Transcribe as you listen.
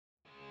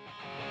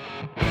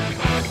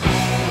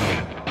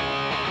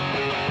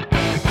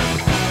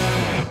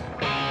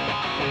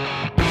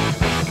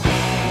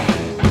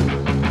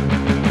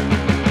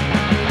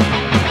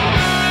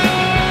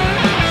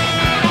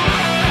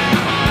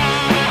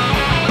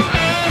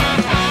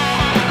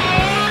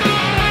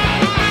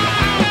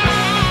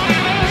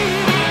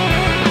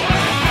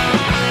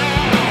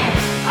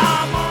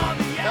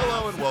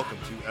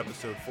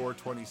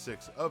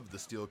6 of the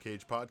Steel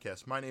Cage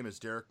Podcast. My name is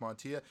Derek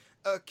Montilla,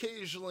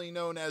 occasionally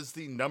known as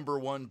the number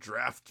one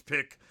draft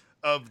pick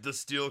of the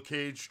Steel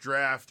Cage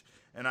Draft,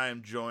 and I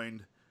am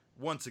joined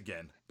once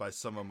again by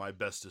some of my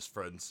bestest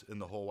friends in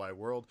the whole wide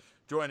world.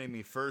 Joining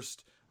me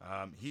first,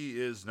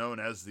 he is known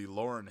as the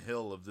Lauryn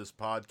Hill of this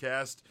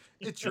podcast.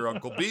 It's your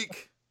Uncle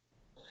Beak.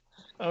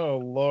 Oh,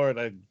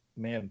 Lord,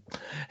 man.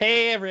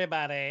 Hey,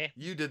 everybody.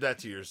 You did that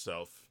to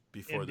yourself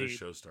before Indeed. this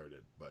show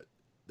started, but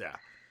yeah.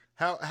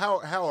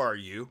 How are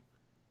you?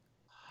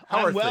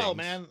 I'm well,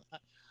 man.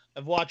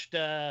 I've watched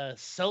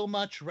so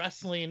much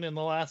wrestling in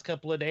the last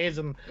couple of days,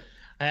 and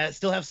I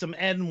still have some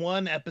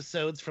N1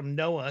 episodes from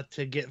Noah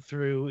to get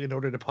through in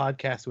order to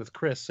podcast with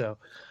Chris. So,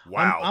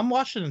 wow, I'm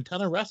watching a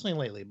ton of wrestling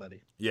lately,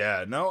 buddy.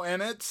 Yeah, no,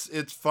 and it's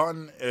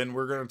fun, and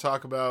we're going to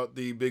talk about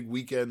the big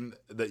weekend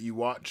that you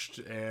watched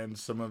and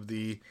some of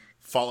the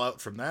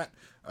fallout from that.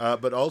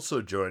 But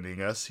also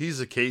joining us, he's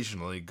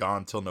occasionally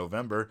gone till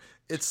November.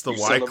 It's the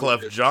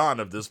Wyclef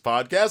John of this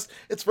podcast.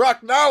 It's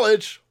Rock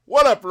Knowledge.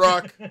 What up,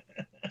 Rock?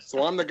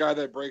 So I'm the guy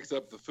that breaks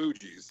up the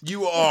Fugees.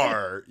 You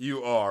are,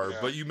 Yeah.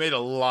 but you made a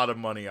lot of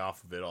money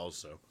off of it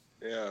also.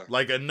 Yeah.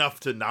 Like enough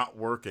to not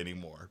work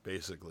anymore,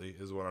 basically,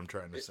 is what I'm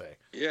trying to say.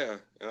 Yeah.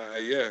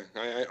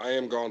 I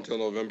am gone till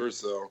November,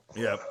 so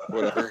yeah,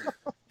 whatever.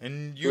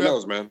 And you Who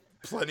knows, man?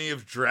 Plenty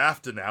of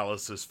draft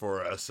analysis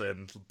for us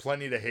and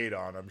plenty to hate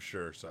on, I'm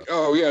sure. So.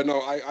 Oh, yeah,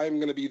 no, I'm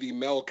going to be the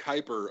Mel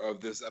Kiper of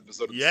this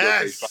episode of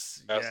yes, the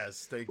Steel Cage Podcast.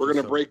 Yes, thank We're you.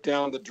 going to break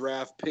down the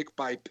draft pick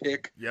by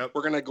pick. Yep.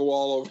 We're going to go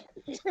all over.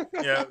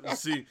 Yeah,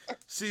 see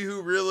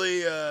who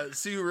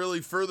really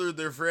furthered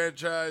their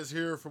franchise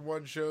here from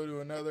one show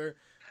to another.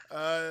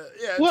 Yeah.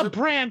 What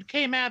brand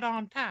came out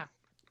on top?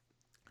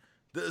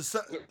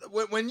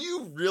 When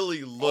you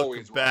really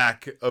look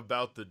back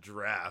about the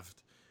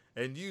draft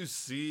and you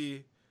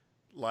see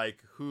like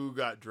who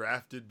got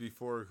drafted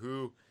before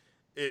who,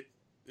 it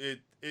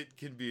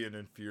can be an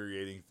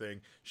infuriating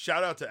thing.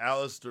 Shout out to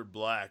Aleister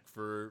Black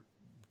for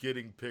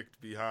getting picked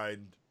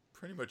behind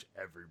pretty much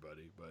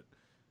everybody, but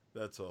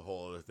that's a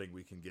whole other thing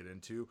we can get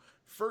into.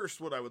 First,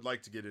 what I would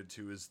like to get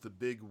into is the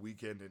big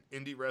weekend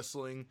in indie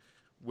wrestling,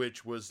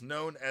 which was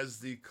known as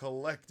the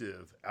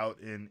Collective out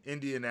in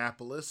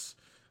Indianapolis.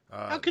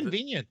 How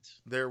convenient.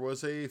 There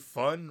was a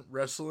fun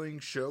wrestling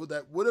show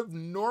that would have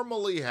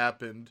normally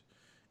happened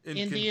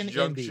in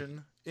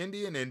conjunction.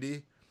 Indian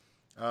Indie.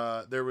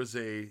 There was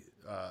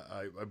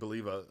I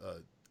believe a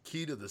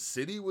key to the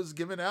city was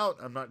given out.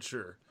 I'm not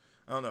sure.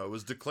 I don't know. It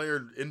was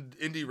declared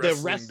Indie Wrestling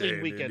the wrestling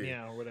Day weekend, Indy.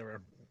 or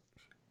whatever.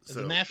 It's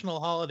So, a national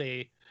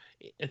holiday.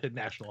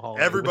 National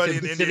holiday. everybody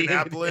in within the city.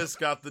 Indianapolis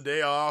got the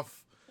day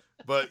off,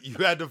 but you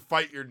had to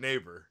fight your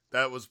neighbor.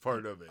 That was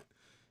part of it.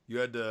 You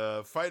had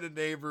to fight a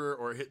neighbor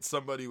or hit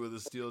somebody with a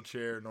steel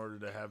chair in order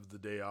to have the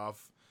day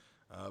off.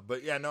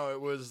 But yeah, no, it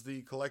was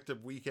the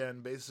Collective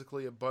weekend.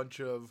 Basically, a bunch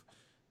of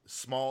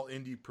small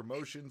indie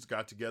promotions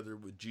got together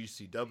with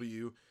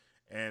GCW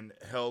and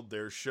held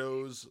their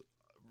shows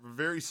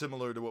very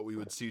similar to what we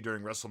would see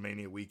during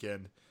WrestleMania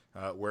weekend,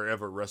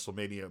 wherever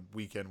WrestleMania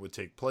weekend would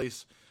take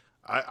place.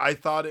 I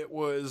thought it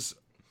was,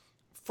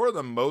 for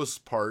the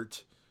most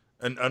part,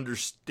 an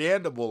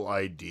understandable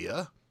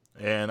idea,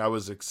 and I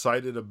was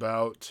excited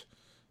about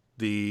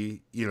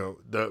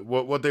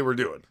what they were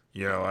doing.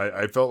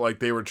 I felt like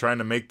they were trying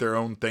to make their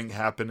own thing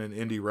happen in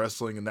indie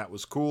wrestling, and that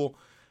was cool.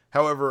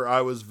 However,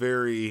 I was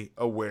very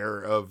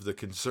aware of the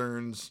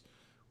concerns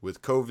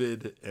with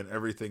COVID and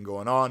everything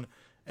going on,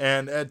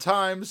 and at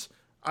times,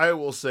 I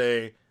will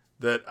say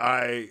that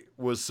I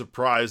was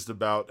surprised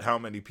about how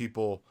many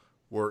people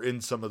were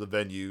in some of the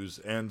venues,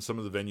 and some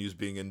of the venues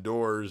being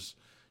indoors,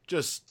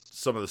 just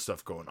some of the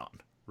stuff going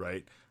on,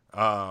 right?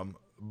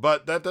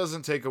 But that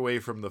doesn't take away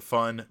from the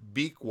fun.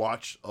 Beak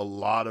watched a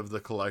lot of the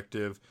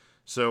Collective,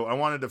 so I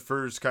wanted to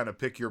first kind of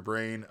pick your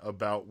brain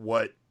about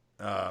what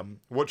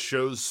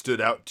shows stood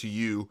out to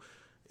you.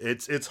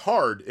 It's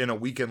hard in a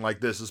weekend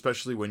like this,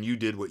 especially when you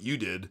did what you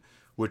did,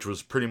 which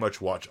was pretty much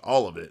watch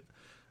all of it.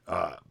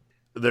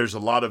 There's a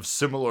lot of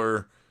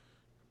similar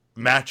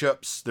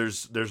matchups.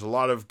 There's a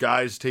lot of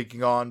guys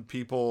taking on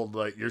people.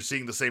 Like, you're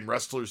seeing the same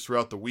wrestlers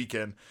throughout the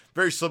weekend,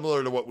 very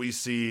similar to what we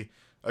see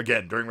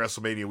again during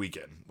WrestleMania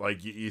weekend.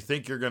 Like, you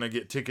think you're going to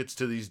get tickets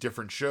to these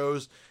different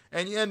shows,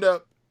 and you end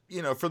up,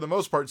 for the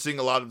most part, seeing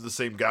a lot of the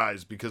same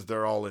guys because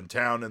they're all in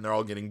town and they're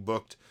all getting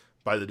booked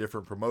by the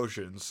different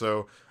promotions.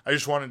 So I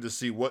just wanted to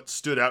see what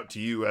stood out to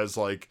you as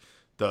like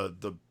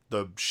the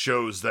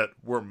shows that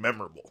were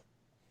memorable.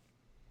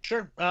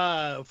 Sure.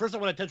 First, I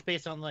want to touch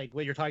base on like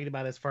what you're talking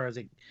about as far as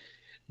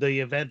the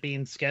event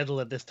being scheduled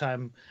at this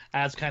time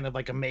as kind of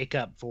like a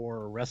makeup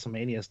for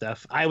WrestleMania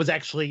stuff. I was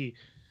actually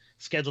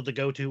scheduled to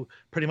go to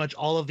pretty much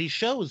all of these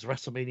shows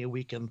WrestleMania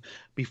weekend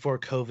before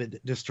COVID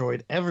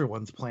destroyed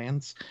everyone's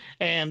plans.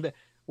 And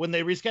when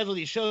they rescheduled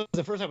these shows,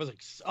 at first I was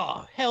like,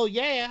 oh, hell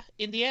yeah,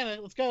 Indiana,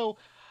 let's go.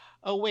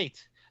 Oh,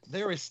 wait,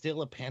 there is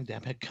still a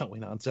pandemic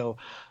going on. So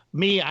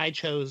I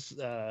chose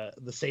the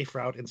safe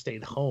route and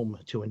stayed home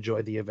to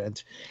enjoy the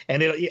event.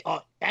 And it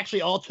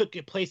actually all took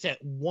place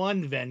at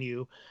one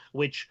venue,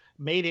 which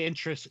made it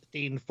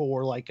interesting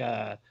for like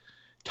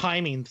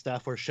timing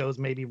stuff where shows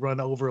maybe run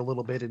over a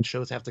little bit and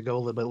shows have to go a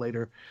little bit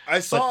later. I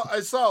saw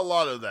a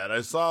lot of that.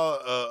 I saw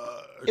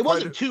It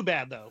wasn't too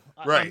bad though.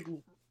 Right.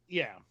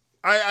 Yeah.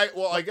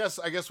 I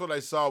guess what I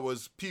saw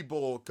was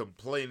people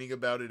complaining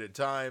about it at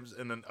times,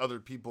 and then other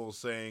people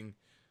saying,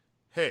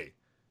 "Hey,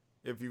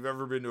 if you've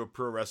ever been to a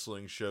pro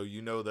wrestling show,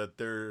 you know that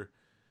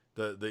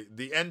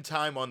the end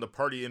time on the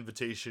party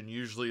invitation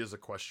usually is a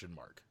question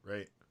mark,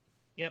 right?"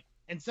 Yep.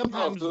 And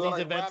sometimes these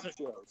like events rap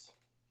shows.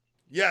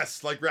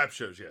 Yes, like rap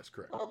shows. Yes,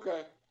 correct.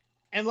 Okay.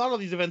 and a lot of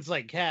these events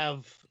like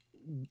have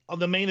on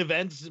the main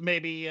events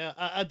maybe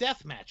a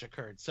death match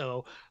occurred.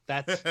 So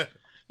that's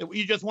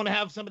you just want to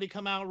have somebody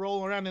come out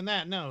roll around in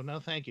that.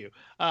 No, thank you.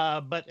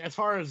 But as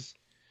far as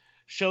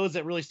shows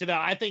that really stood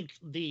out, I think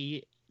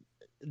the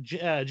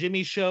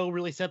Jimmy show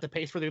really set the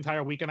pace for the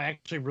entire weekend. I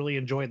actually really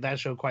enjoyed that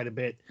show quite a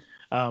bit.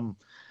 And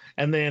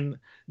then,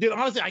 dude,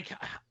 honestly,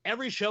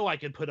 every show I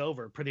could put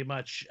over pretty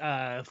much.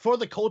 For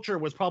the Culture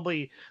was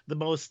probably the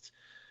most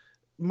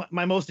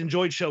my most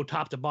enjoyed show,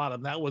 top to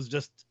bottom. That was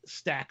just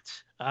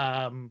stacked.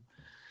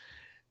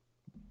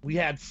 We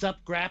had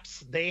Sup Graps.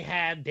 They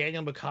had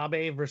Daniel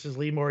Makabe versus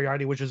Lee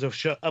Moriarty, which is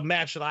a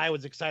match that I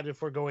was excited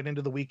for going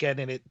into the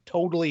weekend, and it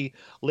totally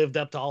lived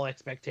up to all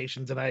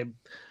expectations. And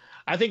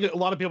I think a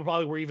lot of people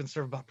probably were even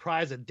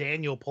surprised that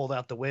Daniel pulled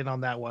out the win on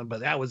that one,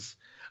 but that was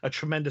a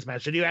tremendous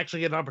match. Did you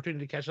actually get an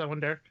opportunity to catch that one,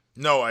 Derek?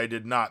 No, I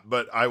did not,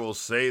 but I will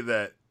say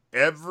that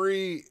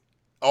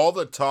all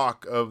the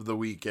talk of the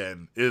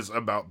weekend is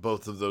about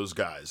both of those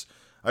guys.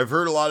 I've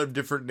heard a lot of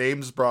different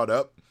names brought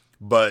up,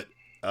 but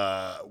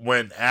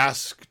when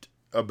asked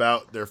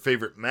about their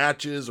favorite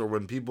matches or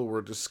when people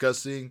were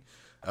discussing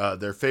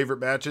their favorite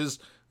matches,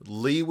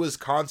 Lee was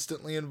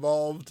constantly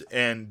involved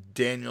and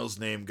Daniel's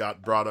name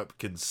got brought up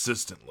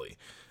consistently.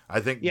 I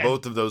think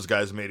both of those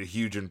guys made a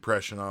huge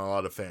impression on a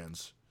lot of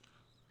fans.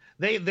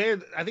 I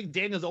think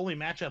Daniel's only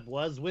matchup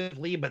was with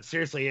Lee, but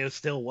seriously, it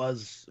still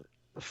was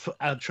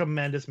a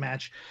tremendous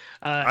match.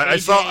 I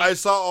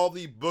saw all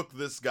the book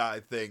this guy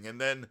thing,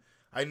 and then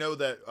I know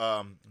that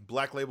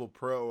Black Label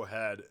Pro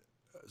had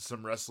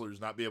some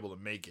wrestlers not be able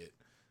to make it,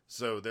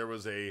 so there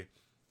was a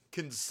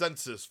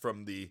consensus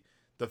from the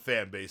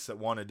fan base that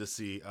wanted to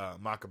see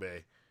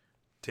Makabe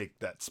take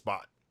that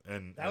spot,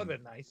 and that would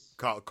have been nice.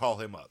 Call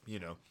him up, you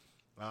know.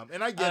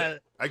 And I get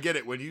it. I get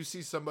it. When you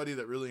see somebody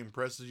that really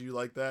impresses you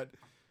like that,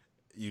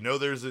 you know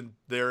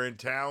they're in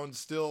town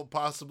still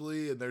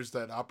possibly, and there's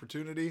that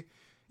opportunity.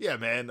 Yeah,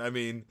 man. I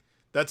mean,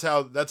 that's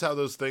how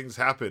those things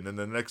happen. And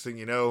the next thing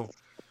you know,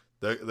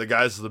 the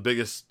guy's the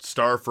biggest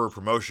star for a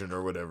promotion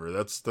or whatever.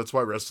 That's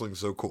why wrestling's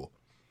so cool.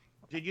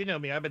 Dude, you know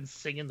me. I've been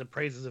singing the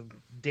praises of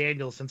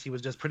Daniel since he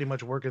was just pretty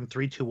much working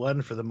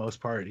 3-2-1 for the most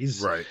part.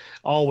 He's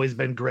always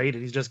been great,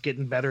 and he's just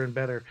getting better and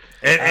better.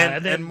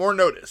 And more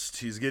noticed.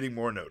 He's getting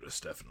more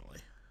noticed, definitely.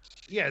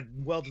 Yeah,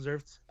 well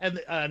deserved. And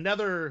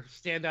another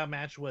standout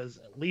match was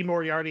Lee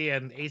Moriarty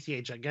and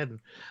ACH. Again,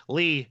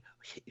 Lee,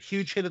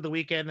 huge hit of the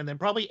weekend, and then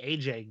probably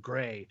AJ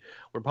Gray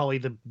were probably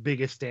the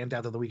biggest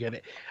standout of the weekend.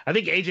 I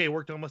think AJ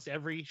worked almost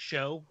every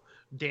show,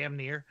 damn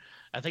near.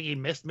 I think he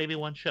missed maybe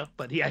one show,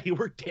 but yeah, he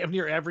worked damn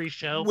near every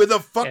show. With a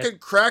fucking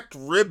cracked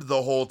rib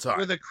the whole time.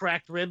 With a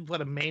cracked rib,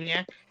 what a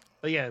maniac.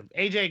 But yeah,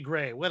 AJ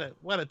Gray, what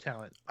a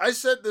talent. I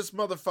sent this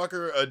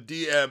motherfucker a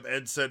DM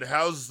and said,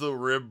 "How's the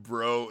rib,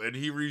 bro?" And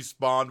he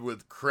responded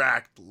with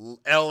cracked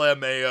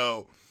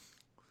LMAO.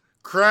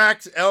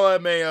 Cracked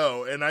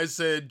LMAO. And I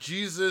said,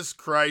 "Jesus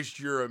Christ,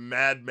 you're a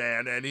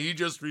madman." And he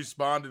just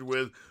responded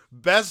with,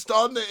 "Best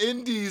on the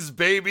indies,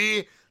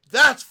 baby."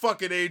 That's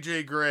fucking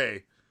AJ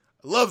Gray.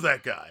 I love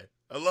that guy.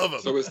 I love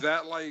him. So is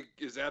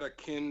that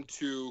akin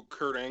to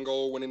Kurt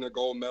Angle winning the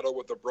gold medal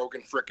with a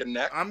broken frickin'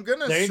 neck? I'm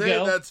gonna say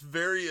that's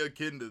very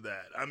akin to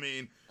that. I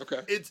mean, okay,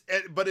 it's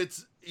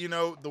you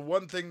know, the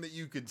one thing that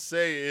you could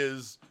say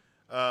is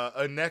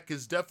a neck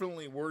is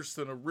definitely worse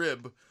than a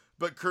rib,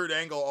 but Kurt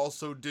Angle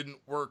also didn't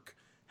work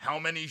how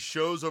many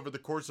shows over the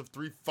course of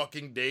 3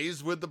 fucking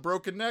days with the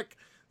broken neck?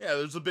 Yeah,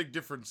 there's a big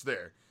difference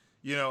there.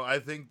 You know, I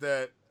think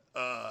that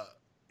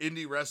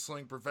indie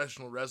wrestling,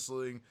 professional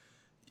wrestling,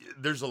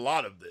 there's a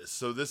lot of this,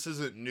 so this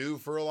isn't new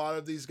for a lot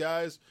of these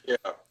guys. Yeah.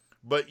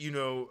 But, you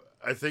know,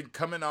 I think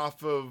coming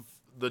off of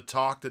the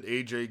talk that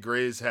AJ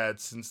Gray's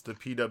had since the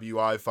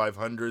PWI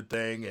 500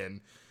 thing,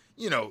 and,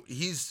 you know,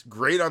 he's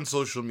great on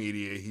social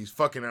media. He's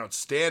fucking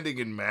outstanding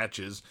in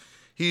matches.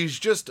 He's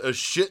just a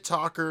shit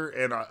talker,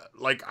 and,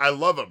 I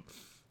love him.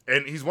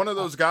 And he's one of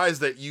those guys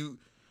that you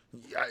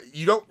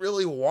don't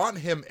really want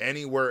him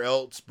anywhere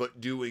else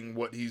but doing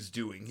what he's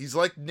doing. He's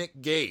like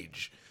Nick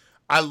Gage.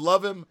 I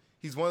love him.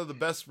 He's one of the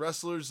best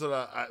wrestlers that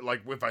I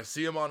like. If I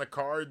see him on a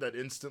card, that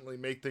instantly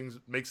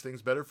makes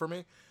things better for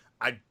me.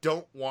 I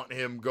don't want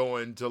him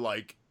going to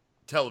like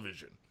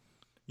television,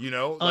 you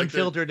know.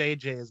 Unfiltered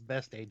AJ is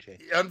best AJ.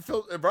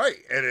 Unfiltered, right?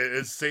 And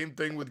it's same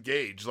thing with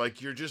Gage.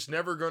 Like, you're just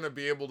never going to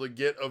be able to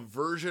get a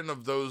version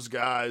of those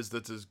guys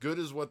that's as good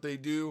as what they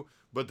do,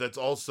 but that's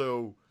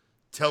also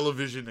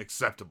television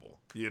acceptable.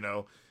 You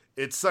know,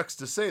 it sucks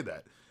to say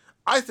that.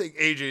 I think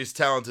AJ's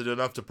talented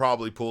enough to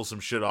probably pull some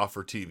shit off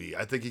for TV.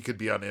 I think he could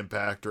be on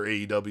Impact or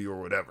AEW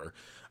or whatever.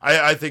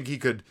 I think he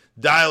could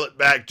dial it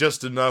back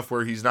just enough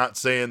where he's not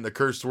saying the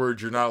cursed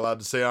words you're not allowed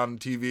to say on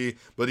TV,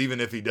 but even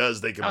if he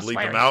does, they can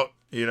bleep him out,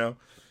 you know?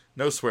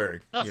 No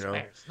swearing, No you know?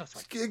 swears, no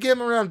swears. Get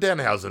him around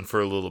Danhausen for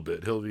a little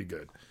bit. He'll be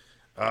good.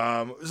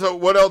 So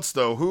what else,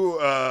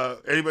 though?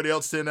 Anybody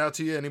else stand out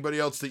to you? Anybody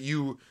else that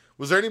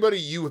was there anybody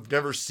you have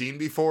never seen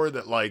before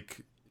that,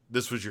 like,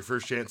 this was your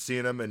first chance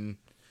seeing him and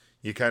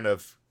you kind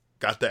of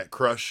got that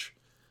crush,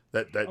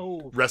 that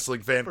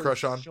wrestling fan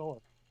crush on? Sure.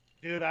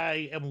 Dude,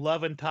 I am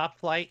loving Top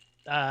Flight.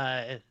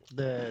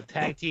 The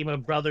tag team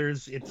of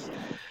brothers.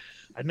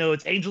 I know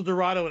it's Angel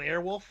Dorado and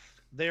Airwolf.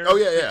 They're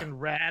freaking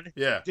rad.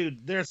 Yeah.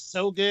 Dude, they're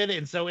so good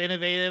and so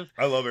innovative.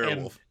 I love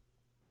Airwolf.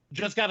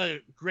 Just got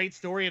a great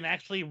story and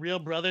actually real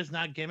brothers,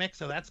 not gimmicks,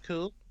 so that's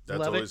cool.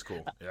 That's always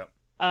cool. Yeah.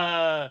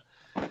 I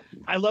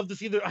love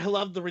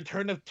the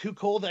return of Too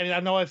Cold. I mean, I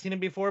know I've seen him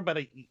before, but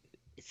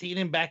seeing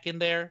him back in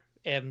there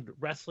and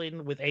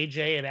wrestling with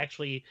AJ and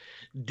actually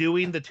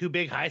doing the two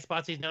big high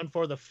spots he's known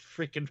for, the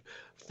freaking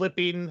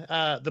flipping,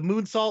 the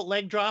moonsault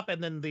leg drop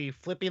and then the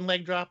flipping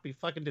leg drop. He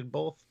fucking did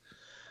both.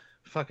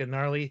 Fucking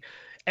gnarly.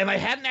 And I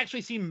hadn't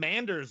actually seen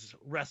Manders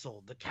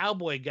wrestle, the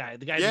cowboy guy,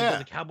 the guy who does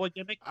the cowboy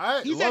gimmick.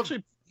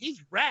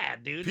 He's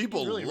rad, dude.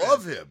 People really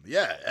love him.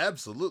 Yeah,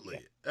 absolutely.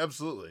 Yeah.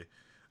 Absolutely.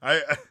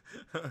 I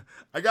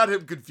got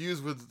him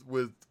confused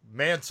with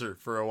Manser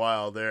for a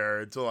while there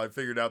until I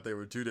figured out they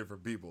were two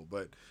different people,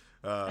 but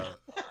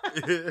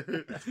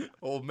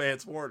old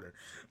Mance Warner.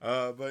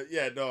 But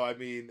yeah, no, I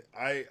mean,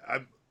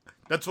 I'm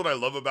that's what I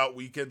love about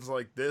weekends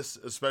like this,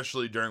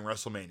 especially during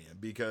WrestleMania,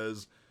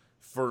 because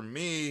for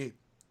me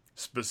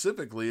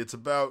specifically, it's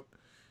about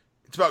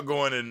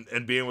going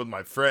and being with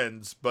my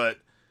friends, but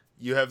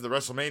you have the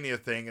WrestleMania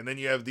thing, and then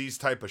you have these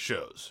type of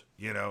shows,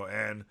 you know,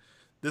 and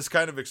this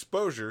kind of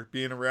exposure,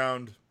 being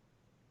around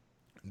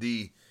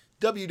the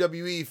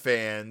WWE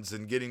fans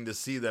and getting to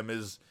see them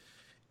is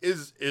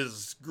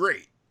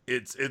great.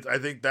 I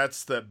think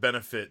that's the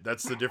benefit.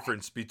 That's the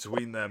difference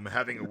between them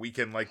having a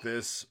weekend like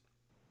this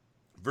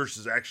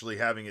versus actually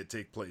having it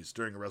take place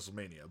during a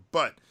WrestleMania.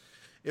 But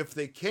if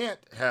they can't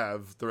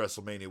have the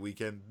WrestleMania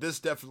weekend, this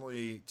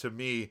definitely, to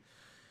me,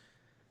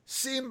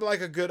 seemed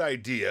like a good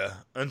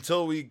idea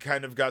until we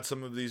kind of got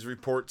some of these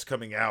reports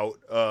coming out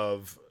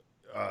of,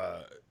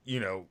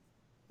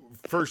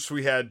 first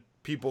we had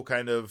people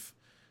kind of,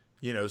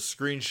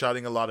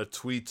 screenshotting a lot of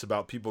tweets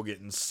about people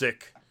getting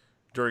sick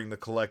during the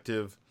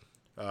collective.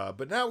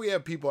 But now we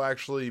have people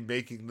actually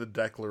making the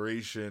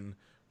declaration.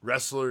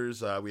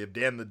 Wrestlers, we have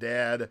Dan the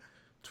Dad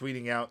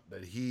tweeting out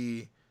that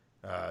he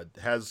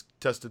has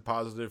tested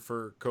positive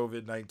for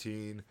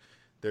COVID-19.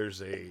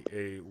 There's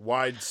a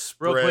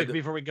widespread... Real quick,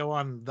 before we go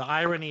on, the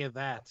irony of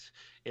that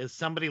is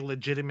somebody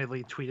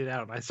legitimately tweeted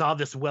out, and I saw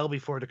this well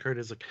before it occurred,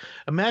 is like,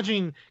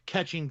 imagine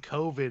catching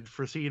COVID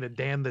for seeing a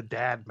Dan the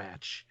Dad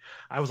match.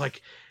 I was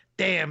like,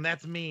 damn,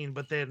 that's mean,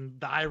 but then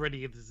the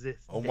irony is this.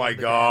 Oh my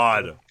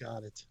God.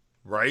 Got it.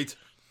 Right?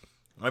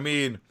 I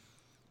mean,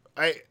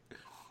 I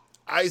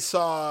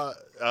saw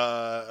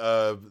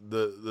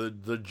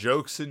the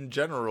jokes in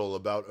general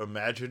about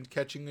imagine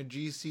catching a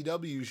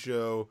GCW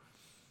show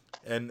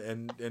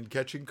and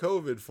catching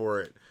COVID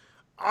for it.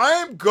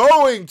 I'm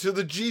going to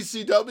the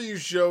GCW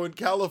show in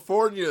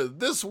California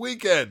this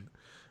weekend,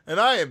 and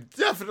I am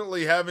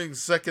definitely having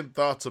second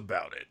thoughts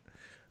about it.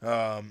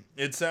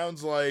 It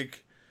sounds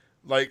like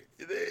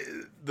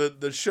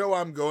the show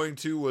I'm going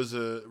to was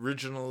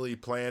originally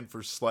planned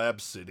for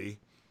Slab City,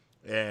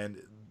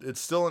 and it's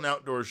still an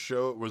outdoor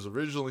show. It was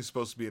originally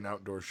supposed to be an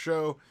outdoor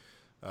show.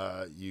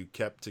 You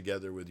kept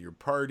together with your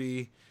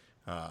party.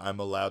 I'm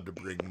allowed to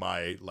bring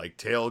my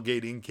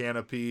tailgating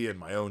canopy and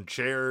my own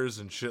chairs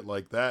and shit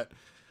like that.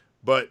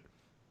 But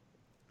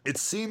it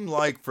seemed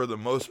like for the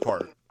most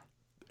part,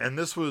 and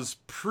this was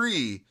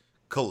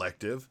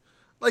pre-collective,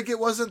 like it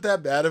wasn't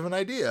that bad of an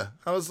idea.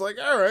 I was like,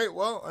 all right,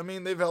 well, I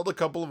mean, they've held a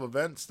couple of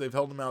events. They've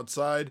held them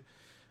outside.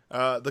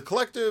 The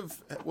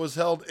collective was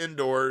held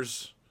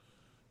indoors,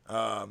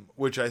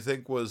 which I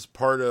think was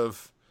part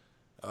of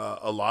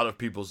a lot of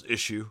people's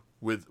issue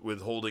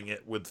with holding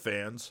it with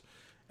fans.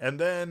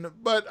 And then,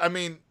 but I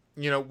mean,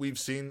 we've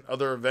seen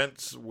other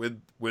events with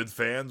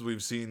fans.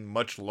 We've seen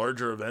much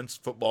larger events,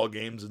 football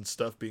games and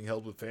stuff being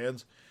held with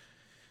fans.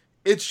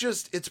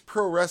 It's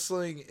pro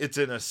wrestling. It's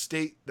in a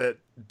state that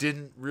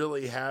didn't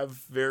really have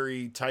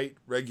very tight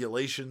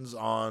regulations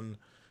on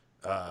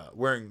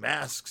wearing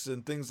masks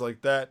and things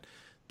like that.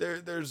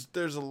 There's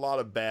a lot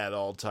of bad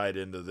all tied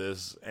into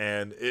this,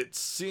 and it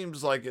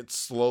seems like it's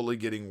slowly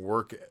getting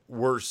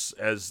worse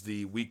as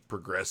the week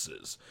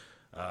progresses.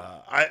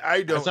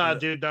 I saw a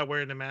dude not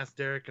wearing a mask,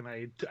 Derek, and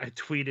I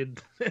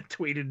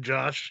tweeted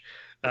Josh,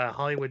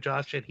 Hollywood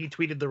Josh, and he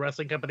tweeted the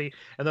wrestling company,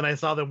 and then I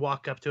saw them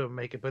walk up to him and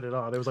make it put it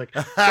on. It was like,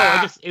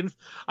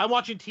 I'm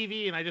watching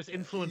TV and I just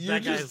influenced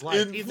that guy's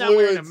life. He's not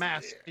wearing a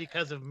mask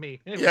because of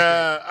me.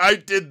 Yeah, I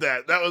did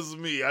that. That was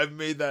me. I've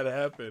made that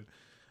happen.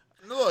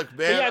 Look,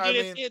 man. Yeah,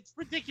 dude, it's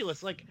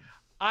ridiculous. Like,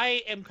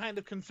 I am kind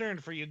of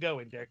concerned for you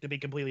going, Derek, to be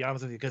completely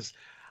honest with you, because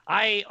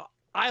I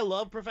I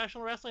love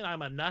professional wrestling.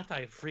 I'm a nut.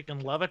 I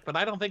freaking love it, but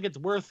I don't think it's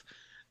worth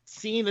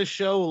seeing a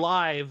show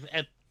live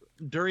at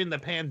during the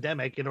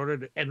pandemic in order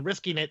to and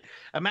risking it.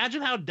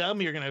 Imagine how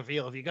dumb you're gonna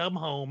feel if you come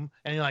home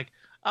and you're like,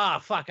 ah,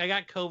 fuck, I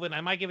got COVID.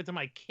 I might give it to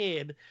my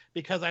kid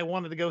because I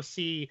wanted to go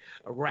see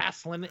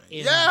wrestling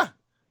in. Yeah.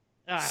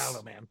 I don't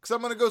know, man. Because I'm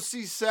going to go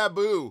see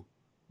Sabu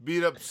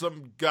beat up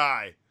some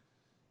guy.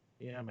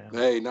 Yeah, man.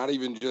 Hey, not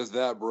even just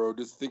that, bro.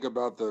 Just think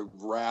about the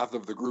wrath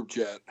of the group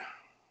chat.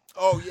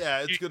 Oh, yeah,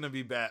 it's going to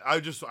be bad.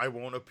 I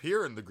won't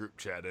appear in the group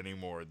chat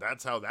anymore.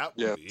 That's how that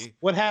will be.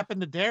 What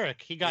happened to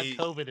Derek? He got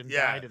COVID and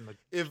died in the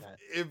chat.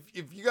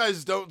 If you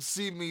guys don't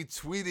see me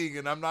tweeting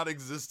and I'm not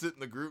existent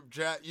in the group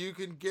chat, you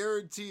can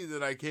guarantee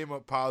that I came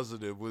up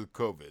positive with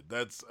COVID.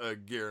 That's a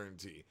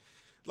guarantee.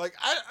 Like,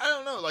 I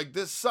don't know. Like,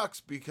 this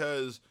sucks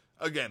because,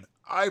 again,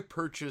 I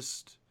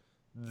purchased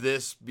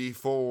this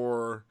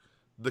before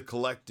the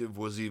collective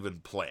was even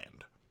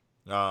planned.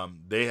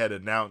 They had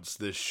announced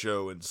this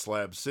show in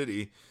Slab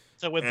City.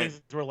 So when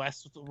things were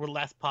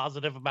less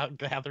positive about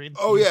gatherings.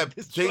 Oh yeah,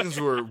 things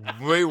were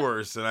way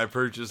worse, and I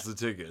purchased the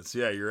tickets.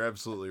 Yeah, you're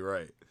absolutely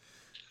right.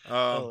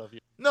 I love you.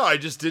 No, I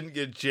just didn't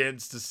get a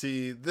chance to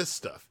see this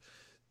stuff.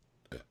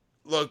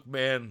 Look,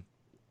 man,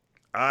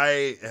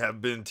 I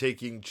have been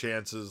taking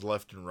chances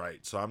left and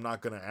right, so I'm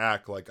not going to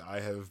act like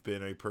I have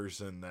been a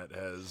person that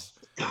has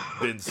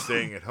been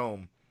staying at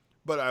home.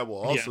 But I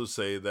will also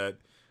say that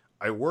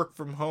I work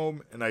from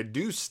home, and I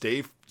do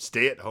stay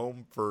at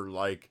home for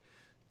like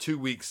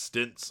 2-week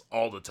stints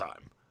all the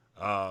time.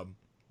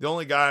 The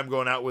only guy I'm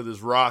going out with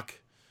is Rock,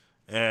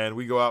 and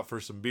we go out for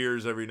some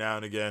beers every now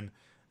and again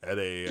at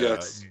a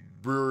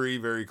brewery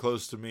very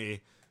close to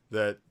me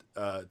that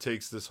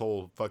takes this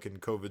whole fucking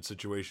COVID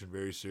situation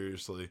very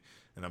seriously,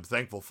 and I'm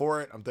thankful for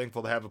it. I'm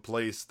thankful to have a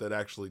place that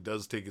actually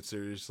does take it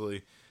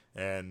seriously,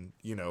 and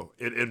you know,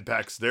 it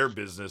impacts their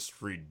business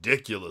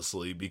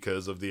ridiculously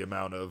because of the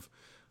amount of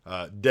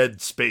dead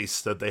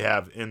space that they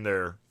have in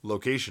their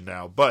location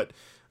now. But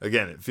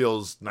again, it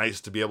feels nice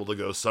to be able to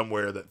go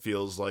somewhere that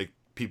feels like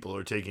people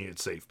are taking it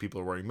safe. People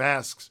are wearing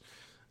masks.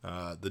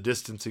 The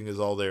distancing is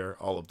all there,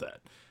 all of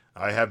that.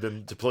 I have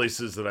been to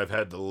places that I've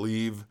had to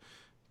leave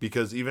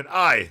because even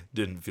I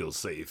didn't feel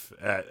safe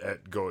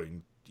at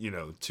going,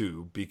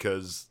 to,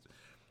 because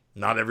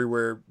not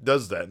everywhere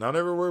does that. Not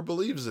everywhere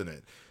believes in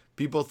it.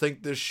 People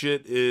think this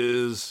shit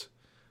is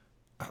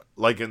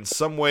like in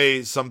some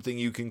way something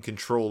you can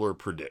control or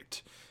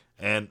predict.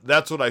 And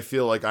that's what I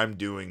feel like I'm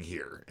doing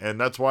here. And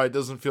that's why it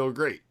doesn't feel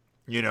great.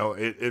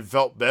 It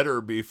felt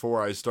better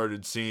before I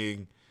started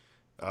seeing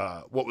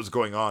what was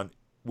going on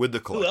with the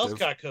collective. Who else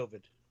got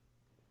COVID?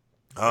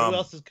 Who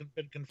else has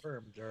been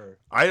confirmed? Or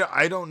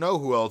I don't know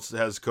who else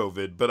has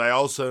COVID, but I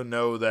also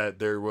know that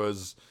there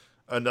was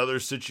another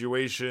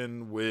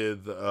situation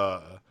with,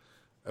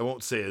 I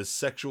won't say a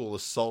sexual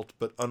assault,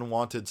 but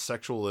unwanted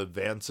sexual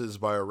advances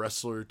by a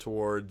wrestler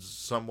towards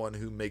someone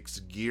who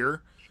makes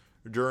gear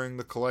during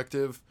the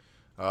collective.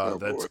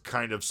 That's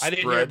kind of spread. I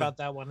didn't hear about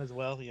that one as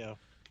well.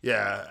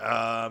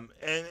 Yeah.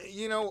 And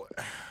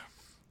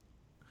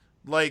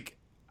like,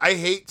 I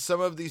hate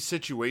some of these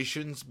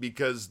situations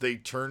because they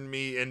turn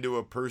me into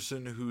a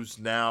person who's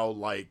now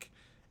like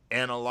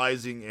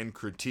analyzing and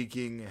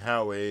critiquing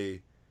how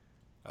a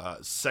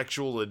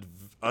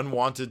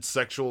unwanted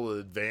sexual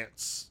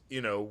advance,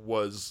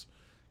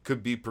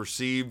 could be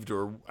perceived,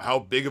 or how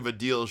big of a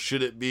deal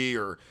should it be,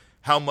 or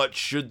how much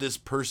should this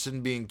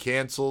person being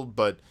canceled.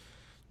 But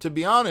to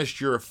be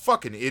honest, you're a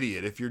fucking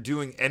idiot if you're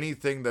doing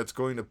anything that's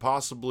going to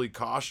possibly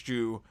cost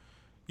you,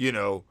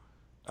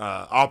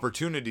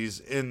 opportunities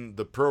in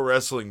the pro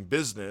wrestling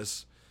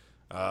business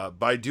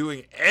by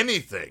doing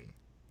anything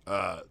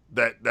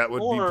that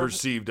would be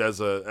perceived as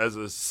a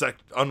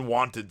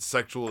unwanted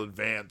sexual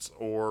advance,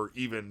 or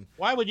even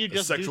why would you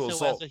just do so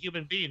assault as a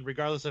human being,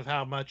 regardless of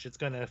how much it's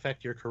going to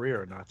affect your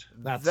career or not?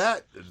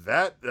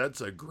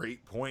 That's a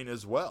great point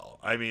as well.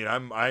 I mean,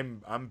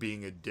 I'm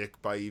being a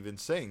dick by even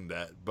saying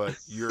that, but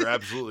you're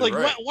absolutely like,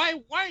 right.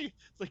 Why?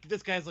 Like,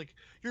 this guy's like,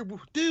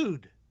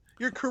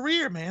 your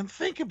career, man.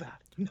 Think about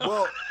it. No.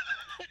 Well,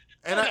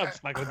 and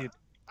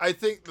I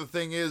think the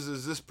thing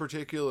is this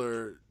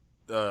particular.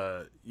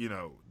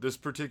 This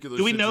particular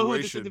Do we situation, know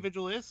who this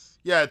individual is?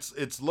 Yeah,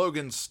 it's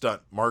Logan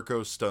Stunt,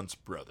 Marco Stunt's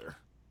brother.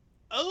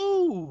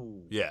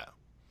 Oh. Yeah.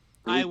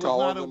 I was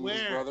not aware.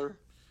 His brother?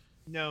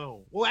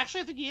 No. Well,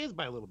 actually, I think he is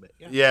by a little bit.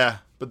 Yeah,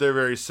 but they're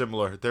very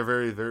similar.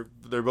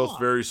 They're both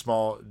very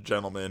small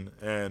gentlemen,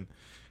 and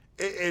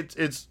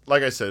it's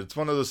like I said, it's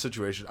one of those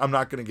situations. I'm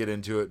not going to get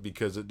into it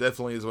because it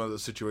definitely is one of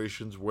those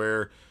situations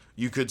where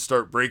you could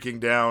start breaking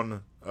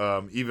down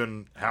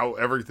even how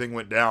everything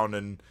went down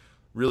and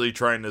really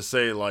trying to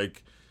say,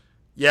 like,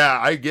 yeah,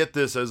 I get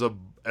this as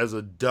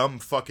a dumb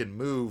fucking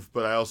move,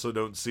 but I also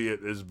don't see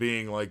it as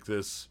being like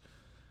this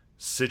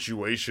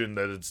situation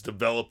that it's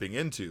developing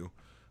into.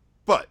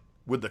 But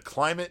with the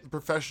climate in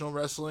professional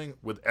wrestling,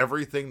 with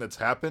everything that's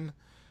happened,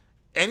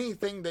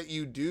 anything that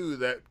you do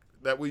that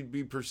would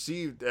be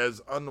perceived as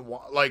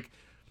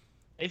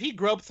If he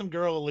groped some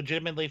girl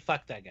legitimately,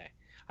 fuck that guy.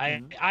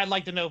 Mhm. I'd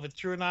like to know if it's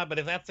true or not. But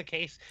if that's the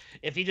case,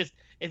 if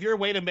your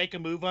way to make a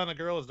move on a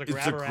girl is to It's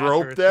grab to her ass or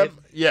grope her tit, them.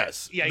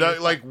 Yes. yeah, you're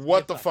Like, fucked. what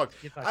Get the fucked.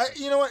 fuck? Get fucked.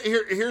 You know what?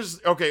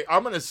 Here's okay.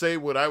 I'm gonna say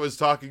what I was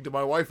talking to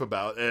my wife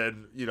about,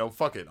 and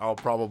fuck it. I'll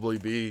probably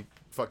be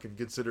fucking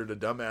considered a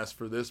dumbass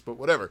for this, but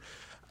whatever.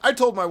 I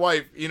told my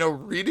wife,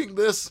 reading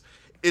this,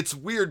 it's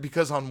weird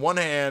because on one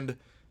hand,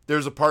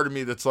 there's a part of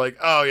me that's like,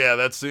 oh yeah,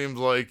 that seems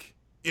like,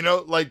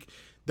 like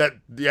that.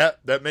 Yeah,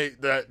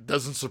 that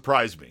doesn't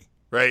surprise me,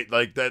 right?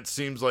 Like that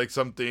seems like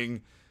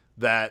something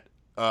that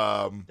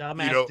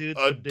Dumbass dudes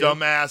a would do.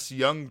 dumbass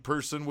young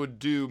person would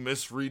do,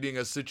 misreading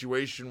a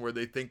situation where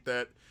they think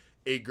that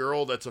a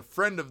girl that's a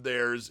friend of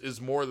theirs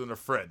is more than a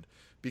friend.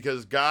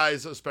 Because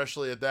guys,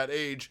 especially at that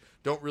age,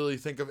 don't really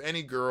think of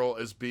any girl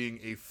as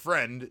being a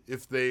friend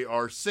if they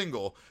are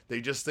single.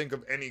 They just think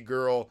of any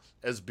girl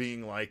as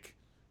being like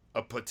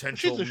a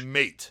potential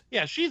mate.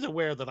 Yeah, she's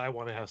aware that I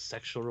want to have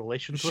sexual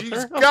relations with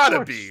her. She's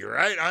gotta be,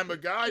 right? I'm a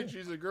guy,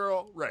 she's a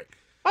girl, right?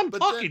 I'm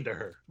talking to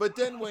her. But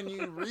then when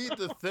you read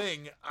the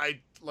thing, I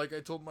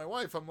told my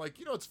wife, I'm like,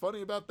 what's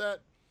funny about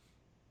that?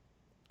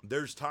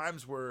 There's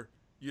times where,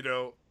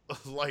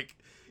 like,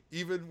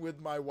 even with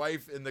my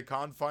wife in the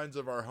confines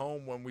of our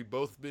home when we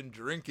both been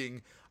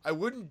drinking, I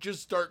wouldn't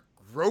just start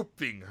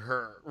groping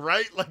her,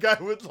 right? Like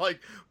I would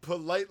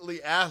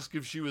politely ask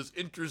if she was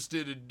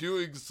interested in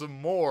doing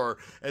some more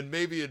and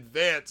maybe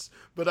advance,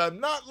 but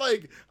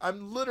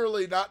I'm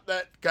literally not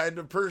that kind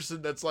of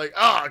person that's like,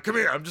 come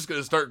here, I'm just going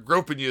to start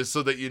groping you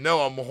so that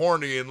I'm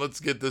horny and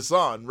let's get this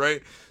on,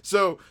 right?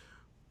 So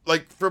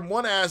like from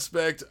one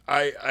aspect,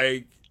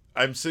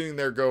 I'm sitting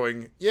there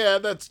going, yeah,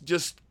 that's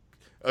just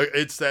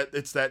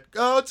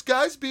it's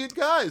guys being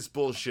guys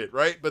bullshit,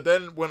 right? But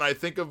then when I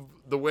think of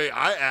the way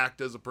I act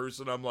as a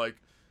person, I'm like,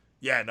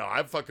 yeah, no,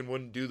 I fucking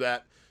wouldn't do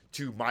that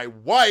to my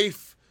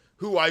wife,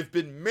 who I've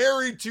been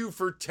married to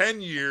for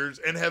 10 years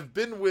and have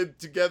been with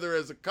together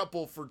as a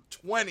couple for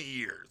 20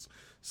 years.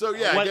 So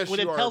yeah, I guess what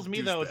it tells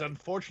me though douchebag. is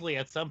unfortunately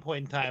at some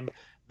point in time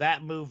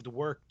that move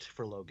worked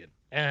for Logan,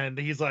 and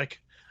he's like,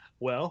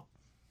 well,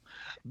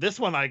 this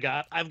one I've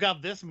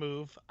got this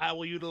move. I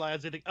will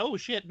utilize it. Oh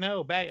shit,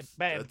 no, bad.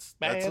 That's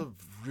a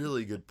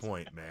really good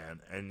point, man.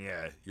 And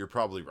yeah, you're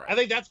probably right. I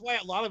think that's why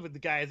a lot of the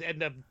guys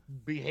end up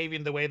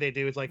behaving the way they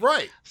do. It's like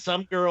right.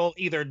 Some girl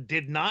either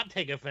did not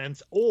take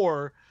offense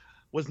or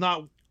was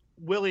not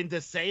willing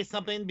to say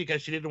something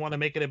because she didn't want to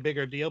make it a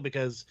bigger deal,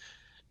 because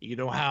you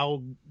know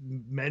how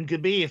men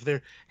could be if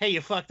they're, hey,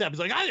 you fucked up. It's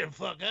like, I didn't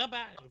fuck up.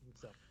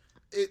 So,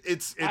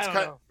 it's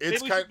kind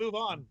of move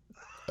on.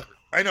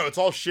 I know, it's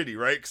all shitty,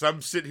 right? Because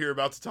I'm sitting here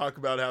about to talk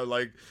about how,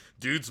 like,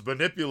 dudes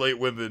manipulate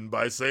women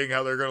by saying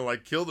how they're going to,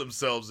 like, kill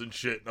themselves and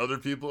shit. And other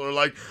people are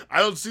like, I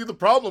don't see the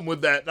problem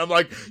with that. And I'm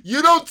like,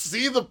 you don't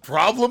see the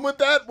problem with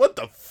that? What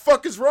the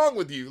fuck is wrong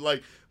with you?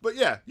 Like, but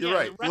yeah, you're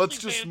right. Let's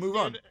just move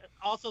on.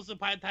 Also, some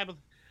type of,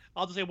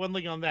 I'll just say one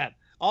thing on that.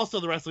 Also,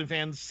 the wrestling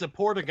fans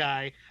support a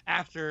guy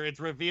after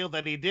it's revealed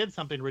that he did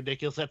something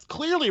ridiculous that's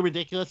clearly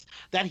ridiculous,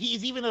 that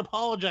he's even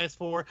apologized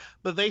for,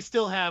 but they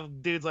still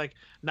have dudes like,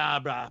 nah,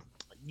 brah,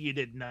 you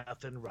did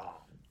nothing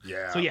wrong.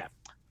 Yeah. So yeah.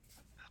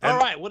 All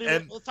right.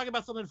 Let's talk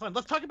about something fun.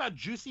 Let's talk about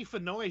Juicy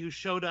Fenoy, who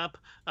showed up.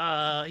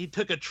 He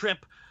took a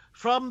trip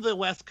from the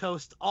West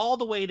Coast all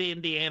the way to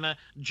Indiana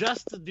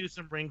just to do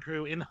some ring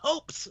crew in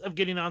hopes of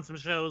getting on some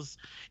shows,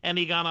 and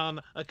he got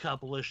on a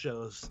couple of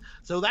shows.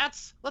 So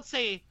let's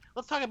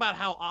talk about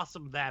how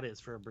awesome that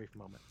is for a brief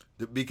moment.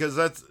 Because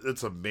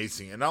that's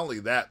amazing. And not only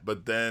that,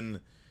 but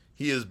then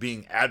he is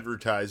being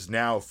advertised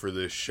now for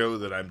this show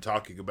that I'm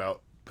talking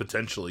about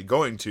potentially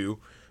going to,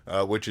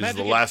 which is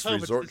the Last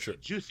Resort show.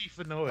 Juicy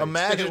Fenoy.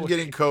 Imagine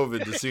getting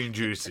COVID to seeing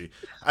Juicy.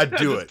 I'd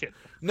do it. Kidding.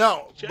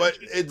 No, but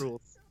it's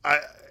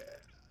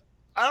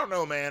I don't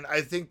know, man.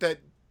 I think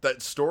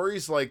that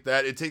stories like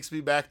that, it takes me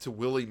back to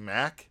Willie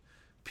Mack.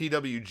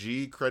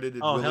 PWG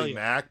credited Willie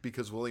Mack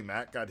because Willie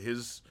Mack got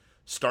his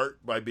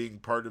start by being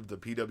part of the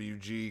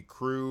PWG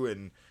crew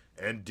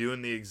and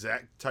doing the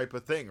exact type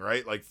of thing,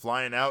 right? Like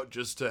flying out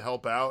just to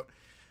help out.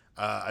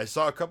 I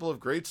saw a couple of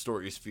great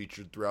stories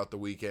featured throughout the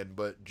weekend,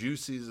 but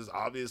Juicy's is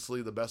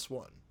obviously the best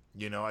one.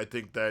 I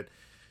think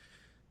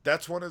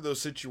that's one of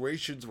those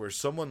situations where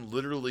someone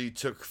literally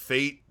took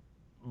fate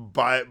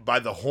by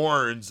the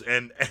horns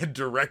and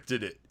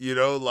directed it.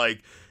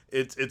 Like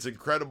it's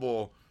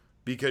incredible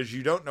because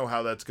you don't know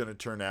how that's going to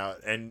turn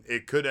out, and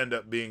it could end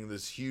up being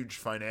this huge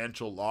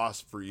financial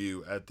loss for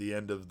you at the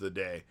end of the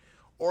day,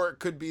 or it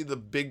could be the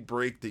big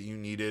break that you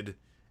needed,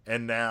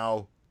 and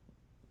now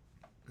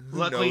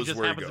luckily he just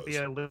happens to be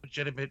a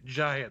legitimate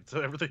giant, so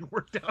everything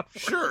worked out for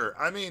Sure.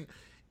 I mean,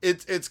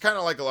 it's kind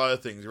of like a lot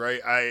of things, right?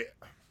 I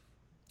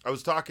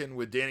was talking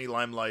with Danny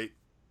Limelight,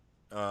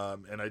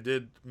 and I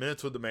did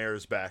Minutes with the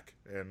Mayor's back,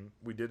 and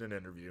we did an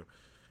interview.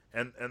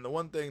 And the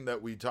one thing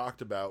that we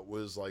talked about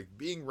was, like,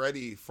 being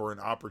ready for an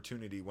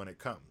opportunity when it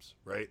comes,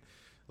 right?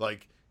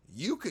 Like,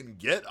 you can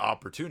get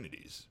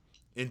opportunities.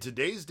 In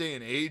today's day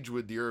and age,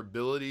 with your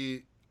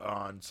ability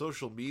on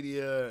social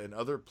media and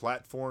other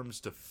platforms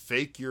to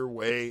fake your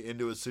way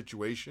into a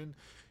situation,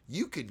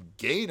 you can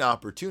gain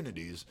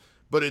opportunities,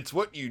 but it's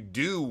what you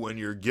do when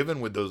you're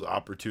given with those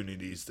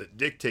opportunities that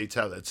dictates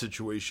how that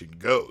situation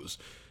goes.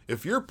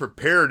 If you're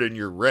prepared and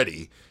you're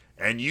ready,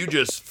 and you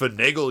just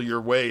finagle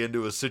your way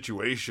into a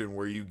situation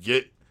where you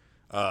get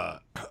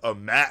a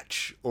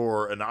match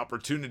or an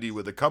opportunity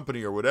with a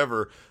company or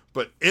whatever,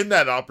 but in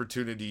that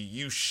opportunity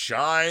you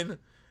shine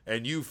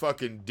and you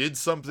fucking did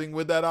something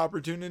with that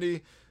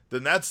opportunity,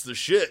 then that's the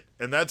shit.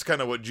 And that's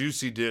kind of what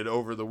Juicy did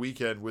over the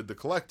weekend with the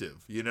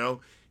Collective. You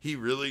know, he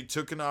really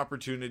took an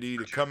opportunity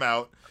to come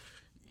out,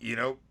 you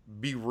know,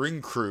 be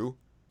ring crew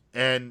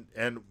and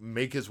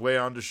make his way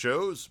onto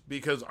shows,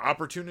 because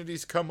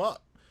opportunities come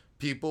up.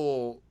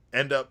 People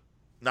end up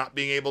not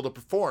being able to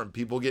perform.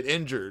 People get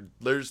injured.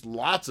 There's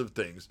lots of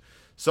things.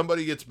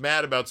 Somebody gets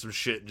mad about some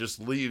shit and just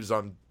leaves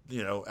on,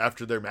 you know,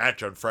 after their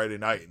match on Friday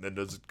night, and then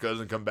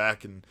doesn't come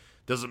back and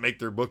doesn't make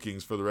their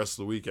bookings for the rest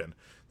of the weekend.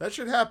 That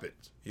shit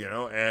happens, you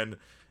know, and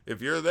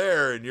if you're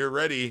there and you're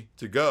ready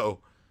to go,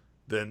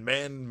 then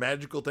man,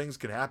 magical things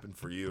can happen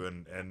for you,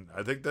 and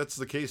I think that's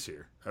the case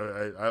here.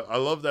 I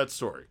love that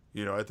story.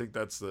 You know, I think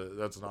that's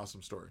an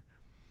awesome story.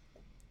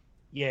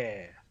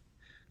 Yeah.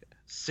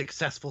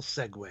 Successful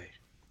segue.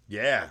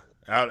 Yeah,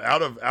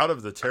 out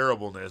of the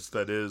terribleness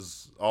that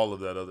is all of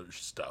that other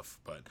stuff.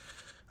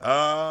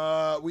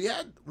 But we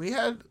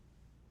had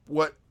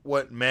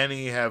what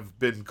many have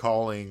been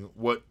calling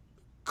what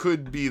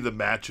could be the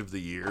match of the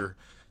year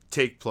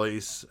take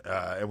place,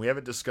 and we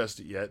haven't discussed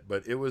it yet,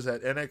 but it was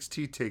at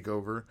NXT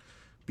TakeOver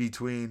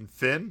between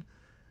Finn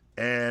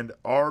and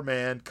our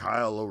man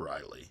Kyle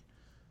O'Reilly.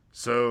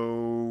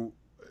 So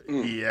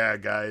yeah,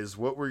 guys,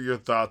 what were your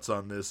thoughts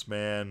on this,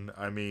 man?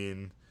 I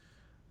mean,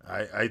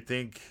 I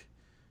think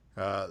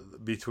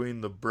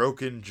between the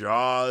broken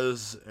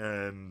jaws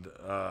and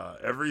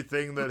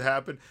everything that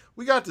happened,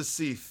 we got to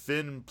see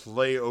Finn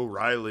play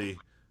O'Reilly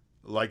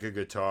like a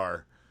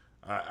guitar.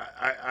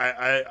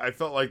 I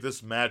felt like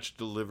this match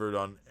delivered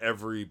on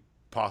every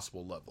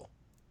possible level.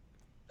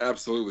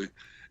 Absolutely.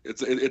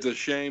 It's a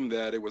shame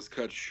that it was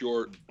cut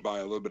short by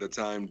a little bit of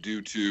time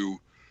due to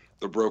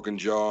the broken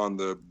jaw and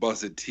the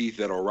busted teeth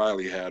that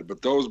O'Reilly had.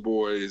 But those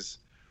boys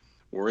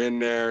were in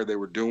there. They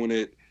were doing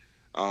it.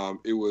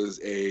 It was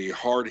a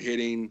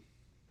hard-hitting,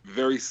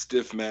 very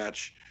stiff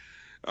match.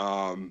 You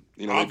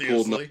know, obviously. They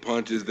pulled no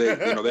punches.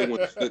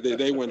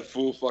 They went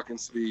full fucking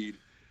speed,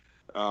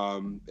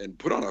 and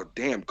put on a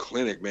damn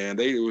clinic, man.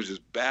 It was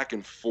just back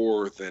and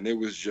forth, and it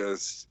was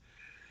just.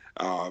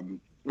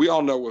 We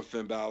all know what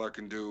Finn Balor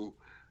can do,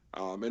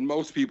 and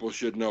most people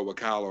should know what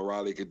Kyle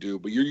O'Reilly could do.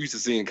 But you're used to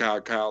seeing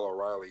Kyle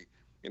O'Reilly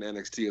in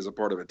NXT as a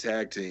part of a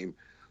tag team,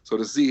 so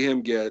to see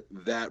him get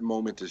that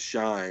moment to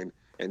shine.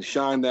 And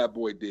shine that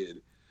boy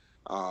did.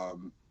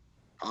 I'm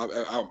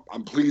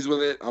pleased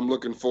with it. I'm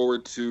looking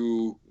forward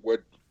to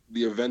what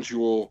the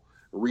eventual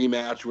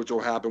rematch, which will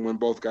happen when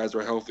both guys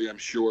are healthy, I'm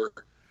sure.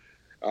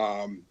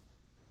 It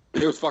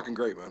was fucking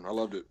great, man. I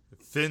loved it.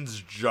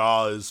 Finn's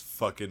jaw is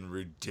fucking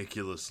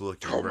ridiculous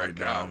looking right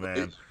now,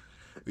 man.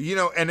 You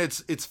know, and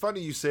it's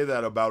funny you say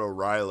that about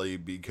O'Reilly,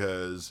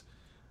 because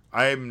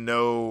I'm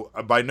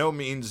by no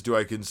means do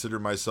I consider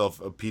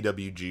myself a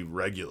PWG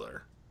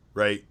regular,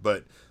 right?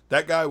 But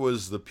that guy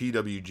was the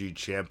PWG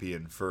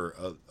champion for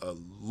a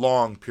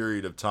long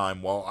period of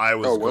time while I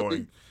was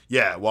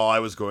while I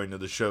was going to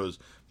the shows.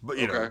 But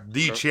you know,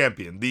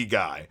 champion, the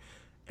guy.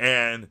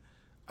 And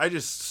I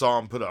just saw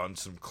him put on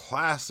some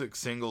classic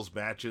singles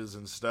matches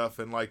and stuff.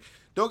 And like,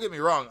 don't get me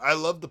wrong, I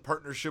love the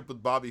partnership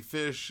with Bobby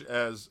Fish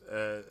as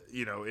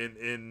you know,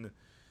 in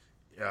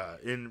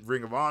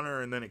Ring of Honor,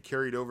 and then it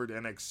carried over to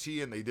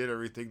NXT, and they did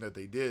everything that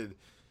they did.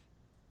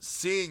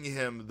 Seeing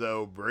him,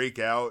 though, break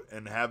out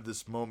and have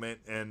this moment,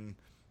 and,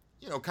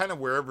 you know, kind of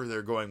wherever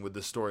they're going with the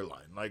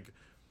storyline. Like,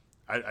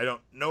 I don't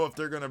know if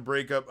they're going to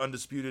break up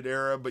Undisputed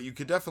Era, but you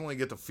could definitely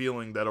get the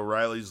feeling that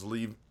O'Reilly's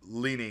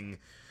leaning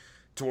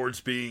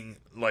towards being,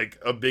 like,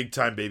 a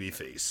big-time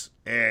babyface.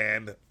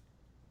 And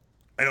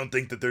I don't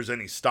think that there's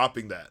any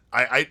stopping that.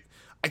 I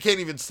can't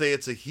even say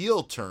it's a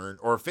heel turn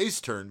or a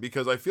face turn,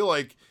 because I feel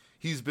like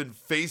he's been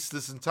face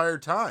this entire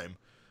time.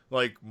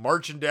 Like,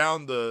 marching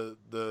down the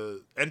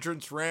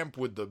entrance ramp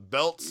with the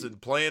belts and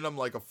playing them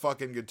like a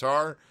fucking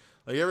guitar.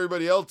 Like,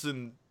 everybody else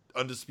in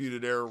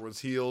Undisputed Era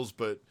was heels,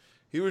 but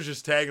he was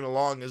just tagging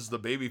along as the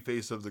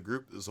babyface of the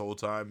group this whole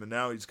time, and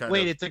now he's kind of...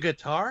 Wait, it's a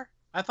guitar?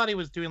 I thought he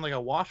was doing like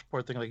a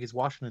washboard thing, like he's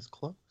washing his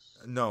clothes.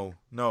 No,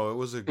 it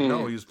was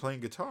no, he was playing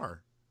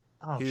guitar.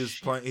 Oh,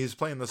 he's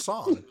playing the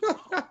song.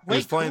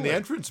 He's playing the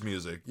entrance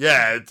music.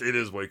 Yeah, it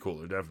is way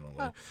cooler,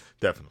 definitely.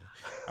 Dude,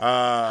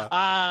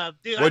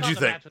 what'd you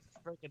think?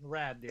 Freaking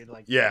rad, dude.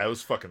 Like, yeah, it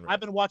was fucking rad. I've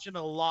been watching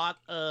a lot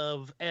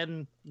of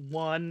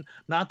N1,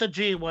 not the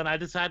G1. I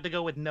decided to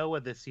go with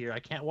Noah this year.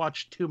 I can't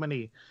watch too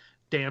many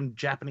damn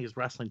Japanese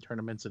wrestling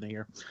tournaments in a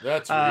year.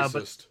 That's racist.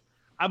 But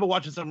I've been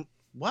watching some...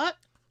 What?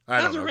 I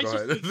don't know. Go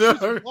ahead.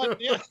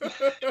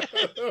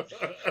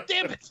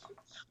 Damn it.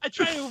 I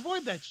try to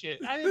avoid that shit.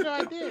 I didn't know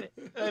I did it.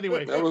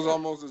 Anyway, That was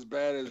almost as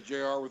bad as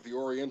JR with the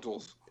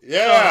Orientals.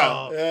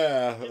 Yeah, Oh.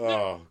 yeah.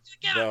 Oh,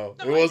 Yeah, no,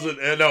 no, it wasn't.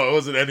 No, it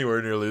wasn't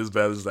anywhere nearly as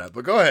bad as that.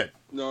 But go ahead.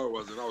 No, it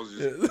wasn't. I was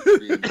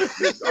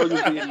just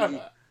being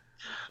me.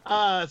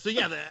 So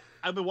yeah,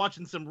 I've been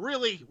watching some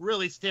really,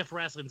 really stiff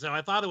wrestling, so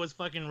I thought it was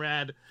fucking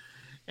rad.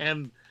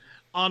 And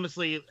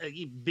honestly,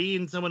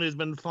 being someone who's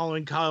been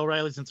following Kyle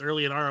O'Reilly since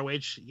early in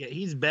ROH, yeah,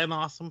 he's been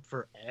awesome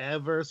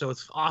forever. So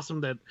it's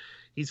awesome that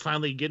he's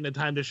finally getting the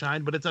time to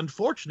shine. But it's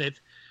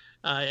unfortunate.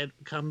 It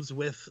comes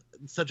with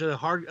such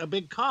a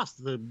big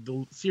cost.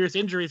 The serious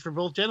injuries for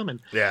both gentlemen.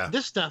 Yeah,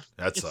 this stuff.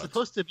 That it's sucks.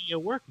 supposed to be a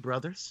work,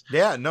 brothers.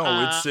 Yeah,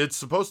 no, it's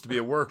supposed to be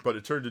a work, but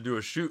it turned into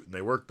a shoot, and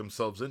they worked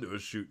themselves into a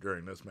shoot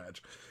during this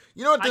match.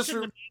 You know what? This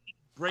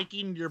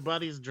breaking your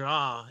buddy's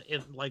jaw.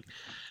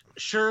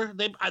 Sure,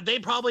 they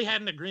probably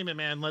had an agreement,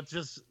 man. Let's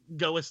just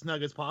go as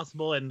snug as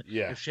possible, and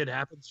if shit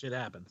happens, shit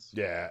happens.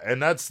 Yeah,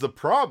 and that's the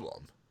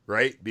problem,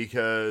 right?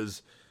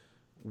 Because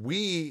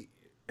we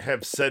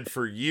have said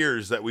for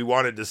years that we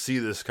wanted to see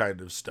this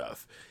kind of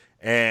stuff.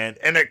 And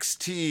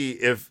NXT,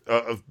 if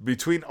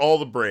between all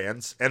the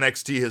brands,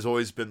 NXT has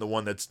always been the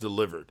one that's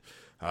delivered.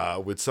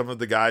 With some of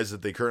the guys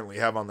that they currently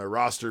have on their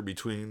roster,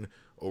 between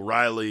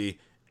O'Reilly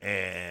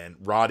and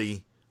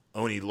Roddy,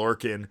 Oni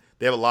Lorcan,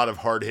 they have a lot of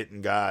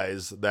hard-hitting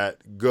guys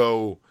that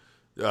go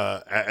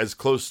as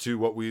close to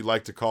what we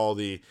like to call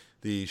the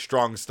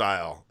strong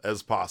style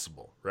as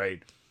possible,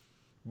 right?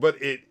 But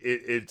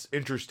it's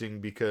interesting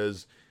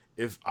because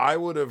if I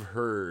would have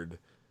heard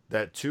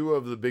that two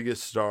of the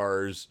biggest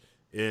stars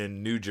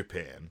in New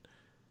Japan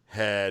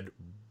had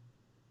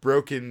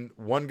broken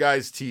one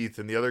guy's teeth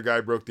and the other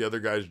guy broke the other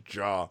guy's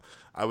jaw,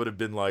 I would have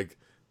been like,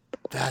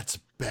 that's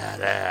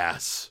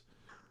badass,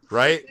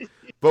 right?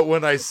 But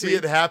when I see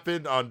it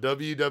happen on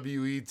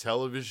WWE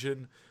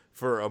television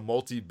for a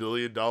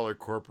multi-billion-dollar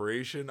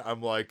corporation,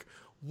 I'm like,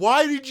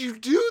 why did you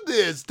do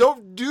this?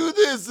 Don't do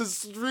this.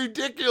 This is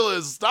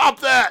ridiculous.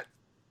 Stop that.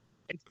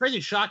 It's pretty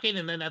shocking,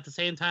 and then at the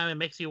same time, it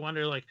makes you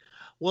wonder, like,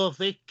 well, if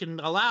they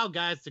can allow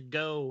guys to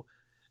go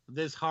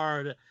this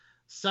hard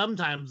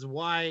sometimes,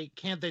 why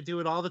can't they do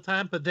it all the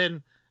time? But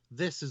then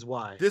this is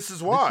why. This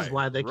is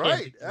why they can't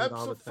right. do it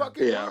all the time.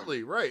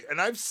 Absolutely right.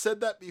 And I've said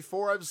that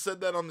before. I've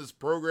said that on this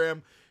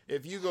program.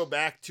 If you go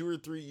back 2 or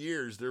 3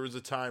 years, there was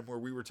a time where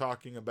we were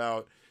talking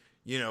about,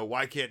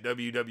 why can't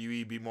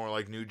WWE be more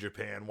like New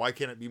Japan? Why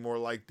can't it be more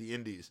like the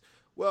Indies?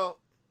 Well,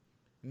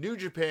 New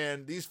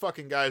Japan, these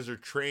fucking guys are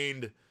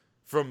trained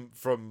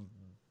from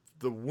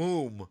the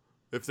womb,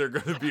 if they're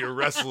going to be a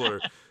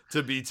wrestler,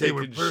 to be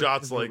taking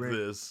shots like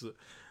this.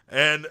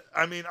 And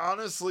I mean,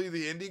 honestly,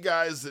 the indie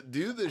guys that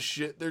do this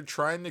shit, they're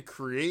trying to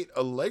create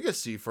a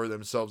legacy for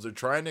themselves. They're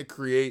trying to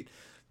create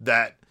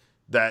that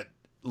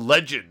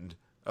legend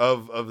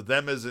of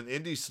them as an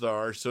indie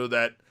star, so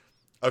that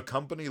a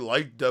company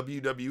like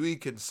WWE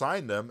can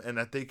sign them, and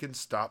that they can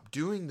stop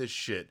doing this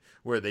shit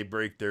where they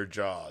break their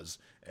jaws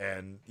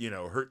and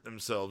hurt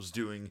themselves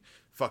doing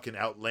fucking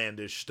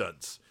outlandish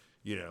stunts,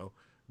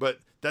 But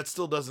that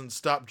still doesn't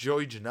stop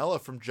Joey Janela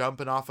from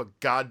jumping off a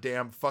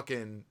goddamn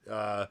fucking,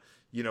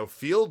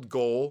 field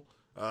goal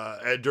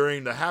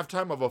during the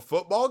halftime of a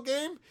football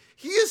game.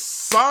 He is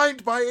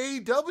signed by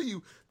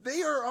AEW.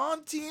 They are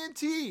on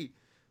TNT.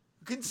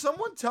 Can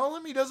someone tell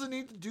him he doesn't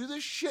need to do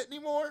this shit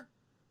anymore?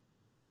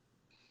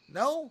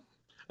 No?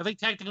 I think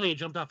technically he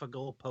jumped off a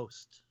goal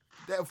post.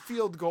 That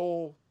field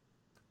goal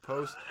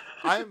post.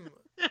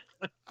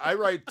 I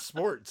write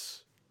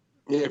sports.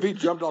 Yeah, if he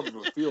jumped off of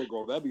a field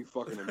goal, that'd be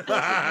fucking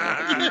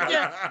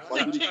impressive.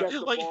 Like, did he catch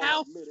the ball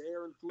how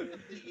mid-air and flip?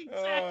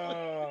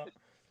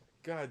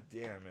 God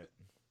damn it.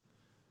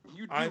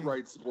 You do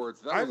write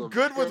sports. I'm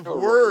good with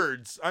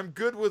words. I'm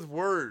good with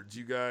words,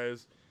 you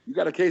guys. You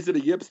got a case of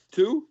the yips,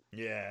 too?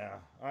 Yeah,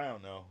 I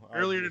don't know.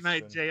 Earlier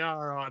tonight, JR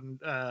on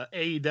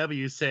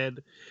AEW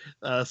said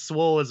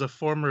Swole is a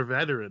former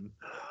veteran.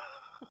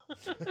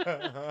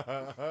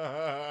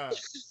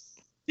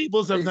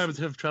 People sometimes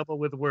have trouble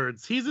with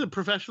words. He's a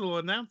professional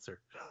announcer.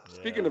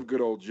 Speaking of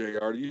good old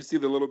JR, do you see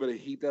the little bit of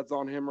heat that's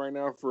on him right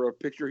now for a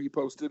picture he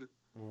posted?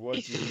 What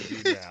did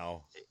he do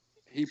now?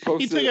 He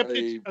posted a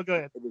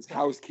picture of his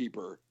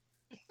housekeeper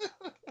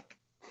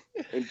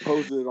and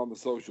posted it on the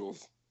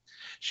socials.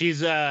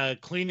 She's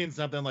cleaning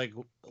something, like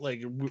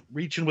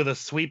reaching with a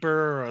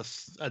sweeper or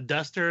a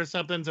duster or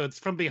something. So it's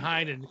from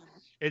behind and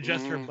it's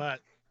just her butt.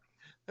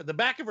 At the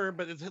back of her,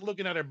 but it's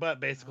looking at her butt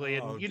basically.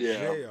 Oh, and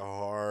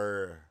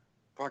JR.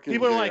 Fucking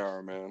people JR, are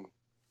like, man.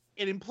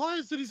 It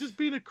implies that he's just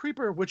being a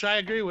creeper, which I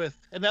agree with.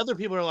 And other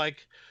people are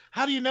like,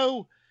 how do you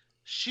know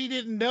she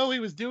didn't know he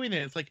was doing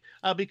it? It's like,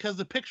 because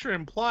the picture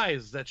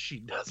implies that she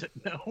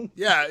doesn't know.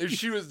 Yeah, if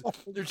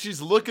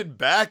she's looking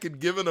back and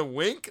giving a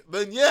wink,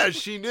 then yeah,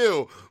 she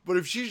knew. But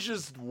if she's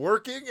just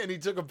working and he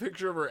took a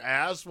picture of her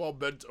ass while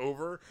bent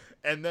over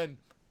and then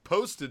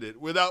posted it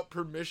without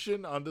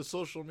permission onto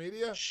social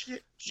media.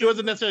 She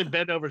wasn't necessarily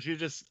bent over. She was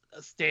just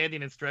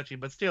standing and stretching,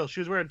 but still, she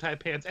was wearing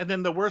tight pants. And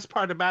then the worst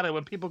part about it,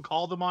 when people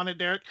called him on it,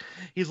 Derek,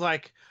 he's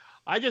like,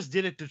 I just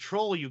did it to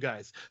troll you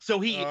guys. So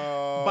he,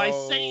 by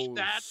saying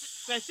that,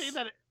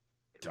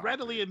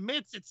 readily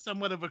admits it's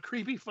somewhat of a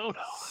creepy photo.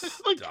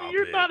 Like,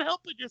 you're not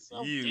helping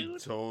yourself, you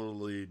dude.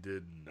 Totally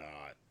did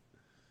not.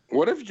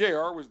 What if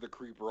JR was the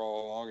creeper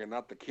all along and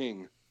not the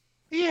king?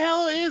 He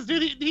hell is,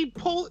 dude. He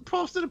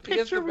posted a picture. He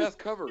has the best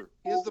cover.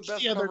 He has the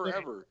best cover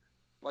ever.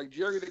 Like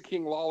Jerry the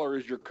King Lawler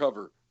is your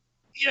cover.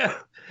 Yeah.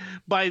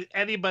 By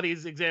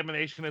anybody's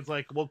examination, it's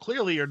like, well,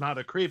 clearly you're not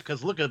a creep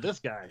because look at this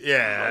guy.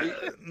 Yeah. Right?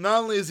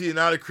 Not only is he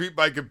not a creep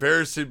by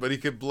comparison, but he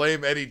could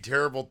blame any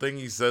terrible thing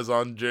he says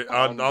on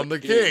the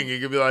king. He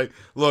could be like,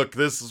 look,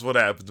 this is what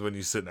happens when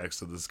you sit next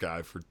to this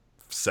guy for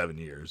 7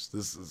 years.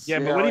 This is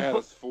but when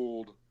he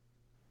fooled.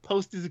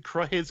 Posted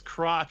his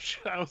crotch,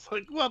 I was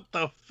like, what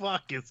the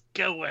fuck is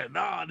going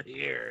on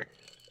here?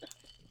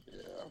 Yeah.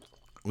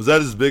 Was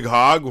that his big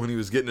hog when he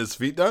was getting his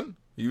feet done?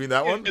 You mean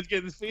that one?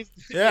 Getting his feet.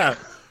 Yeah.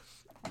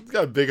 He's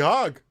got a big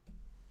hog.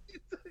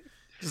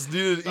 He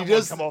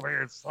just come over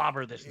here and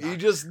slobber this knocker. He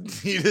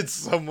just needed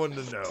someone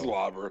to know.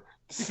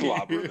 Slobber this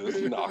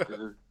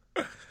knocker.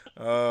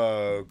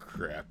 Oh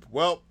crap.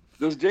 Well,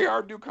 does JR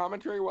do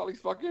commentary while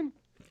he's fucking?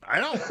 I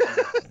don't.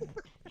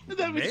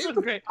 That'd be so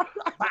great.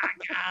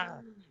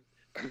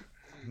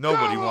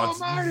 Nobody wants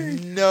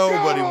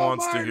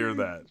to hear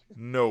that.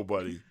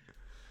 Nobody.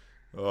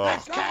 Oh.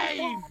 That's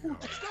Kane.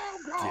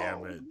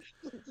 Damn it.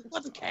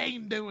 What's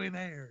Kane doing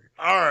there?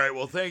 All right.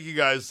 Well, thank you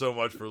guys so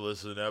much for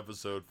listening to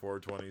episode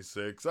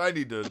 426. I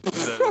need to.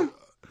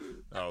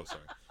 Oh,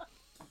 sorry.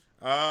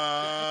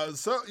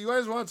 So you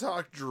guys want to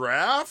talk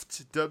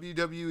draft?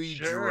 WWE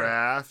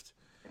Draft.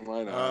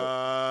 Why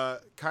not?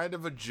 Kind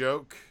of a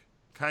joke.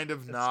 Kind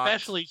of not.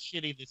 Especially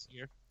shitty this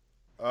year.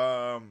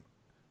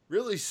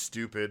 Really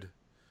stupid.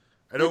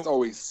 It's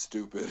always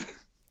stupid.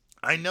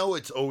 I know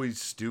it's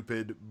always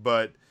stupid,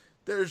 but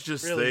there's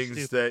just really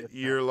things that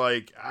you're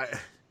like,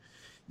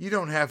 you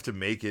don't have to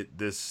make it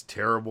this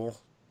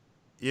terrible.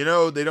 You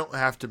know, they don't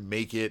have to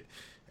make it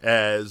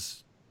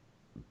as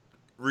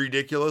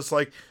ridiculous.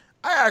 Like,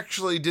 I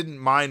actually didn't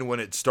mind when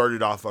it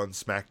started off on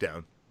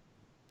SmackDown.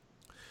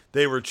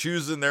 They were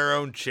choosing their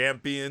own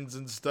champions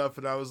and stuff,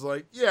 and I was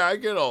like, yeah, I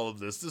get all of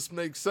this. This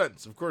makes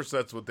sense. Of course,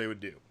 that's what they would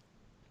do.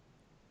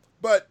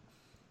 But,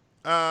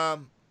 I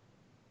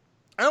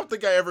don't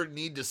think I ever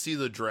need to see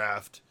the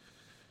draft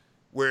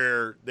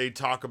where they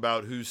talk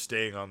about who's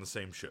staying on the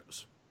same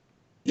shows.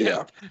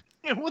 Yeah.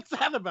 What's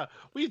that about?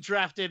 We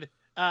drafted,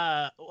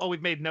 there's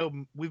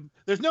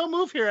no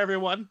move here,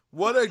 everyone.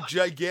 What a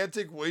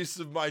gigantic waste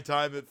of my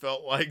time it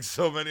felt like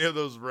so many of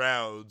those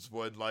rounds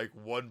when like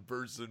one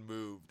person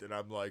moved and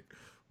I'm like,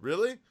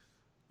 really?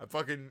 I'm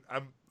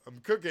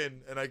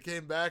cooking and I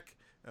came back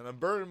and I'm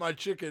burning my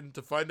chicken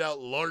to find out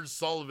Lars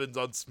Sullivan's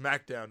on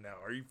SmackDown now.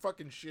 Are you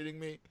fucking shitting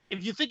me?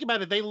 If you think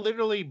about it, they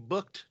literally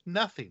booked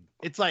nothing.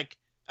 It's like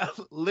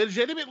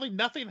legitimately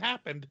nothing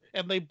happened,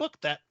 and they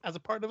booked that as a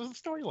part of the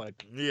storyline.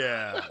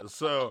 Yeah,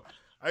 so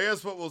I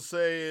guess what we'll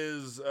say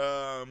is,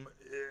 and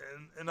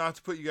not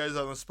to put you guys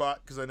on the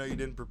spot, because I know you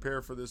didn't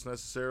prepare for this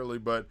necessarily,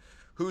 but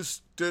who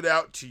stood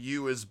out to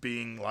you as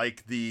being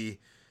like the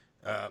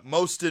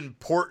most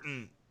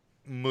important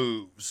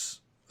moves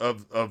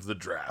of the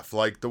draft,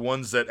 like the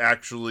ones that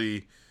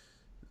actually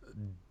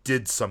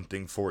did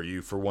something for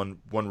you for one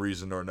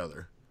reason or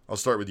another? I'll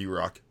start with you,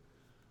 Rock.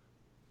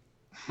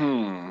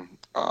 I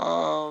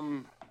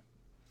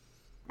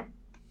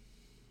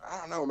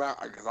don't know, man.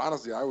 Because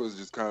honestly, I was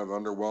just kind of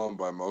underwhelmed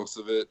by most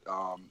of it.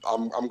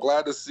 I'm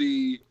glad to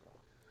see.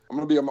 I'm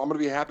gonna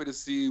be happy to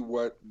see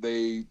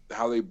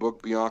how they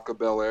book Bianca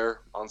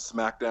Belair on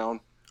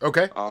SmackDown.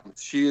 Okay.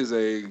 She is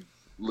a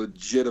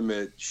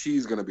legitimate.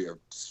 She's gonna be a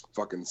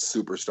fucking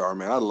superstar,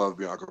 man. I love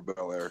Bianca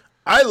Belair.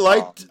 I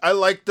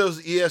liked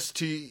those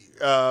EST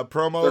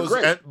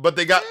promos, but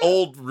they got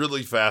old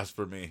really fast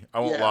for me. I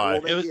won't lie.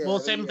 It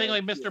was same thing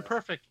like Mr.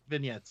 Perfect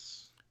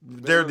vignettes.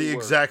 They're the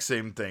exact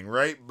same thing,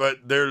 right?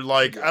 But they're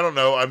like, I don't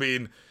know. I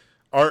mean,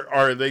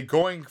 are they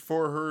going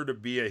for her to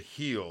be a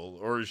heel,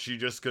 or is she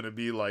just going to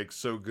be like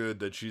so good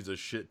that she's a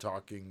shit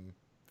talking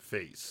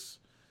face?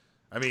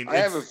 I mean, I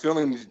have a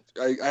feeling.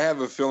 I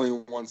have a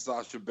feeling once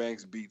Sasha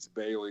Banks beats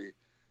Bayley,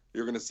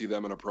 you're going to see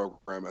them in a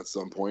program at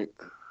some point.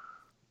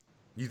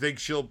 You think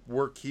she'll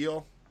work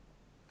heel?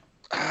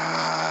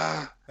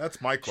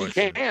 That's my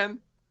question.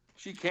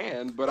 She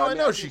can, but I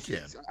know she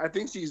can. I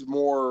think she's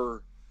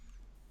more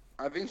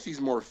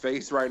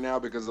face right now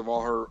because of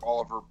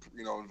all of her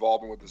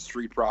involvement with the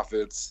Street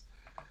Profits.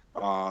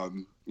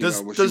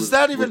 Does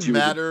that even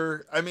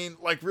matter? I mean,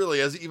 like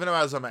really, even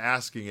as I'm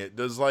asking it,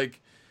 does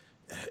like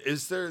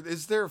is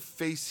there a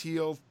face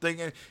heel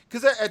thing?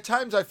 Because at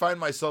times I find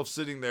myself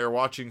sitting there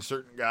watching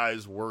certain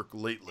guys work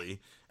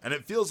lately, and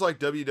it feels like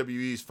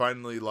WWE's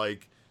finally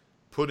like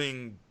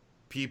putting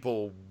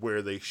people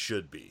where they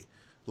should be.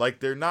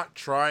 Like they're not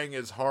trying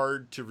as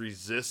hard to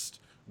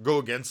go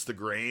against the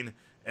grain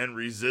and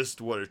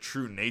resist what a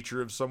true nature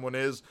of someone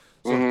is.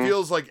 So It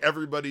feels like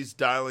everybody's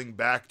dialing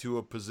back to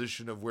a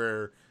position of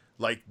where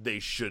like they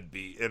should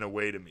be in a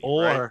way to me.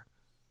 Or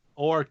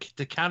Or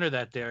to counter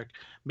that, Derek,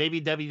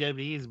 maybe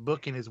WWE's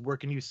booking is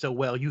working you so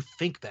well, you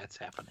think that's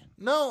happening.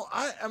 No,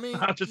 I mean,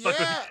 Just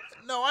yeah,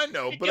 no, I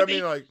know, It but could I mean,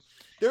 be. like,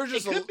 there's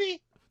It just could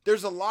be.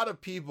 there's a lot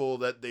of people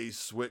that they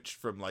switch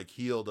from like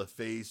heel to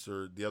face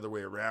or the other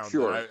way around.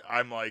 Sure. That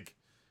I'm like,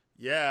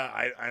 yeah,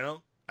 I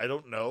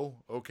don't know.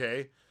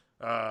 Okay,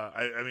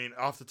 I mean,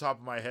 off the top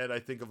of my head, I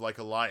think of like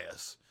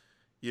Elias,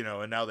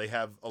 and now they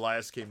have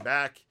Elias came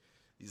back.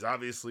 He's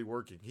obviously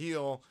working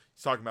heel.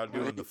 He's talking about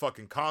doing the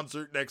fucking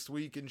concert next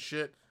week and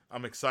shit.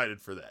 I'm excited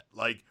for that.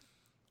 Like,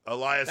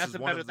 Elias That's is a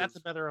one better. of That's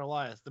a better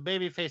Elias. The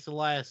babyface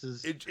Elias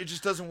is. It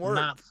just doesn't work.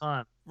 Not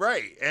fun.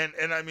 Right.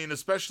 And I mean,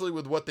 especially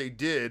with what they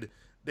did,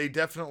 they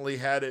definitely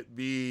had it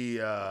be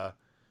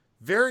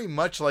very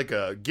much like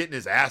a getting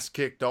his ass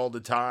kicked all the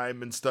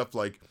time and stuff.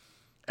 Like,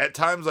 at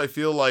times I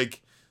feel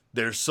like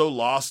they're so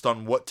lost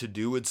on what to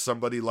do with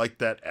somebody like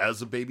that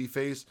as a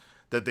babyface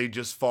that they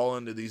just fall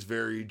into these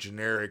very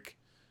generic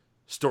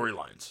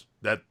storylines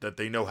that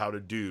they know how to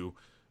do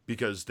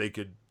because they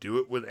could do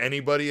it with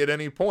anybody at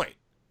any point.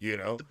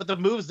 But the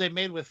moves they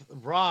made with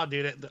Raw,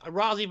 dude,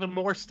 Raw's even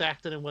more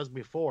stacked than it was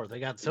before.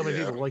 They got so many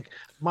people. Like,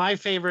 my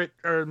favorite,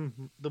 or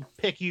the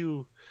pick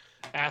you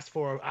asked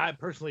for, I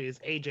personally, is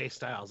AJ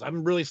Styles.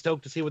 I'm really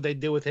stoked to see what they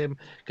do with him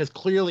because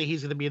clearly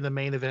he's going to be in the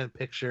main event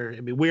picture.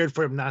 It'd be weird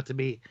for him not to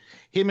be.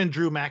 Him and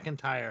Drew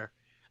McIntyre,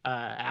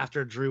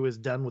 after Drew is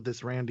done with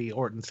this Randy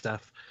Orton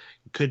stuff,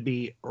 could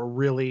be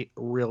really,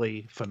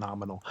 really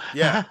phenomenal.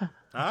 Yeah.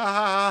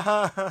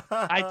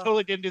 I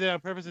totally didn't do that on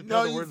purpose.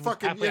 No, you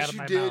fucking, yes,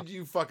 you did.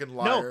 You fucking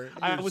liar.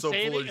 No, I You're was so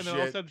saying full it, of and shit. then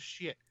all of a sudden,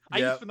 shit. I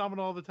use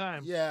phenomenal all the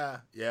time. Yeah.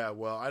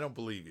 Well, I don't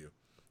believe you.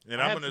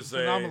 And I I'm going to say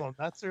phenomenal.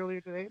 That's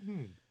earlier today.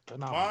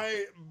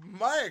 Phenomenal.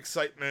 My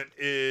excitement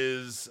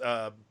is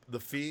the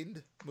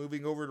Fiend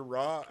moving over to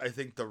Raw. I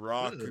think the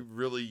Raw could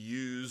really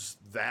use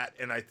that,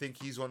 and I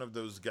think he's one of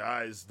those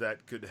guys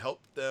that could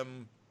help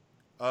them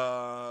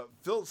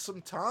fill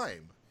some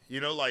time.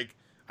 Like,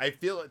 I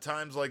feel at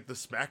times like the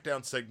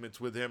SmackDown segments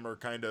with him are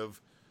kind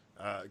of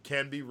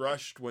can be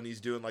rushed when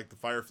he's doing like the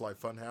Firefly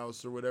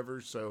Funhouse or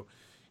whatever. So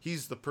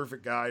he's the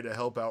perfect guy to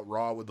help out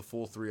Raw with the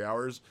full 3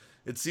 hours.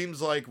 It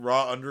seems like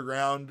Raw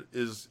Underground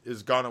is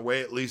gone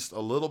away at least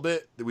a little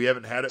bit. We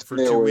haven't had it for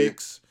 2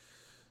 weeks.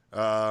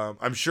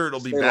 I'm sure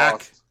it'll be back.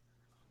 Lost.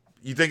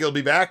 You think it'll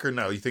be back or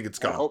no? You think it's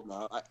gone? I hope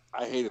not.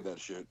 I hated that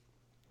shit.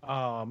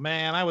 Oh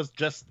man, I was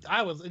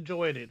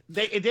enjoying it.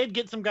 It did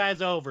get some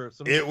guys over.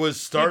 It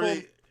was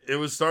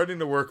starting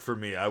to work for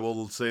me. I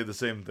will say the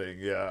same thing.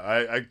 Yeah,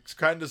 I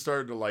kind of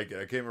started to like it.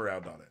 I came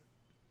around on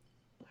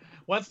it.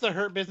 Once the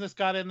Hurt Business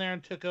got in there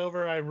and took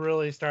over, I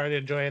really started to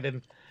enjoy it.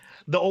 And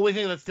the only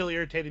thing that still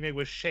irritated me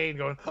was Shane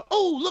going,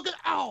 "Oh, look at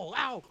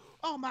ow,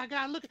 oh my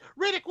God, look at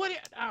Riddick, what?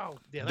 Oh,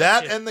 yeah."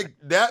 That and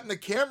the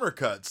camera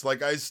cuts.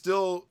 Like, I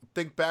still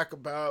think back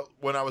about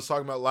when I was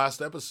talking about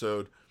last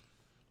episode,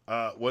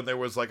 when there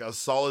was like a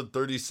solid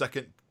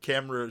 30-second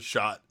camera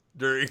shot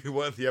during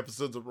one of the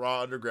episodes of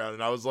Raw Underground,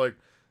 and I was like,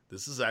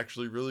 this is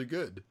actually really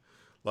good.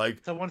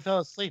 Like, someone fell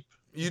asleep.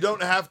 You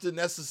don't have to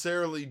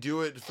necessarily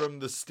do it from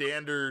the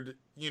standard,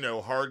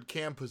 hard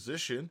cam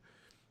position.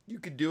 You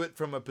could do it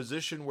from a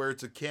position where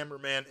it's a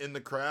cameraman in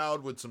the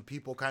crowd with some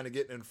people kind of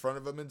getting in front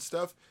of him and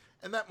stuff.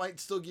 And that might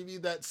still give you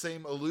that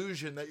same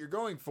illusion that you're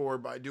going for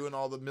by doing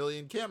all the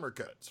million camera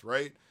cuts,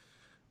 right?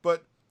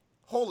 But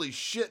holy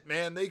shit,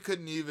 man, they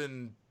couldn't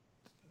even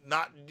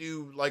not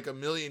do like a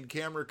million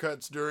camera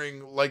cuts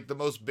during like the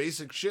most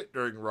basic shit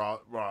during Raw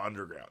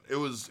Underground. It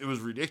was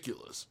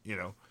ridiculous,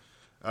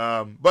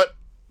 but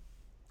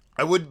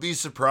I wouldn't be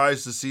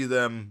surprised to see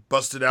them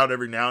bust it out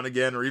every now and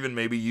again, or even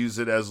maybe use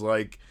it as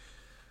like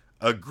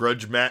a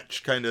grudge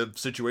match kind of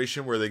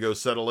situation where they go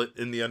settle it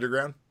in the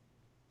underground.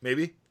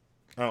 Maybe.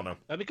 I don't know.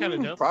 That'd be kind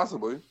of dope.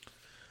 Possibly.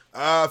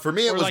 For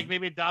me, it was like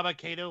maybe Daba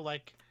Kato,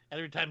 like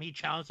every time he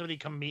challenged somebody,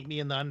 come meet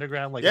me in the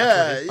underground. Like,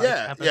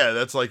 yeah.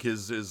 That's like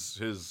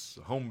his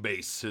home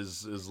base,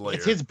 his lair.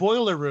 It's his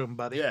boiler room,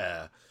 buddy.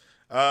 Yeah.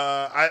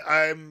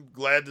 I'm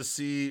glad to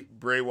see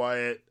Bray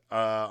Wyatt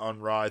on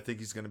Raw. I think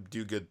he's going to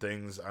do good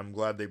things. I'm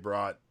glad they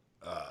brought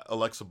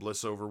Alexa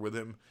Bliss over with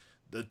him.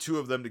 The two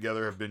of them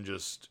together have been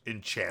just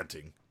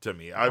enchanting to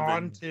me.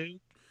 Braun too.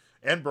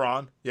 And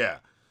Braun, yeah.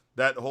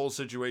 That whole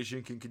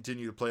situation can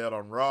continue to play out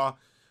on Raw.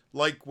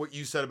 Like what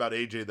you said about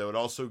AJ, though, it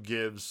also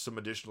gives some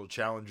additional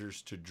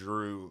challengers to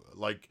Drew,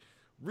 like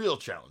real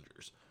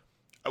challengers.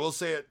 I will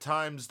say at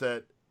times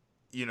that,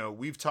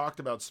 we've talked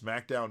about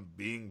SmackDown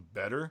being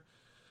better,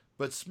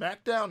 but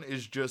SmackDown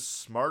is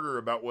just smarter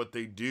about what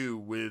they do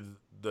with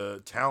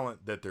the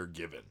talent that they're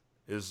given,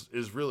 is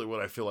really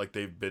what I feel like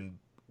they've been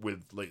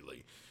with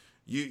lately.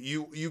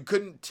 You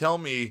couldn't tell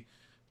me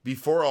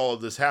before all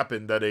of this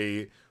happened that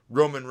a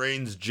Roman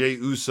Reigns Jey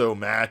Uso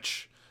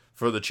match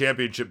for the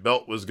championship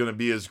belt was going to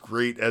be as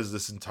great as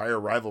this entire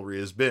rivalry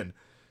has been,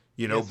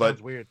 but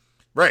sounds weird.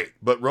 Right.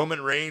 But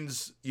Roman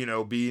Reigns,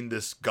 being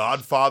this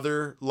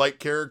Godfather like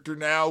character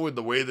now with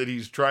the way that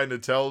he's trying to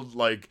tell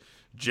like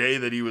Jey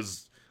that I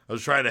was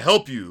trying to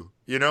help you,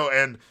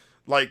 and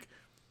like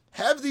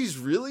have these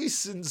really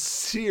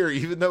sincere,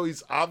 even though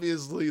he's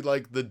obviously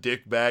like the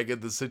dick bag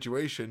in the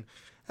situation,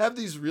 have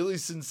these really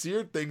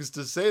sincere things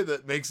to say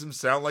that makes him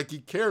sound like he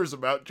cares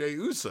about Jey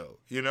Uso.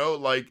 You know,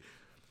 like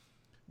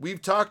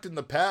we've talked in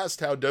the past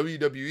how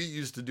WWE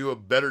used to do a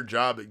better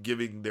job at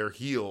giving their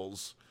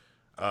heels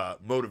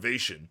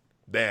motivation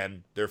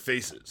than their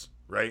faces,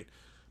 right?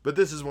 But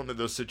this is one of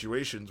those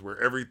situations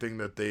where everything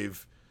that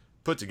they've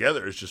put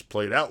together is just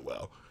played out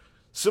well.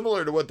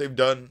 Similar to what they've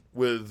done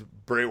with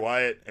Bray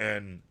Wyatt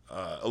and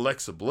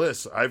Alexa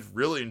Bliss, I've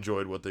really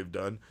enjoyed what they've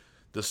done.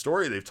 The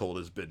story they've told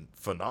has been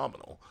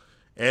phenomenal.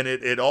 And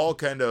it all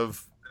kind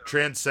of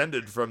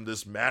transcended from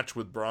this match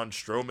with Braun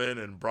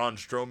Strowman and Braun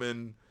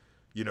Strowman,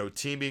 you know,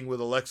 teaming with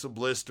Alexa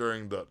Bliss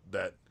during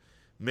that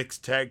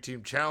mixed tag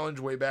team challenge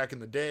way back in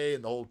the day,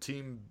 and the whole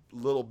team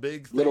Little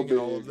Big thing and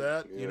all of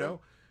that, yeah. You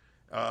know.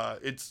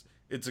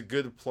 It's a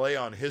good play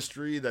on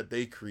history that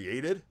they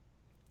created,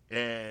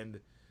 and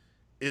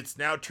it's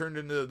now turned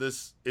into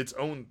this its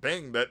own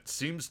thing that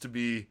seems to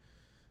be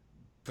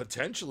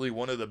potentially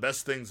one of the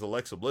best things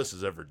Alexa Bliss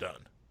has ever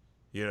done.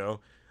 You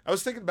know, I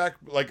was thinking back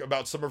like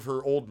about some of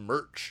her old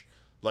merch.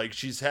 Like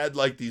she's had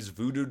like these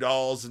voodoo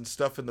dolls and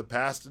stuff in the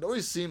past. It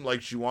always seemed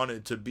like she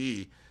wanted to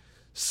be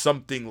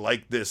something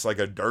like this, like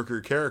a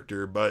darker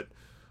character, but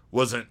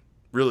wasn't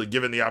really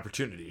given the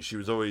opportunity. She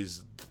was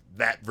always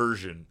that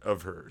version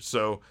of her.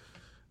 So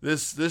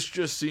this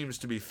just seems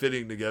to be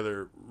fitting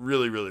together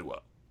really, really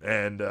well.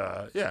 And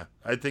yeah,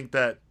 I think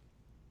that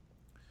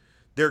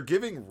they're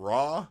giving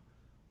Raw,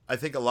 I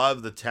think, a lot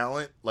of the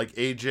talent, like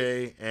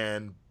AJ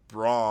and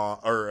Bray,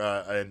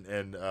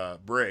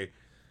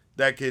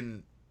 that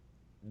can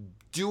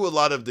do a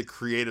lot of the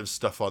creative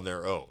stuff on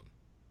their own,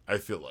 I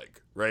feel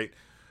like, right?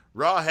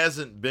 Raw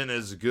hasn't been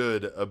as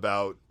good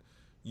about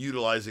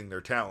utilizing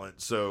their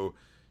talent, so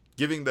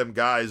giving them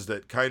guys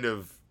that kind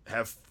of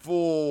have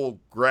full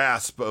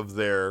grasp of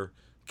their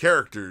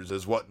characters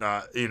as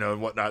whatnot, you know,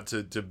 and whatnot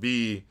to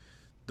be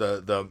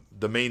the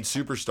main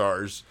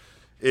superstars,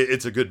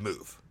 it's a good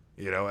move,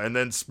 you know. And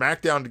then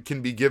SmackDown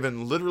can be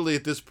given, literally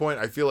at this point,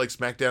 I feel like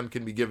SmackDown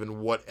can be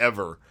given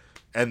whatever,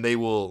 and they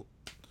will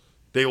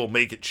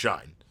make it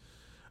shine.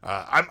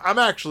 I'm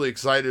actually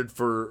excited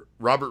for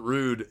Robert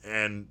Roode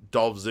and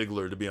Dolph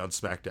Ziggler to be on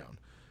SmackDown.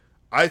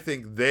 I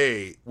think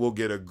they will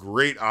get a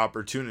great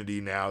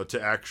opportunity now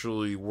to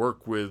actually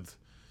work with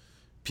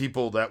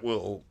people that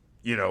will,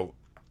 you know,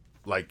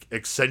 like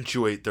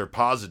accentuate their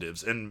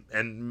positives and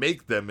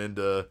make them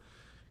into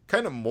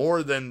kind of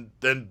more than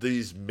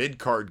these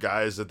mid-card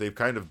guys that they've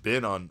kind of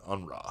been on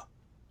Raw.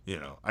 You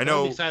know, I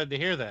know. I'm excited to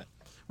hear that.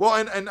 Well,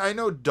 and I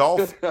know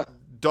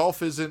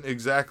Dolph isn't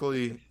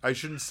exactly, I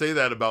shouldn't say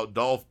that about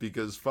Dolph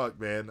because fuck,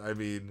 man. I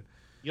mean,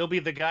 you'll be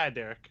the guy,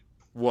 Derek.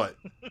 What?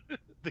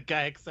 The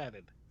guy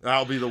excited.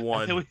 I'll be the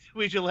one.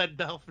 We should let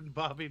Dolph and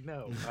Bobby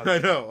know. I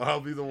know.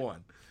 I'll be the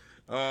one.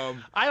 I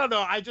don't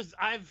know.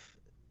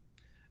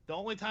 The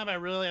only time I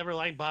really ever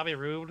liked Bobby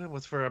Roode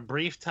was for a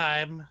brief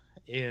time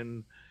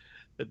in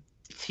the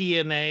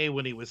TNA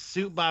when he was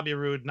Suit Bobby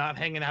Roode, not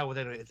hanging out with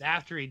it. It's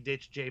after he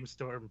ditched James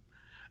Storm.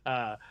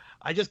 I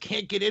just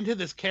can't get into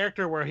this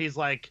character where he's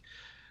like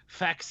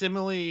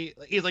facsimile.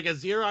 He's like a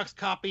Xerox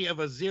copy of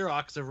a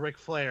Xerox of Ric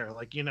Flair.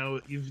 Like, you know,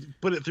 you've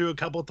put it through a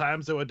couple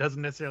times so it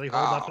doesn't necessarily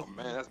hold up. Oh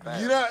man, that's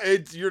bad. You know,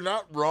 you're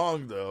not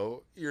wrong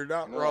though. You're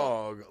not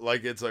wrong.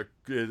 Like it's a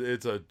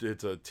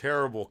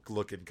terrible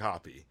looking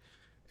copy,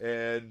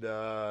 and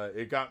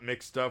it got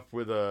mixed up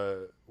with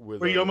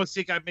Where you almost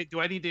think do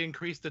I need to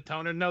increase the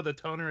toner? No, the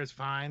toner is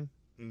fine.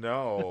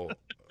 No,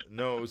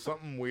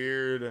 something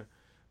weird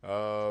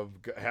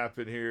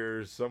happened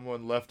here.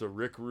 Someone left a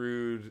Rick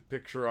Rude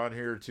picture on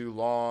here too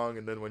long,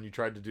 and then when you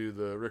tried to do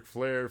the Ric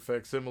Flair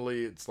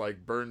facsimile, it's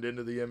like burned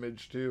into the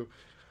image too.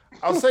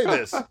 I'll say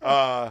this: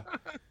 that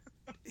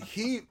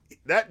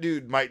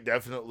dude might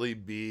definitely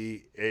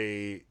be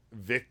a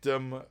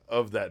victim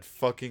of that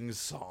fucking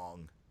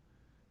song,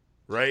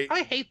 right?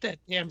 I hate that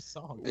damn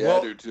song. Yeah,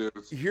 I do too.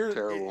 It's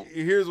terrible.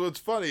 Here's what's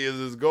funny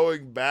is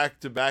going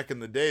back in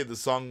the day, the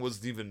song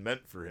wasn't even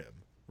meant for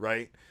him,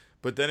 right?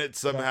 But then it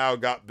somehow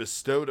got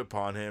bestowed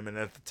upon him, and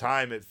at the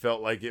time it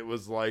felt like it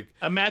was like...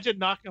 Imagine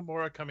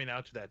Nakamura coming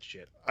out to that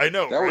shit. I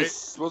know, that right? was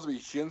supposed to be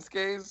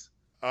Shinsuke's?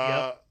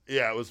 Yeah,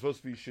 it was supposed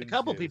to be Shinsuke's. A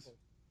couple people.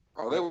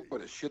 Oh, they would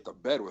have shit the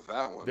bed with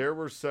that one. There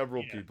were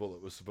several people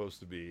it was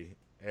supposed to be.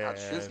 And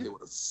Shinsuke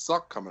would have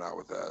sucked coming out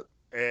with that.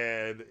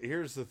 And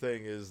here's the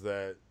thing is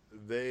that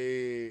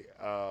they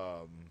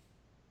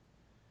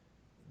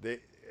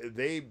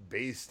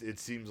based, it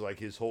seems like,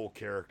 his whole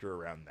character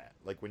around that.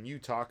 Like when you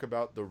talk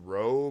about the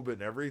robe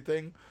and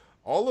everything,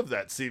 all of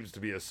that seems to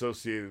be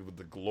associated with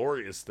the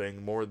glorious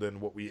thing more than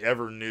what we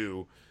ever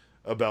knew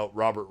about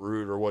Robert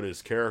Roode or what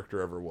his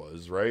character ever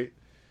was, right?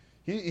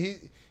 He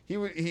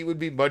would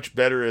be much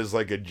better as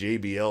like a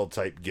JBL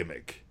type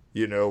gimmick,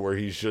 you know, where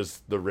he's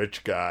just the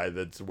rich guy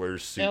that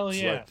wears suits. Hell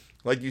yeah.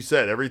 Like you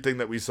said, everything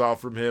that we saw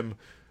from him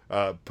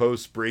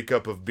post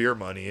breakup of Beer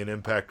Money and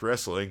Impact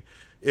Wrestling,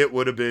 it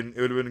would have been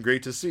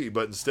great to see.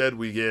 But instead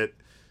we get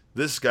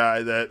this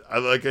guy that,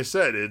 like I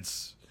said,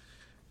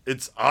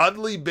 It's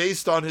oddly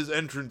based on his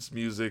entrance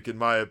music, in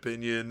my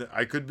opinion.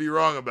 I could be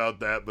wrong about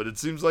that, but it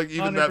seems like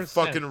even that 100%.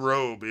 fucking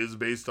robe is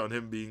based on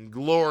him being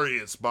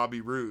glorious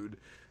Bobby Roode.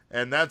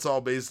 And that's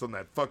all based on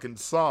that fucking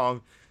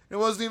song. It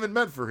wasn't even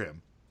meant for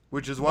him,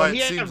 which is why Well,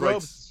 it seems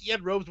like... he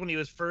had robes when he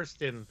was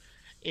first in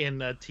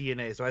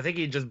TNA, so I think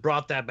he just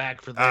brought that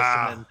back for this.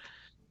 Ah. And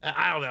then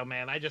I don't know,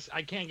 man. I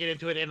can't get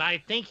into it, and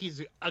I think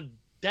he's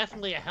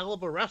definitely a hell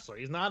of a wrestler.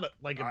 He's not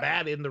like a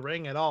bad in the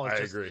ring at all. It's I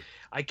just, agree.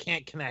 I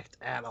can't connect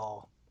at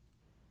all.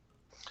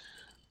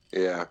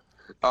 Yeah.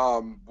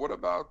 What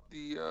about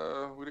the?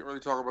 We didn't really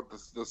talk about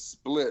the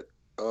split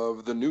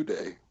of the New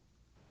Day.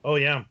 Oh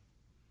yeah,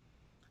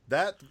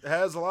 That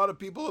has a lot of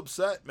people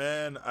upset,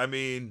 man. I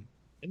mean,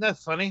 isn't that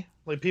funny?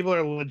 Like, people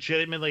are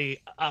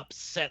legitimately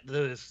upset that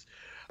this.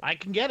 I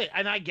can get it,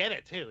 and I get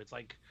it too. It's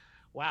like,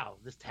 wow,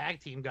 this tag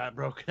team got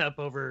broken up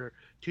over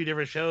 2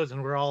 different shows,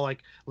 and we're all like,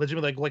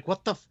 legitimately like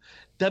what the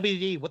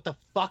WD? What the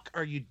fuck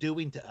are you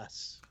doing to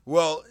us?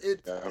 well,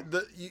 Yeah.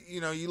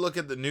 you look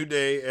at the New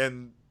Day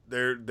and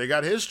they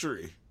got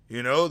history.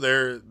 You know,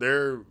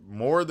 they're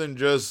more than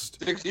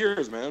just 6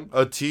 years, man.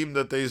 a team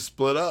that they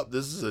split up.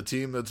 This is a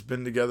team that's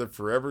been together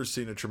forever,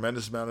 seen a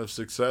tremendous amount of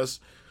success.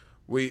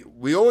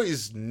 We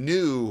always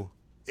knew,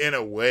 in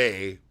a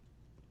way,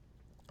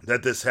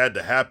 that this had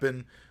to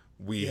happen.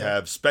 We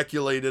have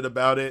speculated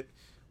about it.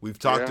 We've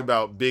talked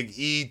about Big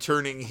E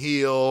turning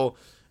heel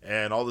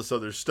and all this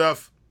other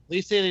stuff. At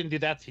least they didn't do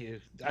that to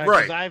you.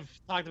 Right. I've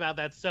talked about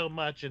that so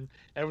much, and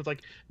everyone's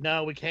like,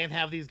 no, we can't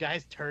have these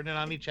guys turning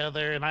on each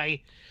other. And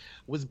I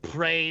was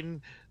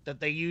praying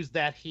that they use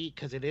that heat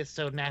because it is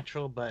so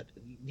natural. But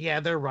yeah,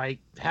 they're right.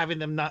 Having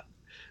them not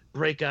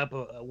break up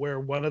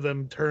where one of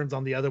them turns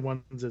on the other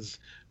ones is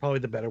probably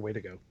the better way to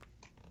go.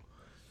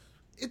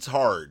 It's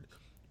hard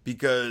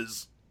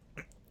because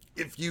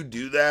if you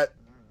do that,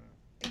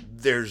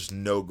 there's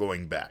no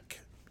going back.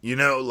 You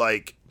know,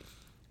 like,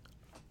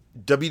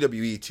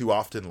 WWE too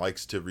often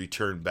likes to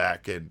return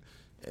back and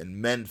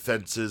mend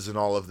fences and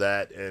all of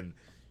that and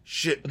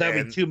shit. But that would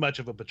man. be too much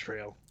of a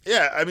betrayal.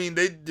 Yeah, I mean,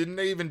 they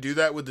even do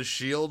that with the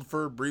Shield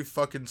for a brief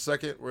fucking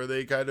second, where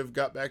they kind of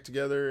got back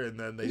together and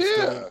then they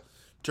still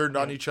turned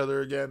on each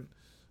other again.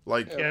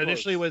 Like, Yeah,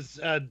 initially it was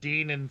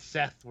Dean and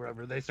Seth,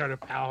 wherever they started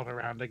palling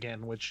around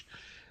again, which,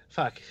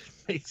 fuck,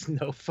 makes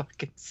no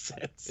fucking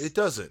sense. It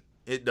doesn't,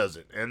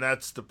 and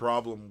that's the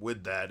problem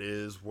with that,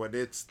 is when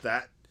it's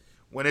that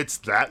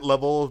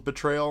level of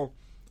betrayal,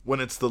 when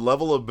it's the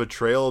level of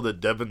betrayal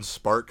that Devin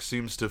Sparks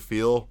seems to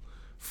feel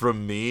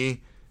from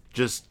me,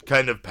 just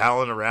kind of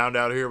palling around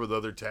out here with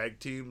other tag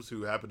teams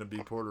who happen to be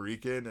Puerto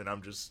Rican, and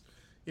I'm just,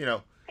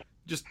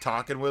 just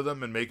talking with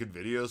them and making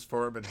videos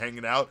for them and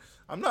hanging out.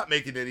 I'm not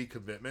making any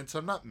commitments.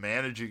 I'm not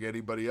managing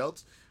anybody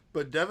else.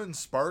 But Devin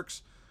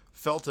Sparks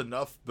felt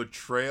enough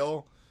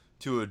betrayal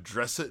to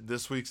address it in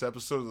this week's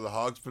episode of the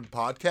Hogsman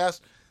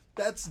podcast.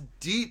 That's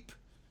deep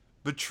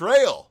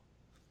betrayal.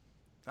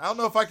 I don't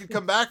know if I could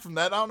come back from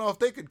that. I don't know if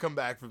they could come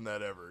back from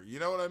that ever. You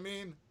know what I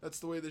mean? That's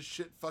the way this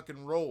shit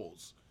fucking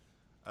rolls.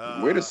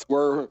 Way to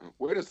swerve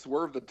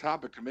the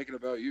topic to make it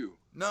about you.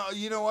 No,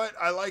 you know what?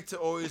 I like to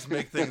always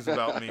make things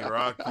about me,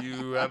 Rock.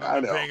 You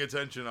haven't been paying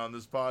attention on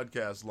this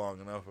podcast long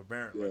enough,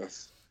 apparently.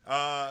 Yes.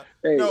 One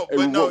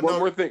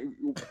more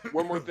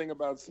thing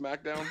about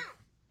SmackDown.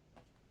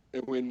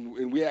 And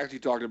when we actually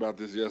talked about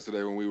this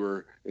yesterday when we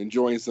were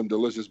enjoying some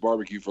delicious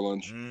barbecue for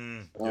lunch.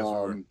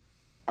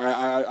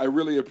 I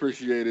really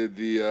appreciated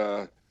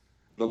the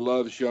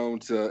love shown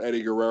to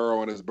Eddie Guerrero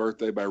on his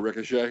birthday by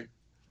Ricochet.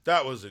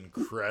 That was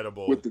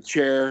incredible. With the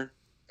chair.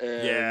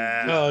 And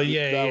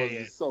that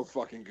was so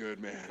fucking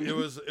good, man. It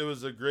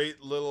was a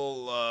great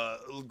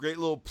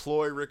little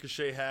ploy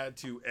Ricochet had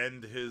to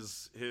end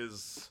his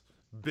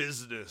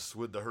business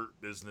with the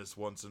Hurt Business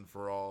once and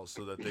for all,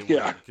 so that they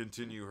wouldn't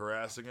continue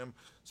harassing him.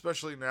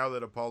 Especially now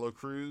that Apollo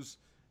Crews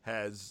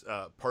has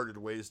parted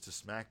ways to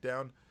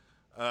SmackDown.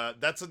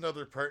 That's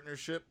another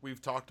partnership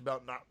we've talked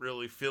about not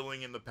really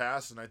filling in the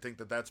past, and I think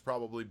that's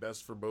probably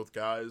best for both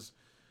guys.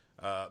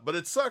 But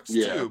it sucks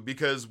too,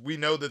 because we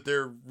know that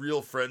they're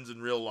real friends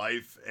in real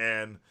life,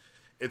 and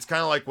it's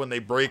kind of like when they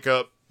break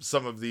up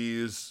some of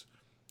these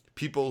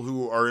people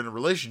who are in a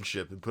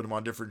relationship and put them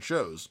on different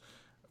shows.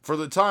 For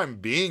the time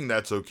being,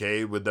 that's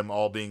okay with them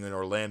all being in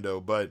Orlando,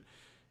 but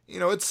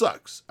it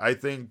sucks. I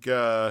think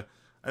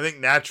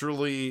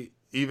naturally,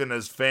 even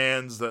as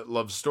fans that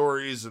love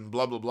stories and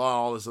blah blah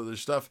blah, all this other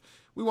stuff,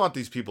 we want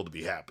these people to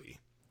be happy.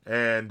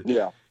 And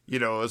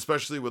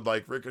especially with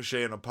like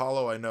Ricochet and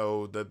Apollo, I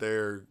know that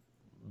they're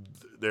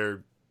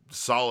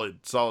solid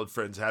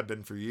friends, have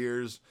been for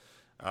years.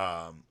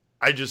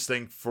 I just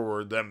think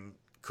for them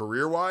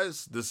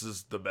career-wise, this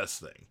is the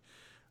best thing.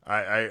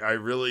 I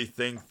really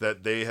think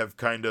that they have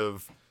kind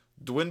of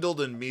dwindled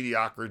in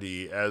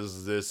mediocrity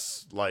as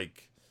this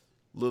like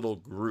little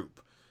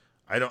group.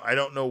 I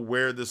don't know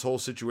where this whole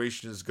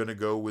situation is going to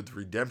go with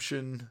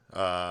Redemption.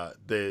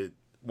 The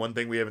one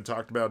thing we haven't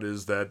talked about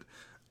is that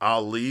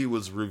Ali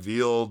was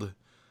revealed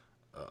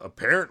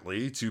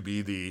apparently to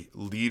be the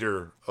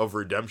leader of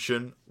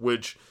Redemption,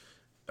 which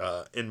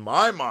in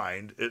my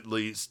mind, at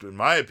least, in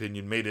my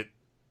opinion, made it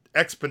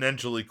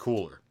exponentially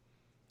cooler.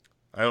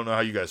 I don't know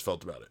how you guys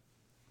felt about it.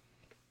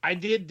 I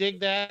did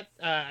dig that.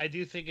 I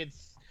do think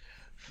it's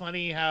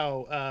funny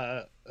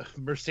how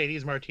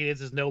Mercedes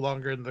Martinez is no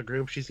longer in the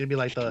group. She's gonna be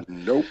like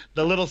Nope.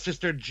 the little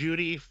sister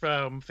Judy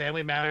from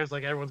Family Matters.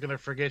 Like everyone's gonna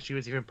forget she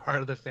was even part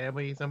of the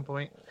family at some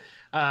point.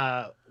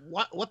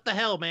 What the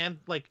hell, man?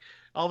 Like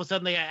all of a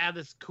sudden they had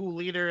this cool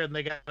leader and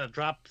they gotta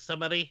drop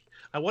somebody.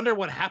 I wonder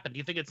what happened. Do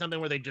you think it's something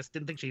where they just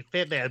didn't think she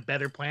fit? They had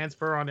better plans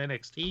for her on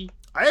NXT.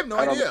 I have no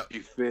I don't idea. think she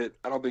fit.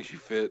 I don't think she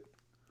fit.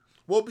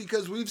 Well,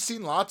 because we've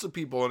seen lots of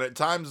people, and at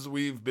times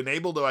we've been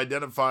able to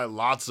identify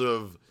lots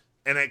of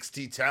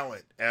NXT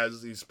talent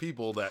as these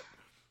people that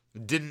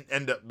didn't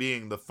end up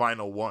being the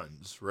final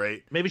ones,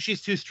 right? Maybe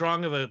she's too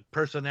strong of a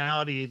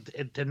personality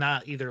to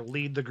not either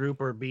lead the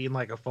group or be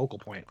like a focal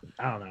point.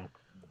 I don't know.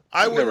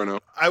 You never know.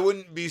 I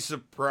wouldn't be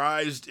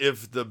surprised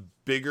if the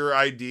bigger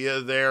idea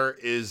there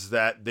is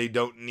that they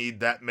don't need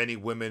that many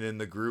women in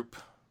the group,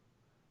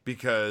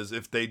 because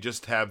if they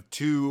just have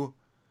two,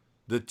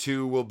 the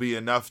two will be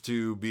enough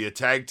to be a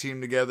tag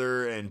team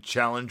together and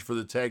challenge for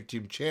the tag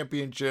team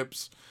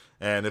championships.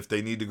 And if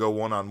they need to go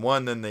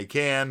one-on-one, then they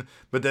can.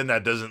 But then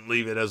that doesn't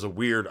leave it as a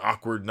weird,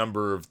 awkward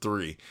number of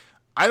 3.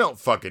 I don't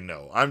fucking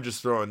know. I'm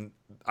just throwing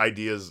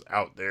ideas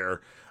out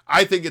there.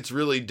 I think it's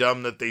really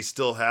dumb that they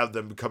still have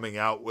them coming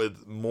out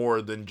with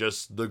more than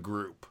just the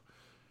group.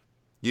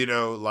 You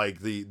know, like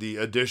the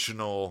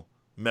additional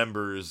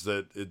members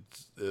that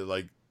it's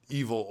like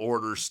Evil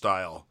Order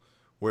style,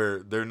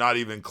 where they're not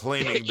even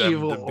claiming them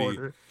Evil to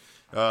Order.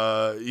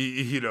 be,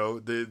 you know,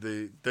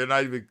 they're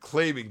not even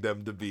claiming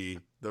them to be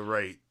the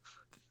right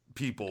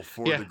people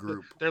for the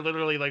group. They're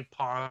literally like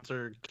pawns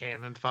or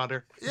cannon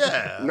fodder.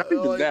 Yeah. Not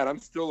even like- that. I'm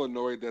still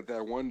annoyed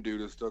that one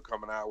dude is still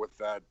coming out with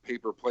that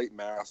paper plate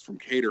mask from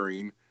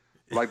catering.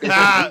 Like they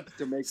need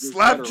to make this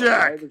better.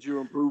 Slapjack. Why did you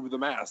improve the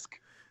mask?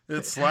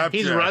 It's Slapjack.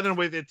 He's running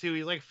with it too.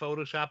 He's like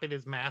photoshopping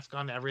his mask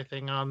on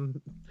everything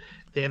on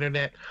the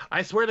internet.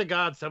 I swear to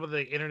God, some of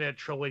the internet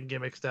trolling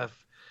gimmick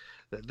stuff,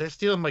 they're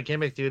stealing my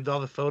gimmick, dude. All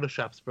the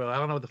photoshops, bro. I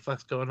don't know what the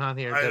fuck's going on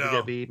here. I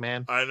know. WWE,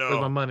 man. I know.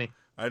 Where's my money?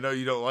 I know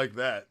you don't like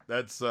that.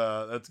 That's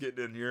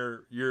getting in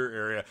your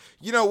area.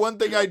 You know, one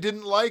thing I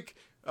didn't like,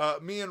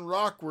 me and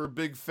Rock were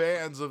big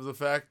fans of the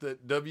fact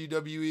that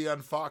WWE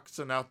on Fox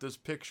sent out this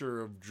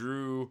picture of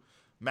Drew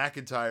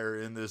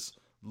McIntyre in this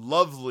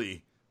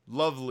lovely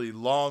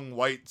long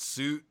white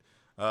suit,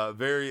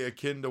 very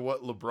akin to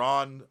what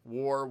LeBron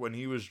wore when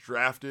he was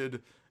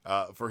drafted,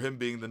 for him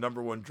being the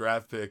number 1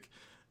 draft pick.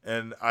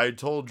 And I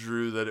told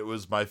Drew that it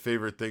was my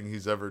favorite thing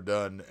he's ever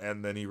done,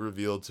 and then he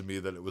revealed to me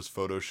that it was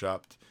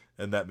photoshopped,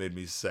 and that made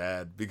me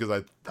sad because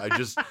I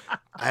just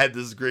I had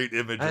this great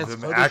image of That's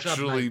him Photoshop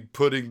actually night.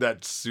 putting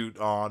that suit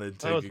on and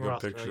That was taking a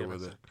Ross picture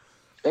Williams. with it.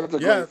 That's a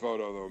Yeah. great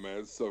photo, though, man.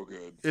 It's so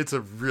good. It's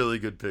a really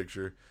good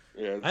picture.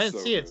 Yeah, it's I didn't so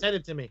see it. good. Send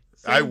it to me.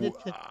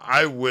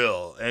 I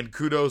will, and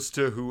kudos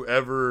to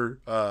whoever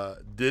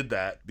did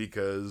that,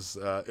 because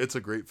it's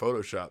a great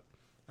Photoshop.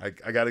 I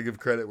got to give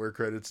credit where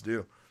credit's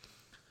due.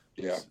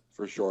 Yeah,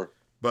 for sure.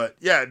 But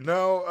yeah,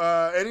 no.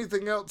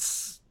 Anything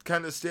else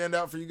kind of stand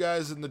out for you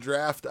guys in the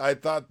draft? I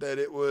thought that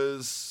it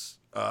was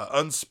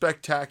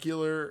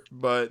unspectacular,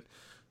 but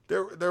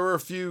there were a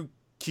few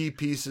key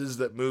pieces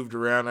that moved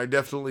around. I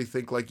definitely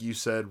think, like you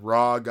said,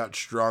 Raw got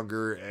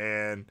stronger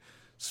and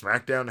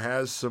SmackDown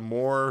has some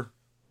more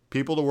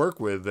people to work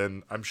with,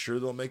 and I'm sure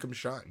they'll make them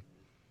shine.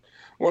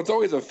 Well, it's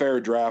always a fair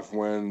draft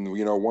when,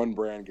 you know, one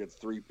brand gets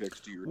 3 picks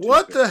to your 2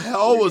 What picks. the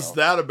hell There you was go.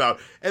 that about?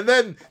 And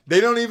then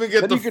they don't even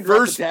get Then the you can draft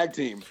first the tag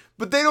team.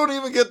 But they don't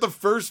even get the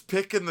first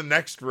pick in the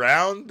next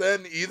round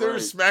then either.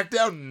 Right.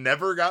 SmackDown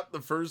never got the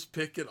first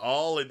pick at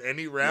all in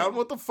any round. No.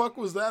 What the fuck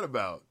was that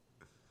about?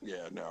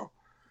 Yeah, no.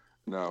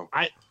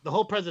 The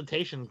whole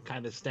presentation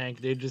kind of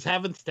stank, dude. Just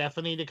having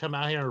Stephanie to come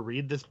out here and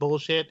read this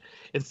bullshit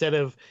instead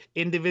of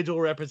individual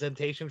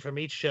representation from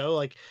each show.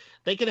 Like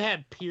they could have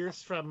had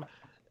Pierce from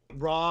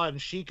Raw and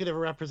she could have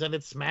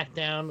represented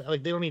SmackDown.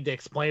 Like they don't need to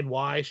explain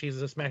why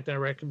she's a SmackDown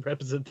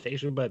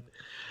representation, but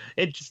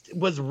it just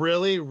was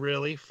really,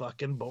 really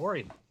fucking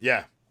boring.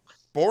 Yeah.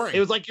 Boring. It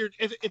was like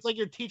it's like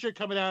your teacher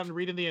coming out and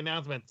reading the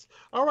announcements.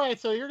 All right,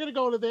 so you're gonna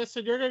go to this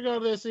and you're gonna go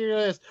to this and you're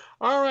gonna go to this.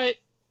 All right.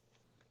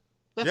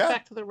 Let's Yeah.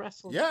 back to the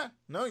wrestling. Yeah.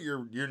 No,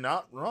 you're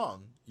not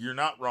wrong. You're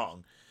not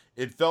wrong.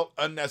 It felt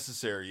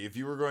unnecessary. If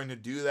you were going to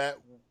do that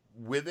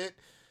with it,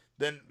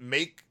 then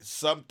make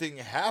something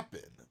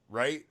happen,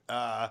 right?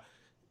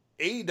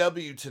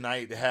 AEW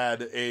tonight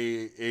had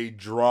a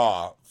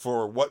draw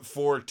for what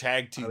 4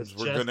 tag teams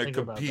were just going to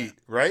thinking about compete,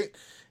 right?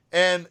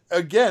 And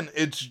again,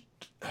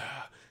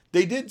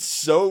 they did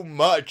so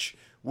much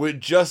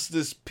with just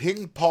this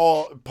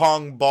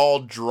ping-pong ball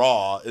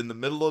draw in the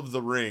middle of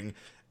the ring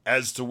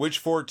as to which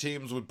 4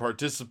 teams would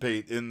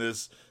participate in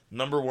this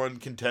number 1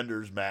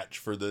 contenders match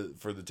for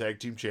the tag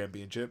team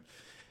championship.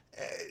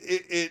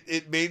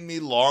 It made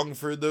me long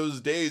for those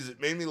days. It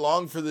made me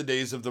long for the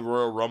days of the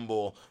Royal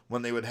Rumble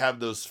when they would have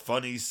those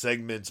funny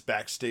segments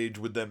backstage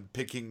with them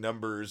picking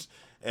numbers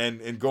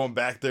and going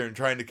back there and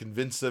trying to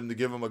convince them to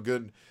give him a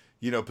good,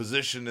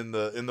 position in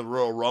the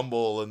Royal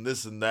Rumble and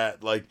this and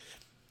that. Like,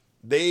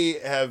 they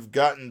have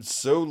gotten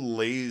so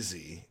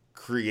lazy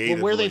creatively.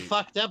 Well, where they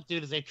fucked up,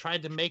 dude, is they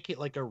tried to make it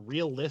like a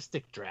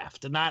realistic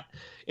draft and not,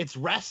 it's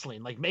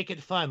wrestling. Like, make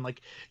it fun.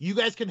 Like, you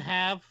guys can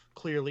have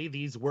clearly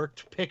these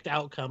picked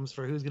outcomes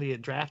for who's going to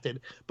get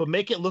drafted, but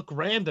make it look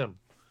random.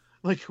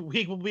 Like,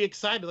 we will be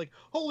excited. Like,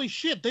 holy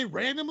shit, they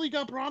randomly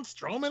got Braun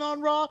Strowman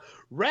on Raw?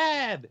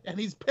 Rad! And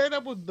he's paired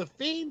up with The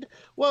Fiend?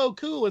 Whoa,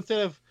 cool.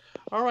 Instead of,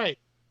 all right,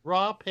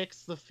 Raw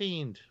picks The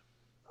Fiend.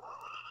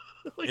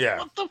 Like, yeah.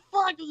 What the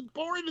fuck? It's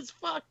boring as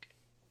fuck.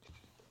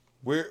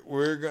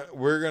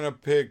 We're gonna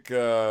pick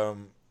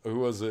who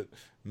was it?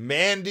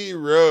 Mandy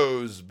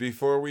Rose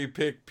before we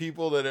pick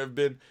people that have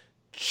been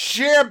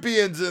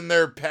champions in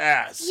their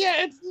past.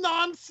 Yeah, it's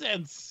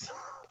nonsense.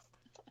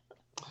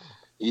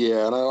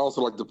 Yeah, and I'd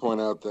also like to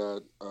point out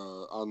that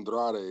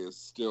Andrade is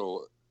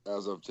still,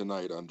 as of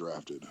tonight,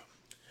 undrafted.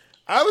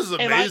 I was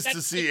amazed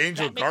to see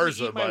Angel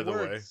Garza, by the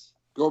way.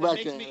 Go back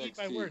to to NXT. Eat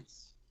my NXT.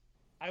 words.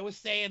 I was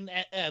saying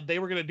they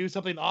were going to do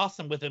something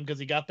awesome with him because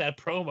he got that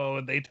promo,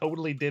 and they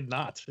totally did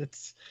not.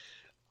 It's,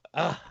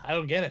 I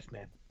don't get it,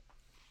 man.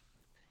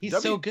 He's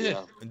so good.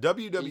 Yeah.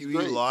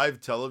 WWE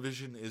live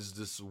television is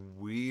this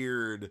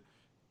weird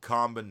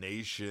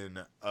combination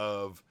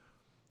of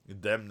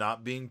them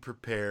not being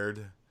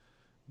prepared,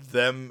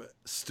 them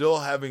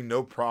still having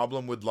no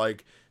problem with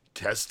like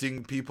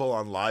testing people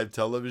on live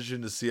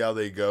television to see how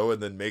they go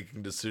and then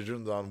making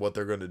decisions on what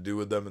they're going to do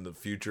with them in the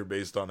future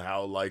based on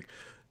how like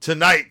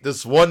tonight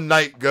this one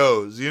night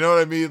goes. You know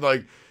what I mean?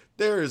 Like,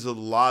 there is a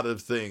lot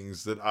of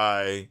things that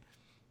I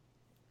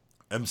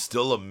am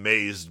still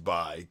amazed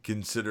by,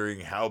 considering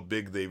how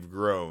big they've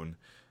grown.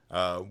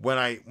 When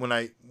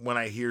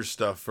I hear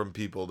stuff from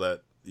people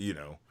that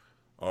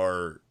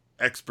are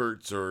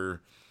experts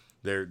or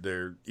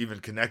they're even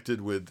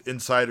connected with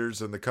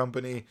insiders in the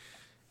company,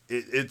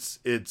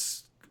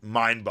 it's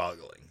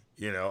mind-boggling.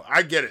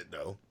 I get it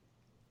though.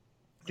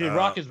 Dude,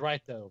 Rock is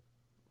right though.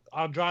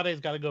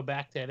 Andrade's got to go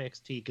back to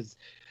NXT because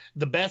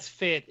the best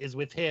fit is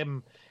with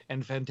him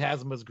and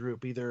Phantasma's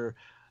group, either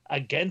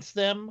against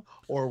them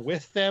or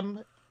with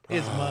them.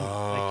 Is money.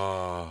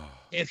 Like,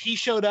 if he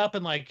showed up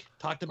and like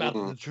talked about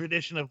the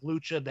tradition of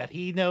lucha that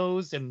he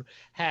knows and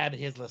had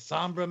his La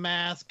Sombra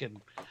mask,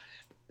 and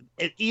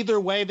either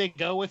way they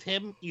go with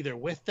him, either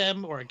with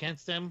them or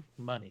against them,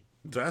 money.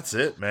 That's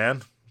it,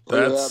 man.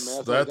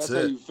 That's it.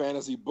 how you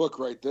fantasy book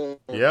right there.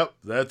 Yep,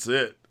 that's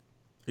it.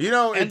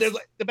 And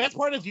the best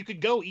part is you could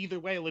go either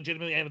way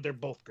legitimately, and they're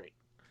both great.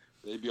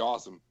 They'd be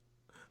awesome.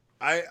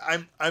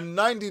 I'm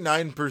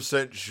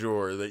 99%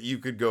 sure that you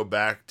could go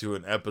back to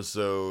an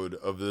episode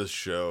of this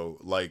show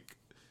like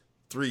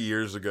 3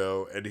 years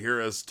ago and hear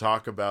us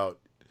talk about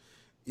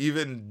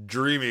even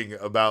dreaming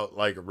about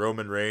like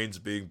Roman Reigns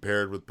being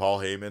paired with Paul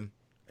Heyman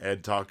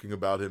and talking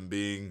about him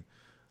being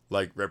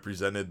like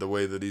represented the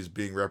way that he's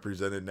being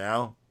represented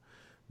now.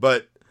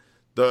 But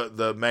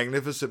the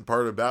magnificent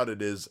part about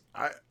it is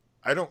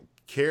I don't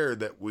care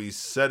that we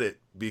said it,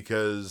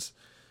 because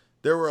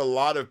there were a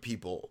lot of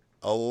people,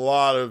 a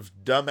lot of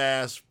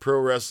dumbass pro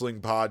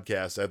wrestling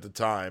podcasts at the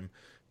time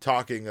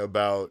talking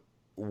about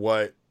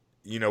what,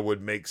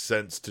 would make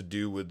sense to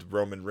do with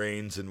Roman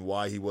Reigns and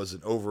why he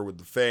wasn't over with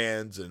the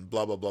fans and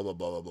blah, blah, blah, blah,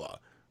 blah, blah, blah.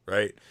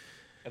 Right.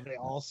 And they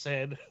all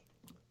said,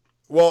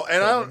 well,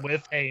 and I don't,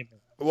 with Heyman.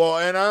 Well,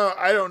 and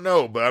I don't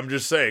know, but I'm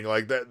just saying,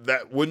 like,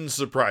 that wouldn't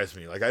surprise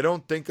me. Like, I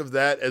don't think of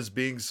that as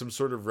being some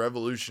sort of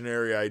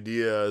revolutionary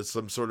idea,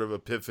 some sort of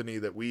epiphany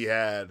that we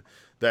had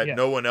that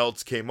no one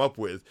else came up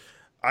with.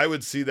 I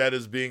would see that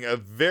as being a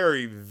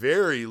very,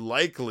 very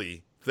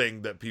likely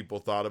thing that people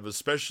thought of,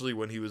 especially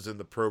when he was in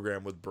the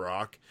program with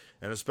Brock,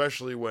 and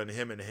especially when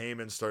him and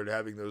Heyman started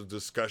having those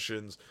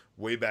discussions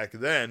way back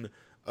then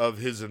of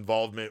his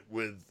involvement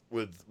with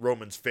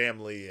Roman's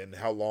family and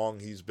how long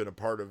he's been a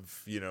part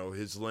of,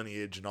 his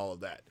lineage and all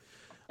of that.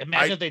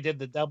 Imagine if they did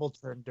the double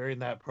turn during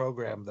that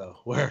program, though,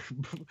 where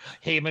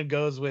Heyman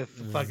goes with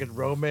fucking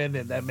Roman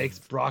and that makes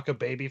Brock a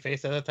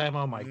babyface at that time.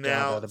 Oh my God,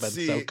 that would have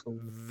been so cool.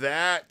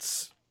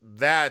 That's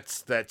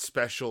that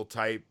special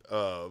type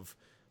of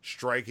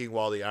striking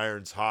while the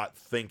iron's hot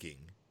thinking,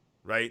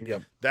 right?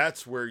 Yep.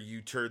 That's where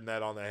you turn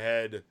that on the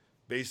head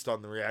based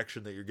on the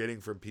reaction that you're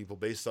getting from people,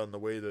 based on the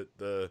way that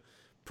the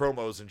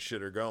promos and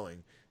shit are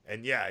going.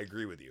 And yeah, I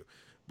agree with you.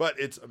 But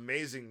it's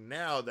amazing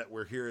now that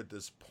we're here at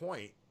this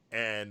point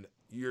and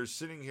you're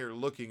sitting here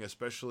looking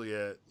especially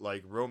at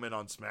like Roman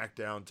on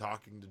SmackDown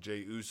talking to Jey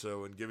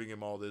Uso and giving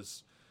him all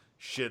this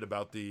shit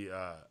about the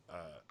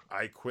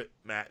I Quit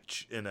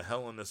match in a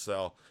Hell in a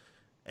Cell,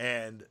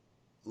 and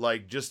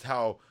like just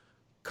how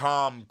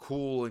calm,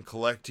 cool, and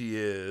collect he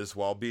is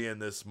while being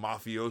this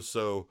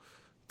mafioso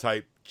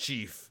type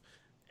chief.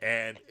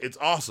 And it's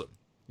awesome.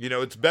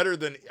 It's better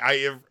than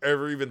I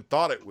ever even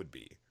thought it would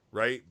be,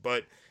 right?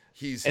 But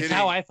it's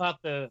how I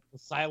thought the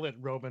silent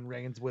Roman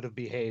Reigns would have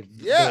behaved.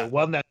 Yeah. The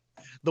one that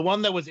the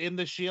one that was in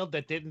the Shield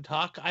that didn't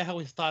talk, I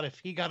always thought if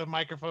he got a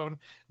microphone,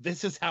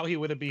 this is how he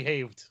would have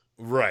behaved.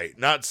 Right.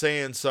 Not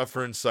saying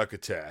suffer and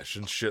succotash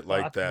and shit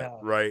like that. No.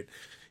 Right.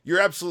 You're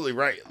absolutely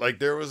right. Like,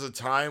 there was a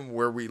time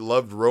where we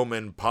loved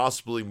Roman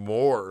possibly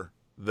more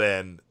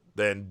than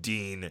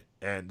Dean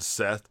and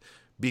Seth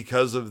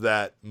because of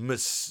that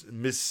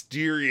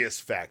mysterious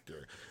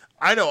factor.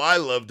 I know I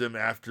loved him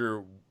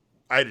after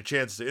I had a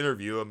chance to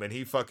interview him, and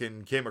he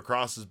fucking came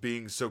across as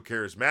being so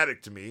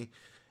charismatic to me,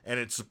 and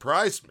it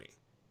surprised me,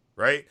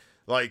 right?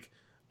 Like,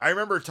 I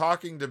remember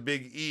talking to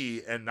Big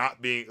E and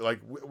not being, like,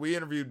 we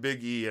interviewed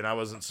Big E, and I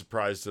wasn't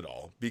surprised at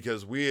all,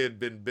 because we had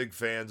been big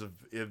fans of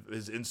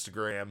his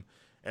Instagram,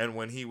 and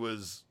when he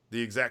was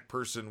the exact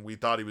person we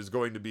thought he was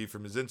going to be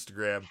from his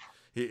Instagram,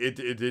 it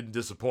didn't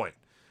disappoint.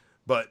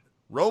 But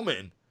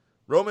Roman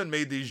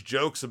made these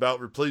jokes about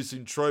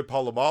replacing Troy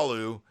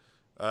Polamalu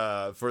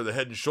for the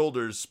Head and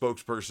Shoulders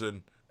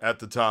spokesperson at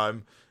the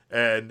time,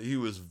 and he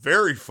was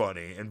very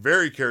funny and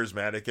very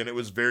charismatic, and it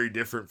was very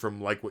different from,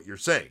 like, what you're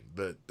saying,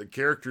 the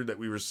character that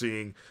we were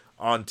seeing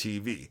on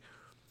TV.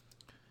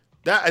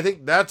 That, I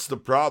think that's the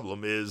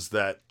problem, is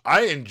that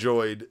I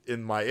enjoyed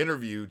in my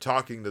interview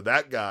talking to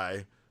that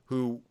guy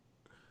who,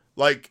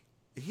 like,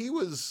 he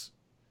was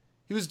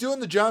doing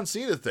the John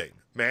Cena thing,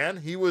 man.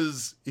 He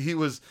was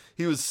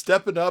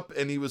stepping up,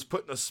 and he was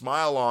putting a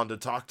smile on to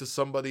talk to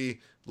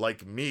somebody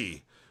like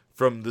me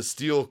from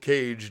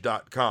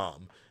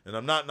thesteelcage.com. And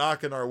I'm not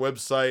knocking our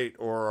website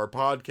or our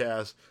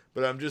podcast,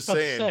 but I'm just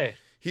saying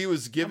he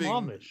was giving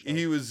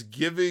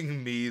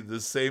me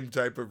the same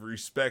type of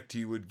respect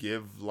he would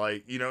give,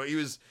 like, you know, he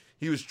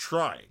was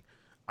trying.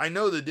 I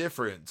know the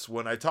difference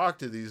when I talk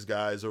to these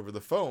guys over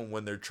the phone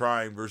when they're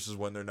trying versus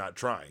when they're not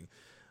trying.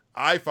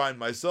 I find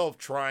myself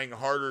trying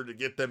harder to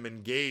get them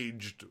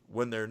engaged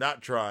when they're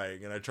not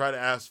trying, and I try to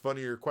ask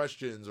funnier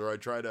questions, or I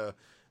try to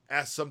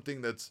ask something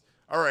that's,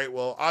 all right,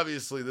 well,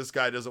 obviously this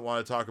guy doesn't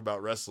want to talk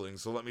about wrestling,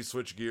 so let me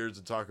switch gears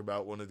and talk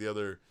about one of the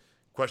other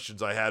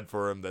questions I had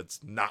for him that's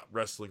not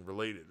wrestling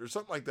related, or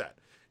something like that.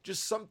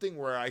 Just something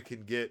where I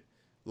can get,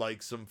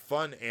 like, some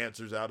fun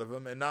answers out of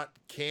him and not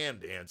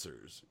canned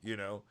answers, you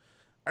know?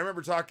 I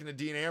remember talking to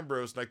Dean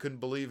Ambrose, and I couldn't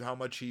believe how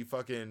much he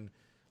fucking,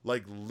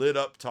 like, lit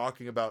up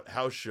talking about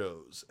house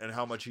shows and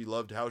how much he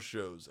loved house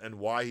shows and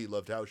why he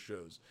loved house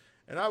shows.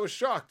 And I was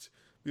shocked,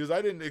 because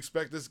I didn't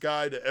expect this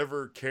guy to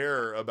ever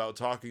care about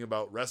talking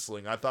about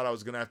wrestling. I thought I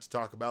was going to have to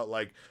talk about,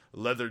 like,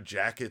 leather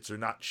jackets or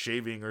not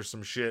shaving or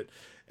some shit.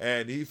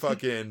 And he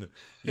fucking,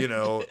 you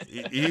know,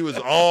 he was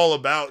all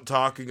about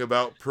talking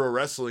about pro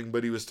wrestling,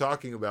 but he was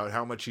talking about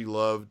how much he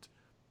loved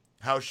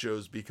house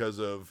shows because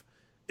of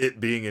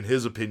it being, in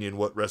his opinion,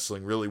 what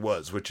wrestling really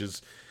was, which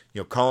is, you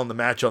know, calling the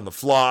match on the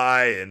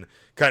fly and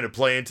kind of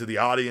playing to the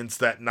audience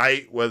that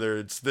night, whether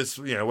it's this,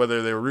 you know,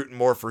 whether they were rooting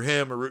more for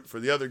him or rooting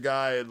for the other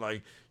guy, and,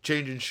 like,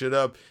 changing shit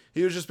up.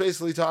 He was just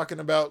basically talking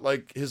about,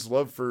 like, his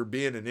love for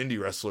being an indie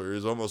wrestler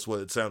is almost what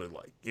it sounded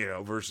like, you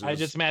know, versus... I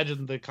just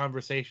imagined the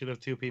conversation of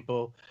two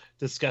people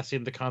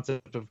discussing the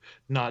concept of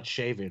not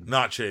shaving.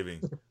 Not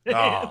shaving.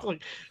 It's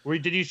like,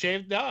 did you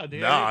shave? No,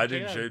 dude. No, I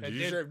didn't shave. Did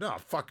you shave? No,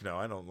 fuck no.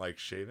 I don't like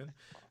shaving.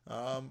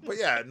 But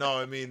yeah, no,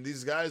 I mean,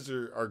 these guys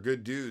are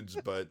good dudes,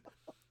 but,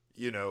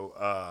 you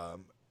know,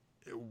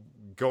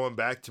 going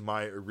back to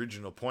my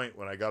original point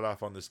when I got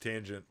off on this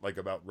tangent, like,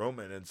 about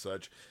Roman and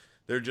such,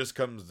 there just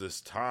comes this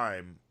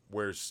time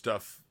where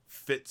stuff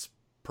fits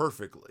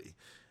perfectly.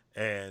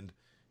 And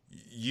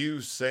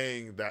you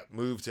saying that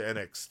move to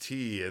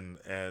NXT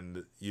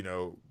and you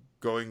know,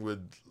 going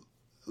with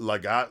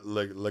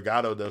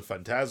Legado del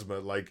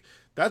Fantasma, like,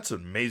 that's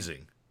an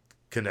amazing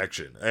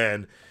connection.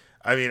 And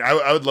I mean,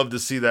 I would love to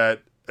see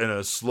that in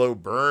a slow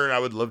burn. I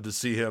would love to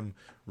see him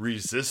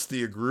resist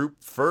the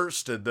group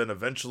first and then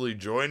eventually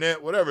join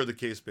it, whatever the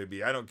case may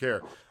be. I don't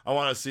care. I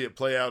want to see it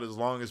play out as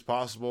long as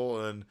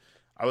possible, and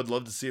I would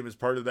love to see him as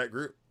part of that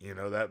group. You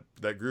know,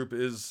 that group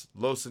is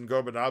Los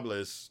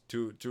Ingobernables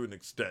to an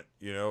extent,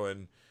 you know,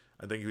 and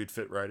I think he would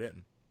fit right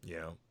in, you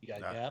know.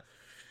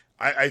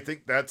 I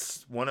think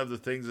that's one of the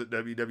things that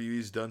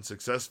WWE's done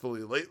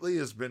successfully lately,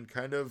 has been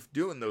kind of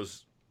doing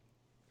those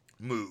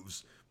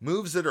moves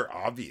that are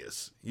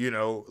obvious, you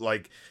know,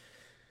 like,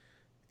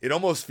 it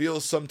almost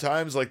feels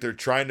sometimes like they're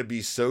trying to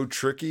be so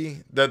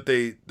tricky that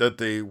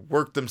they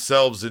work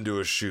themselves into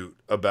a shoot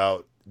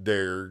about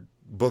their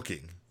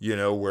booking, you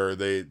know, where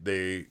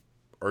they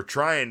are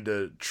trying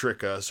to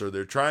trick us, or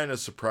they're trying to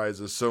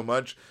surprise us so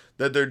much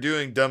that they're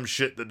doing dumb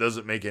shit that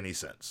doesn't make any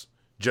sense.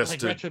 Just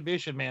like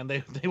Retribution, man.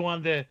 They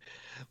wanted to,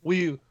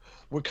 we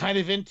were kind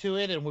of into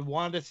it, and we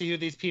wanted to see who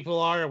these people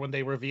are. And when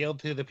they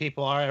revealed who the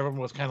people are, everyone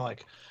was kind of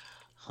like,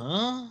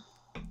 huh?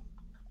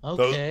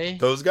 Okay.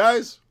 Those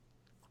guys?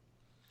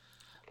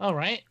 All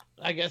right.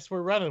 I guess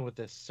we're running with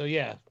this. So,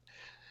 yeah.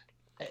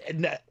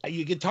 And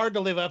it's hard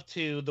to live up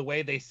to the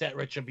way they set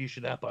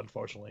Retribution up,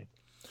 unfortunately.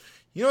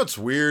 You know what's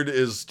weird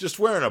is just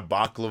wearing a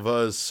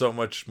baklava is so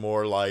much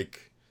more,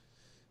 like,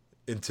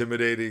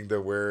 intimidating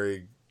than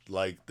wearing,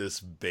 like, this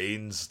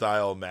Bane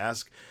style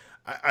mask.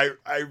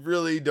 I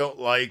really don't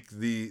like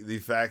the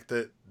fact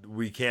that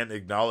we can't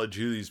acknowledge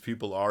who these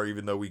people are,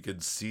 even though we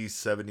could see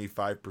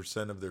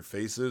 75% of their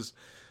faces.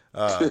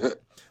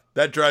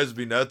 That drives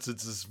me nuts.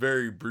 It's this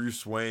very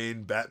Bruce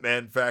Wayne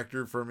Batman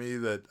factor for me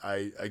that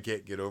I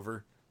can't get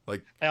over.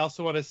 Like, I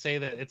also want to say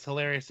that it's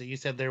hilarious that you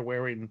said they're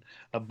wearing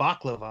a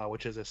baklava,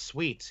 which is a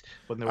sweet,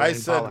 when they're wearing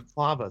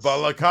balaclavas.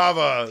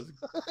 Balaclava.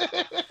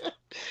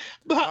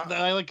 But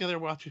I like how they're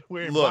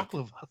wearing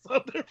baklavas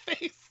on their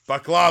face.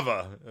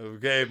 Baklava.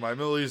 Okay, my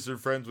Middle Eastern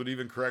friends would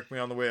even correct me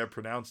on the way I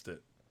pronounced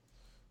it.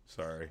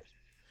 Sorry.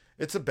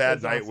 It's a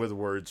bad night with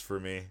words for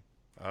me.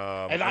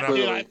 I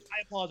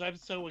apologize. I'm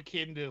so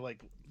akin to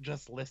like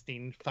just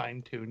listening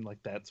fine-tuned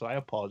like that, so I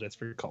apologize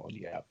for calling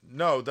you out.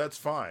 No, that's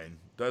fine.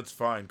 That's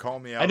fine. Call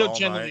me out. I don't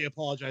generally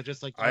apologize.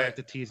 Just like I like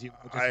to tease you.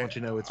 I just want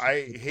you to know it's.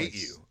 I hate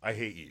you. I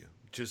hate you.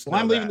 Just. Well,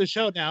 I'm leaving the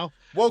show now.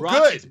 Well, Rock,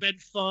 good. It's been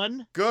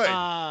fun. Good.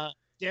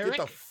 Derek,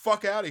 get the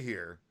fuck out of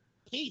here.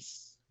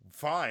 Peace.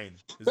 Fine.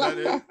 Is that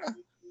it?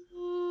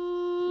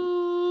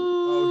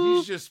 Oh,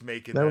 he's just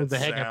making that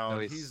sound.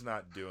 Noise. He's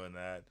not doing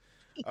that.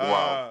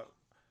 Wow.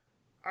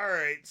 All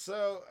right,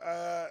 so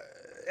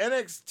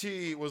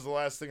NXT was the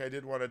last thing I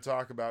did want to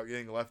talk about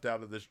getting left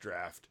out of this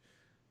draft.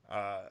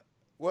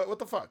 What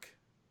the fuck,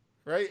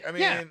 right? I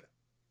mean,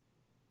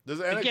 does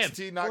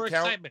NXT not count?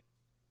 Excitement.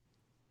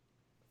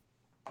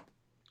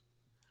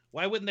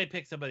 Why wouldn't they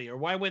pick somebody, or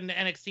why wouldn't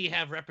NXT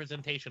have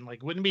representation?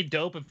 Like, wouldn't it be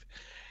dope if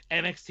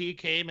NXT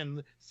came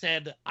and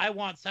said, "I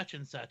want such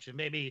and such," and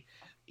maybe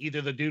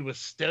either the dude was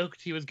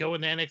stoked he was going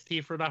to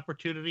NXT for an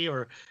opportunity,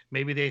 or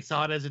maybe they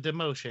saw it as a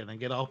demotion and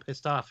get all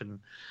pissed off and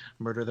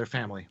murder their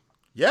family.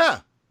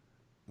 Yeah.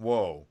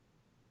 Whoa.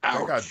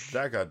 Ouch.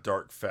 That got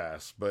dark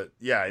fast. But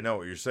yeah, I know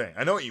what you're saying.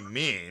 I know what you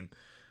mean.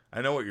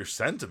 I know what your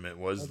sentiment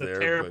was there. A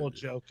terrible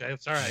joke. I'm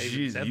sorry.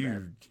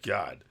 Jeez,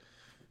 God.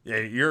 Yeah,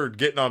 you're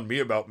getting on me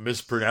about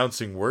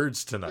mispronouncing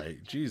words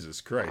tonight.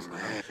 Jesus Christ.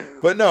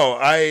 But no,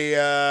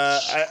 I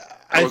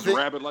was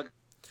rabid like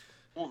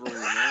Wolverine,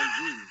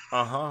 man.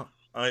 Uh-huh.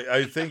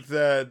 I think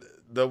that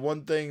the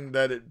one thing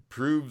that it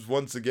proves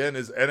once again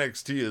is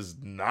NXT is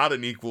not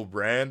an equal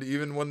brand,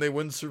 even when they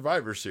win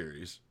Survivor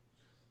Series.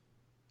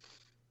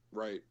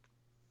 Right.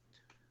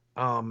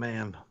 Oh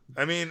man.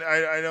 I mean,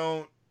 I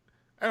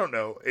don't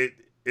know.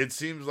 It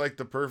seems like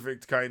the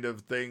perfect kind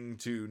of thing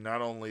to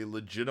not only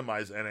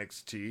legitimize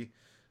NXT,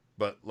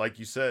 but like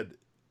you said,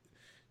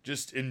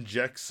 just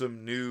inject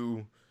some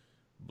new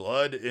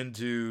blood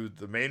into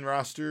the main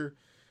roster.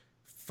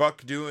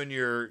 Fuck doing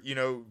your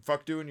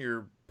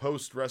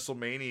post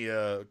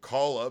WrestleMania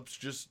call ups.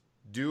 Just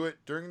do it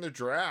during the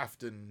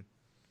draft, and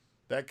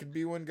that could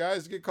be when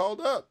guys get called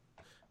up.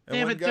 And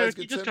damn when it, guys Derek,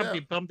 get you just sent got out. me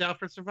bummed out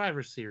for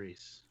Survivor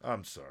Series.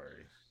 I'm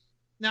sorry.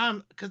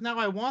 Now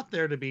I want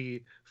there to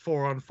be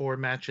 4-on-4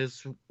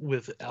 matches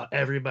with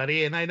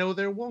everybody, and I know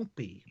there won't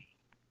be.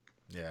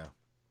 Yeah,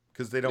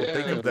 because they don't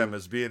think of them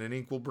as being an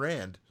equal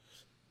brand.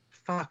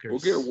 Fuckers. We'll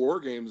get War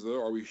Games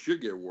though, or we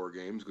should get War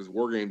Games because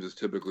War Games is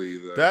typically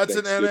the that's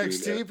an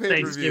NXT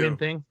pay per view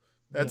thing.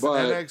 That's an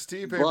NXT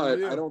pay per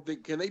view. But I don't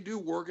think can they do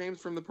War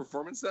Games from the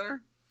Performance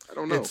Center? I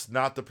don't know. It's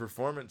not the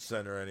Performance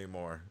Center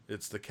anymore.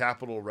 It's the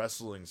Capitol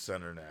Wrestling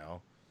Center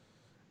now.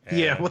 And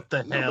yeah, what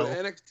the hell? But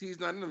NXT's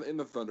not in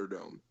the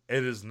Thunderdome.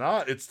 It is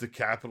not. It's the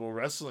Capitol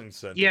Wrestling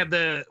Center. Yeah,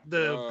 the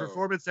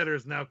Performance Center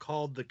is now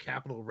called the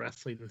Capitol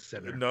Wrestling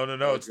Center. No.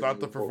 Okay, it's not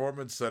the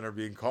Performance Center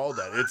being called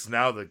that. It's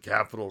now the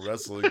Capitol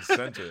Wrestling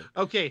Center.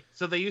 Okay,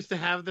 so they used to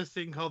have this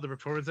thing called the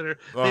Performance Center.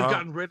 They've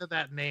gotten rid of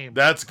that name.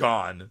 That's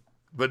gone.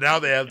 But now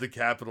they have the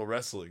Capitol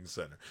Wrestling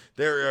Center.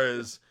 There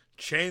is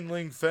chain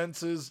link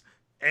fences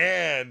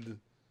and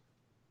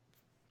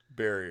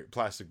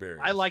plastic barriers.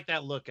 I like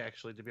that look,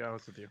 actually, to be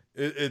honest with you.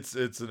 It's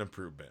an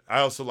improvement. I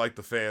also like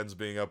the fans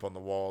being up on the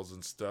walls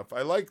and stuff.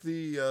 I like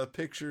the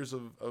pictures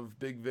of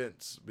Big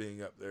Vince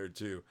being up there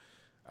too.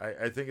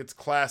 I think it's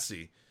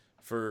classy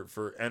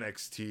for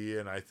NXT,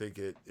 and I think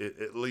it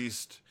at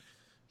least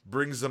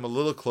brings them a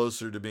little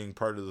closer to being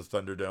part of the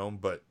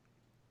Thunderdome, but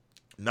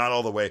not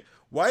all the way.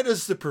 Why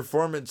does the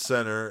Performance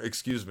Center,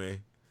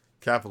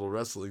 Capitol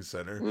Wrestling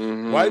Center,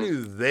 why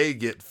do they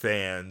get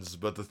fans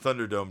but the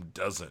Thunderdome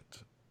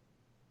doesn't?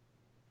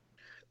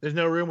 There's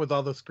no room with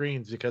all the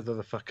screens because of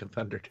the fucking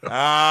Thunderdome.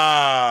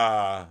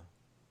 Ah.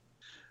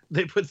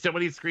 They put so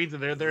many screens in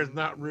there. There's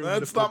not room.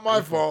 That's not my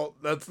fault.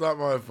 That's not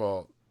my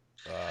fault.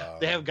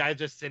 They have guys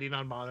just sitting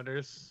on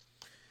monitors.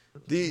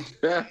 The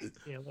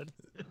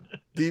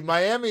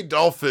Miami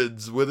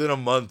Dolphins within a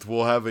month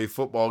will have a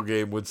football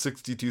game with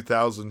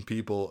 62,000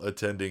 people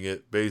attending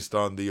it based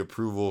on the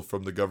approval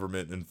from the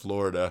government in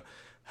Florida.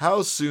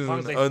 How soon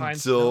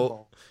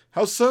until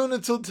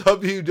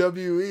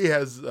WWE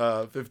has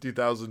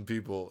 50,000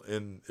 people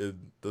in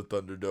the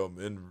Thunderdome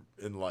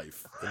in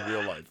life, in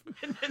real life?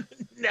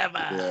 Never.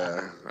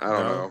 Yeah, I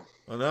don't know.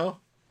 I know.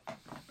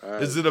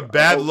 Is it a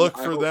bad look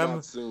for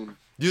them? Soon.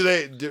 Do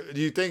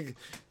you think?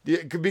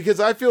 Because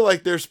I feel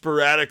like they're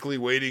sporadically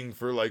waiting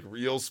for like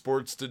Real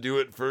Sports to do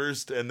it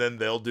first, and then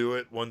they'll do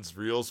it once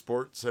Real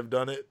Sports have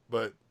done it.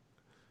 But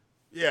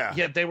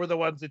yeah, they were the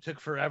ones that took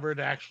forever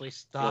to actually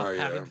stop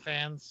having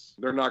fans.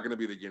 They're not going to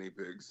be the guinea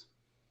pigs.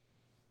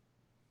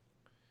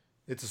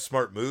 It's a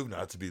smart move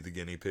not to be the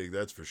guinea pig,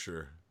 that's for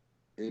sure.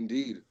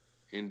 Indeed.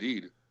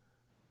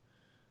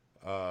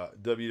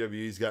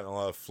 WWE's gotten a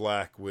lot of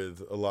flack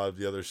with a lot of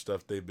the other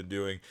stuff they've been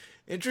doing.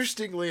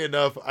 Interestingly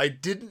enough, I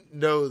didn't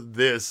know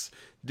this.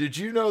 Did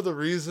you know the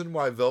reason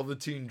why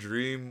Velveteen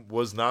Dream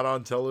was not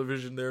on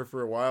television there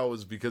for a while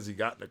was because he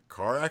got in a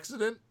car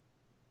accident?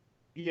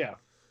 Yeah.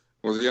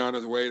 Was he on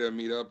his way to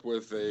meet up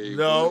with a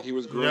No, woman he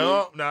was grooming?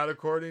 No, not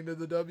according to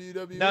the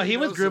WWE. No, he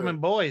was grooming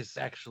boys,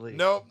 actually.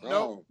 Nope,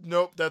 Oh.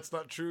 nope, that's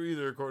not true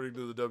either according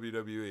to the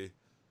WWE.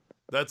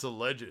 That's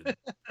alleged.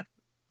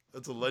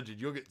 That's alleged.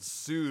 You'll get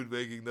sued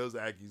making those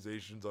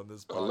accusations on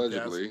this podcast.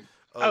 Allegedly.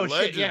 Oh,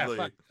 shit, yeah,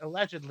 fuck.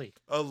 Allegedly.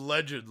 But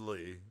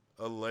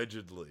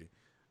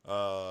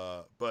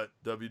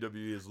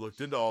WWE has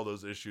looked into all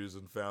those issues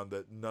and found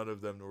that none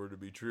of them were to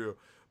be true.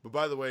 But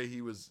by the way,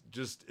 he was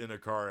just in a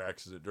car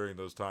accident during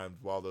those times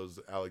while those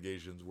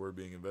allegations were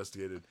being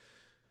investigated.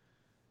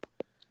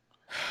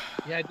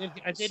 Yeah,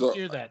 I did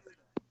hear that.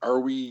 Are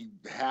we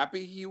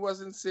happy he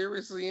wasn't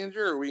seriously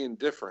injured, or are we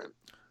indifferent?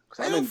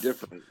 Because I'm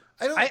indifferent.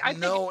 I don't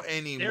know think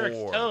anymore.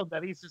 Derek's told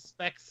that he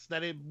suspects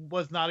that it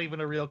was not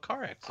even a real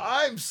car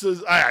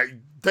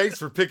accident. Thanks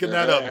for picking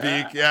that up,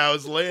 Beak. Yeah, I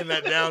was laying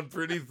that down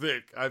pretty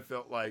thick, I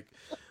felt like.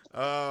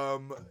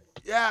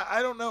 Yeah,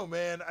 I don't know,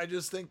 man. I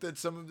just think that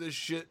some of this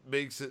shit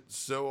makes it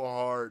so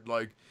hard.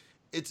 Like,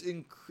 it's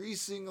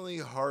increasingly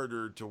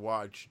harder to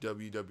watch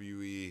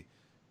WWE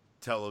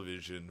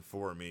television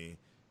for me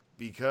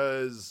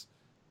because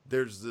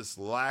there's this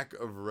lack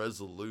of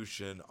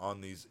resolution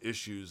on these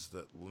issues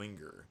that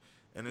linger.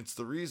 And it's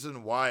the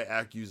reason why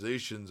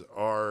accusations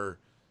are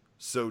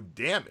so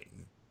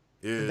damning.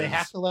 Do they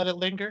have to let it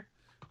linger?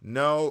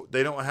 No,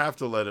 they don't have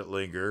to let it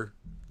linger.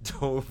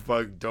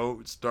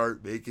 Don't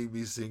start making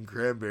me sing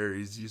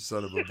Cranberries, you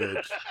son of a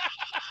bitch.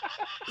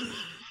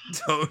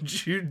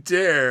 Don't you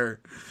dare.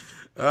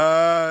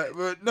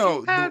 But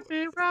no. God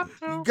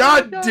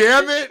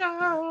damn it.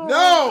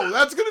 No,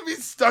 that's going to be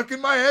stuck in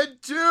my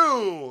head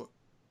too.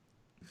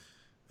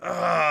 You're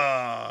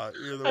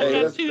the I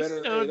got worst. too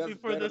stoned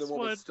before better this than what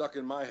one. was stuck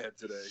in my head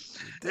today.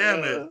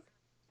 Damn it.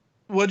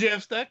 What'd you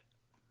have stuck?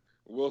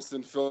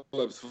 Wilson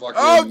Phillips fucking...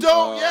 Oh,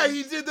 don't. Yeah,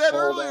 he did that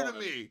hold earlier on. to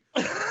me.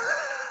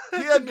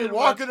 He had me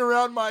walking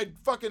around my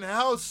fucking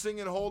house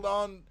singing Hold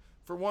On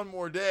for One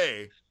More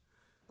Day.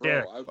 Bro,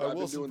 Derek, I've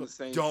been doing the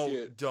same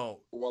shit Don't.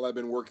 while I've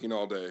been working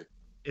all day.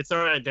 It's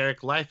all right,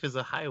 Derek. Life is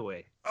a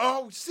highway.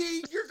 Oh,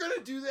 see, you're going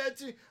to do that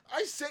too.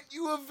 I sent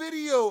you a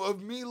video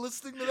of me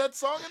listening to that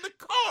song in the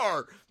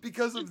car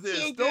because of this.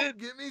 So Don't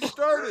get me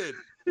started.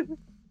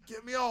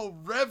 Get me all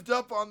revved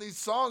up on these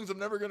songs. I'm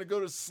never going to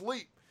go to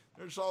sleep.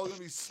 They're just all going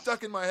to be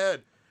stuck in my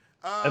head.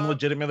 I'm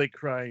legitimately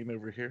crying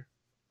over here.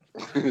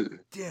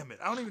 Damn it.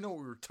 I don't even know what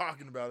we were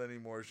talking about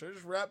anymore. Should I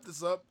just wrap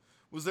this up?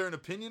 Was there an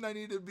opinion I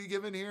need to be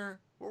given here?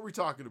 What were we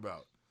talking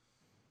about?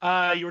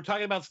 You were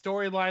talking about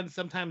storylines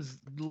sometimes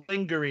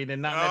lingering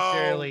and not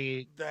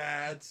necessarily.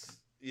 That's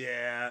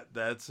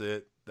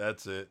it.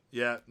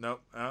 Yeah, no.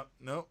 Yeah, I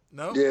just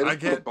put a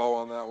can't. bow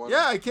on that one.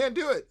 Yeah, I can't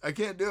do it.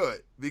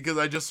 Because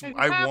I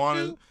want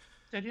to.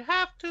 Did you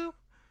have to?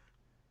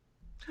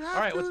 All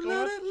right, what's going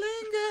on? It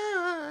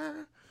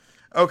linger.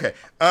 Okay.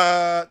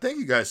 Thank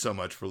you guys so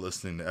much for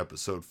listening to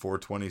episode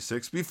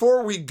 426.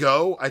 Before we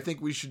go, I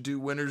think we should do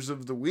winners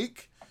of the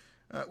week.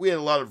 We had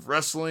a lot of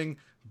wrestling.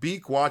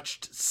 Beak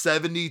watched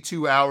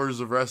 72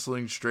 hours of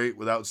wrestling straight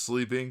without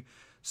sleeping.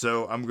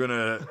 So I'm going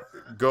to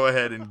go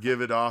ahead and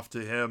give it off to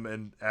him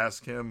and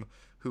ask him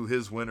who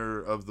his winner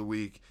of the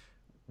week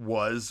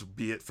was,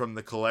 be it from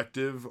the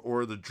collective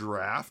or the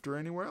draft or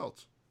anywhere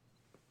else.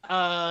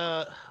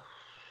 I'm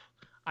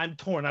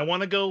torn. I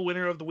want to go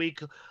winner of the week,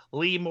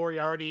 Lee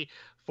Moriarty,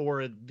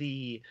 for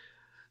the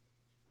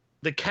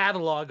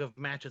catalog of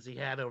matches he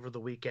had over the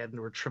weekend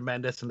were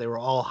tremendous, and they were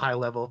all high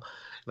level.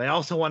 And I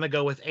also want to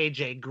go with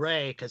AJ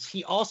Gray because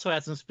he also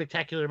had some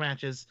spectacular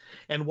matches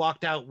and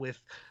walked out with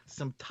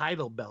some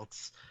title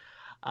belts.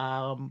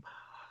 But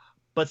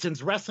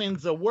since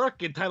wrestling's a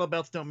work and title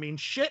belts don't mean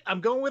shit,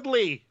 I'm going with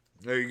Lee.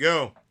 There you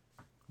go.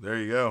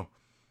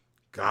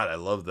 God, I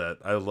love that.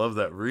 I love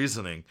that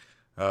reasoning.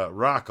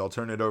 Rock, I'll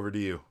turn it over to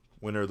you.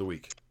 Winner of the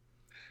week.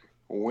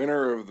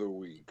 Winner of the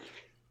week.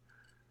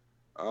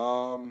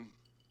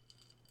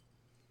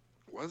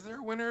 Was there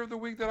a winner of the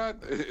week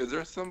is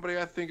there somebody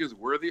I think is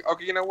worthy?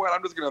 Okay, you know what?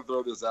 I'm just going to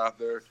throw this out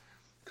there.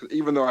 'Cause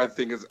even though I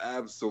think it's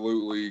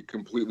absolutely,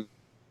 completely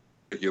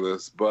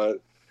ridiculous,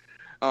 but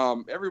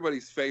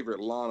everybody's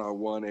favorite Lana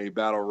won a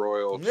battle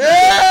royal.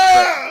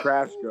 Yeah!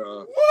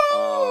 Krashka,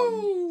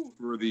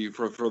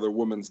 for the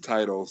women's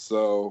title.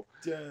 So,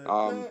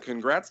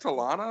 congrats to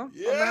Lana. On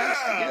that.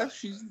 I guess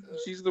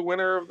she's the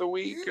winner of the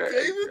week. You gave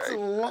it to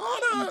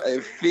Lana.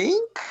 I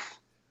think.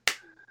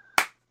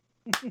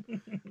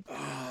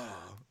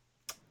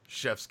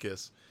 Chef's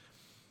kiss.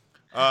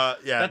 That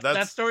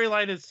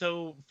storyline is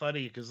so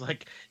funny because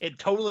it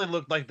totally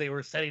looked like they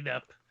were setting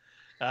up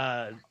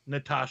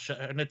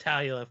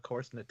Natalia, of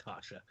course,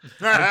 Natasha.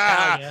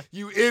 Natalia.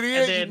 You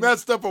idiot! You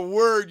messed up a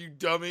word, you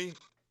dummy.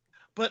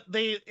 but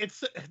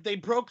they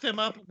broke them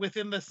up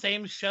within the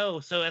same show.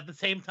 So at the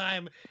same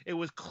time, it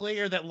was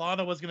clear that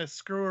Lana was going to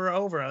screw her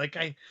over. Like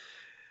I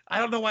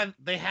don't know why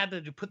they had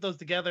to put those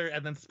together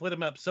and then split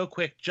them up so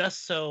quick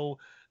just so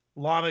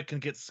Lana can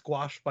get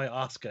squashed by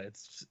Asuka.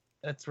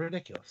 It's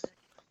ridiculous.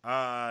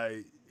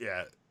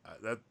 Yeah,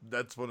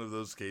 that's one of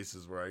those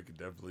cases where I could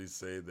definitely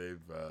say they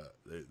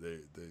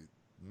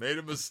made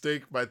a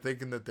mistake by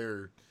thinking that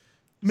they're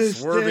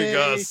swerving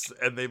us,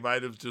 and they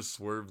might have just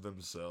swerved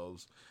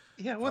themselves.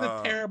 Yeah, what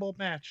a terrible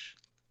match.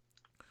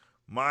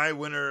 My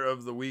winner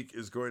of the week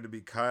is going to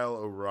be Kyle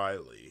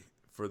O'Reilly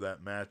for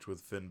that match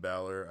with Finn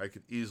Balor. I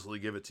could easily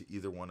give it to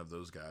either one of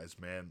those guys,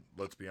 man.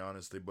 Let's be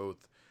honest, they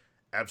both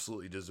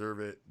absolutely deserve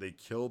it. They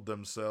killed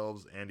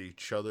themselves and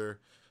each other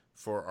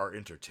for our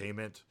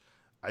entertainment.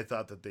 I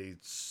thought that they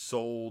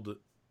sold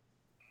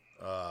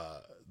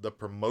the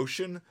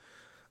promotion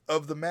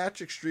of the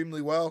match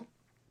extremely well.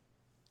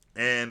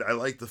 And I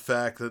like the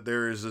fact that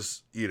there is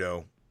this,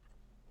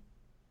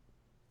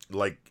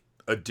 like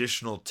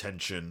additional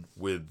tension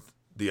with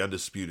the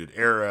Undisputed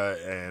Era,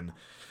 and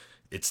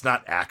it's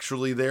not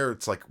actually there.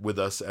 It's like with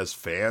us as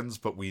fans,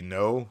 but we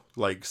know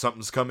like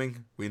something's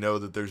coming. We know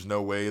that there's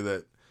no way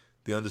that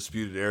the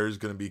Undisputed Era is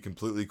going to be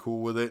completely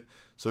cool with it.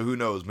 So who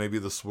knows? Maybe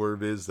the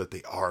swerve is that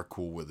they are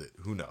cool with it.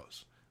 Who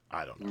knows?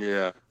 I don't know.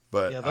 Yeah.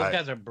 But yeah, those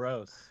guys are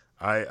bros.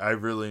 I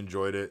really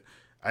enjoyed it.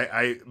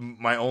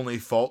 My only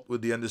fault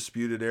with the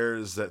Undisputed Era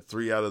is that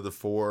 3 out of the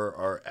 4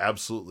 are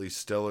absolutely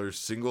stellar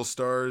single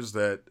stars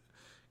that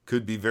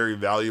could be very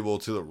valuable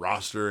to the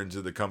roster and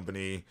to the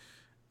company.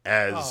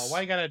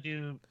 Why you gotta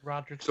do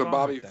Roger? So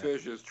Bobby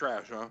Fish is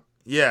trash, huh?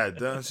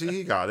 Yeah, see,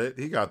 he got it.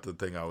 He got the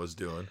thing I was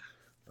doing.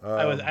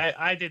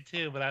 I did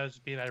too, but I was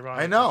being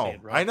ironic.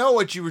 I know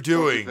what you were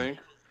doing.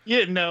 You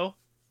didn't know.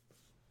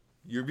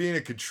 You're being a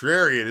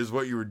contrarian is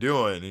what you were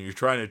doing, and you're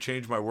trying to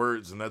change my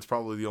words, and that's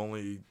probably the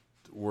only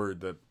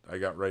word that I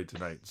got right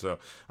tonight. So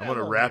I'm going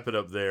to wrap it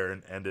up there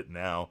and end it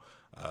now.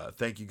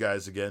 Thank you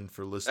guys again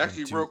for listening.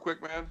 Actually, real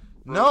quick, man.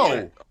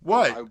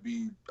 What? I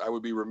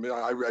would be remiss.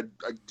 I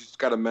just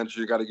got to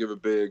mention. You got to give a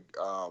big.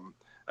 I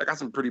got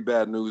some pretty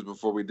bad news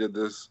before we did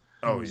this.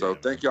 So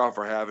thank y'all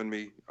for having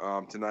me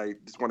tonight.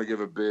 Just want to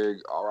give a big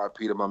RIP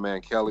to my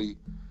man Kelly.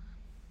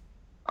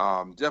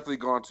 Definitely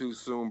gone too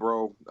soon,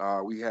 bro.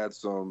 We had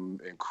some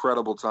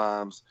incredible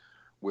times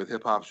with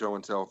Hip Hop Show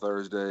and Tell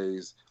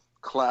Thursdays.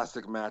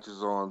 Classic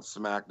matches on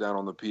SmackDown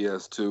on the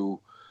PS2.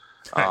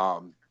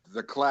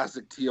 The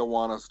classic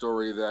Tijuana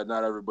story that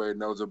not everybody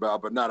knows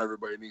about, but not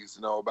everybody needs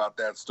to know about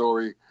that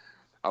story.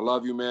 I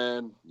love you,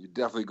 man. You're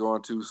definitely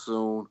going too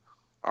soon.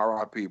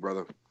 RIP,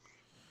 brother.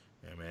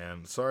 Yeah,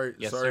 man. Sorry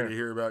to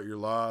hear about your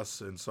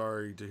loss, and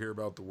sorry to hear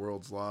about the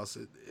world's loss.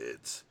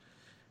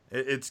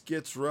 It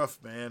gets rough,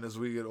 man, as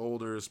we get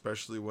older,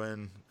 especially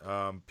when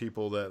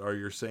people that are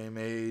your same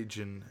age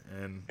and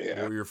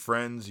or your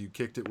friends you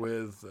kicked it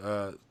with,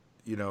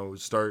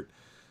 start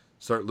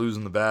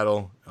losing the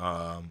battle.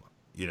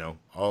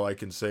 All I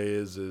can say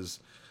is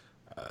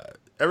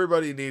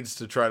everybody needs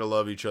to try to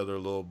love each other a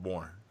little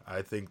more.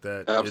 I think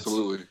that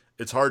absolutely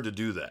it's hard to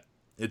do that.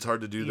 It's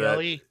hard to do that,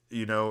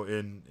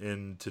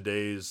 in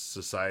today's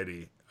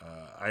society.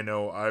 I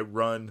know I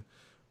run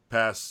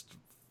past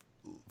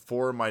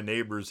 4 of my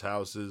neighbors'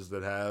 houses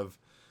that have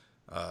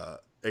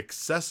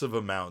excessive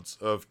amounts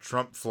of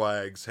Trump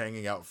flags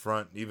hanging out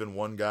front. Even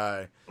one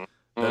guy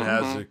that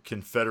has a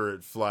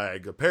Confederate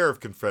flag, a pair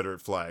of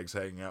Confederate flags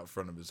hanging out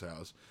front of his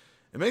house.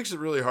 It makes it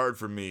really hard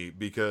for me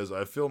because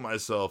I feel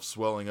myself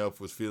swelling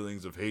up with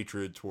feelings of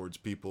hatred towards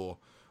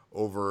people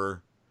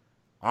over,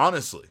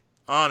 honestly,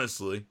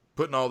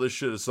 putting all this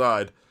shit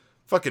aside,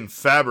 fucking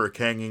fabric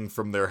hanging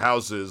from their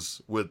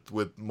houses with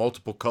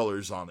multiple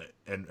colors on it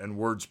and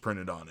words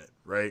printed on it,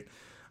 right?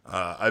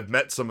 I've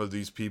met some of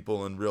these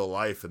people in real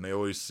life, and they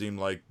always seem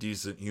like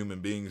decent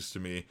human beings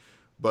to me,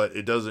 but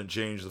it doesn't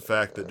change the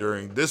fact that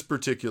during this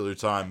particular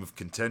time of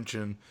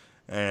contention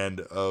and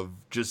of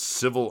just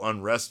civil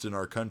unrest in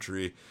our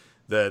country,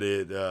 that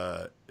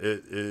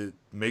it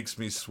makes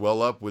me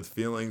swell up with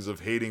feelings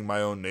of hating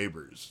my own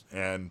neighbors,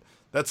 and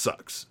that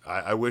sucks.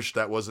 I wish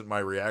that wasn't my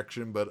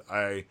reaction, but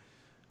I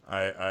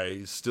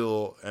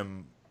still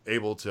am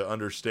able to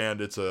understand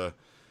it's a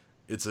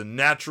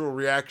natural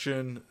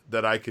reaction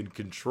that I can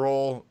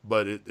control,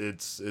 but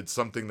it's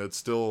something that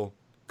still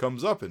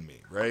comes up in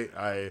me, right?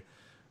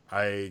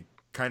 I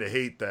kind of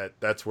hate that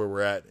that's where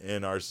we're at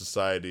in our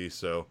society.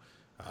 So,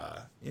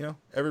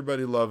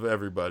 everybody love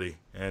everybody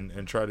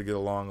and try to get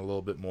along a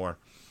little bit more.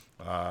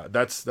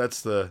 That's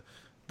the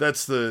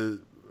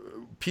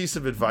piece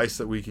of advice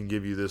that we can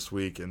give you this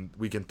week, and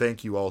we can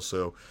thank you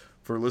also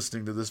for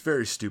listening to this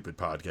very stupid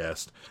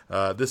podcast.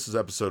 This is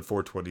episode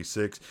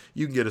 426.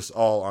 You can get us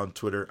all on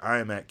Twitter. I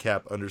am at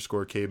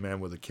cap_caveman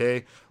with a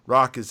K.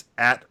 Rock is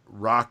at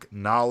Rock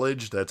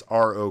Knowledge. That's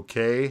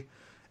ROKNOWLEDGE.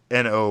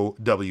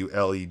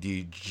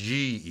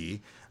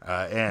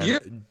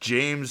 And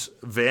James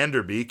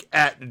Vanderbeek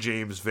at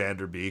James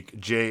Vanderbeek,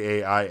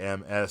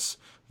 JAIMS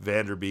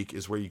Vanderbeek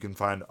is where you can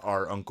find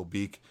our Uncle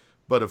Beak.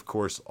 But of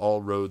course,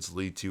 all roads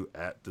lead to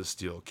at the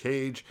Steel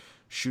Cage.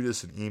 shoot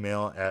us an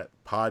email at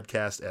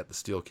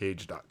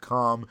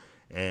podcast@thesteelcage.com,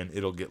 and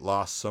it'll get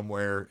lost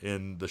somewhere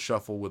in the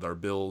shuffle with our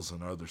bills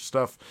and other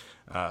stuff.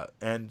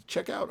 And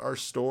check out our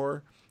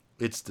store.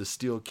 It's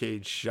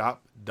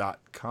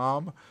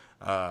thesteelcageshop.com.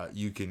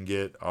 You can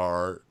get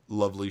our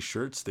lovely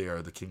shirts. They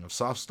are the king of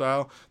soft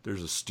style.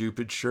 There's a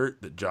stupid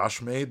shirt that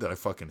Josh made that I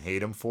fucking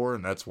hate him for,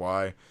 and that's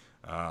why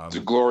it's a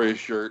glorious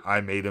shirt.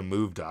 I made him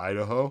move to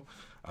Idaho.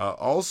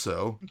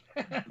 Also,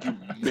 you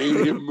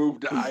made him move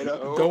to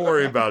Idaho. Don't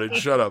worry about it.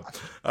 Shut up.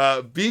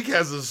 Beak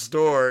has a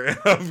store, and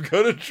I'm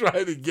gonna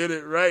try to get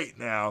it right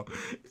now.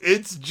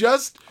 It's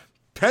just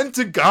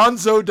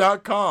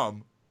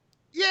pentagonzo.com.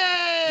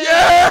 Yay!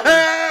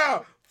 Yeah!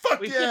 Fuck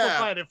we yeah!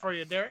 simplified it for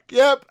you, Derek.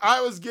 Yep,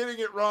 I was getting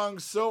it wrong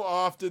so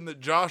often that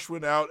Josh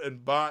went out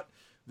and bought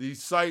the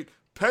site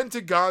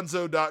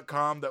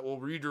pentagonzo.com that will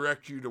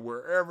redirect you to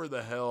wherever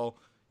the hell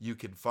you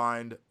can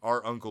find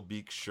our Uncle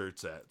Beak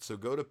shirts at. So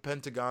go to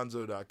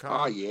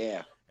pentagonzo.com. Oh,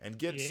 yeah. And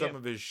get some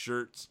of his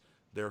shirts.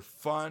 They're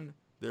fun.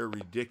 They're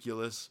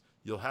ridiculous.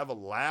 You'll have a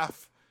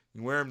laugh.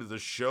 You wear them to the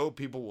show.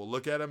 People will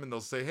look at them and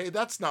they'll say, hey,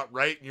 that's not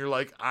right. And you're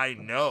like, I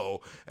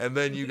know. And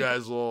then you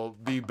guys will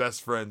be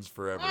best friends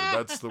forever.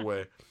 That's the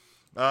way.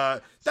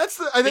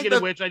 Speaking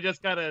of which, I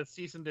just got a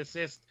cease and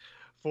desist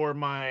for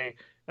my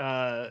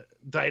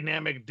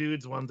Dynamic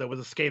Dudes one that was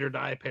a Skate or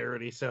Die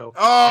parody. So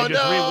I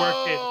just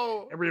reworked it.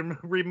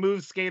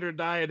 Removed Skate or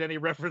Die, and then he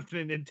referenced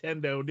it to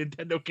Nintendo.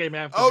 Nintendo came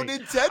after me.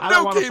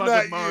 Nintendo came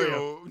at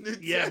Mario. you. Nintendo.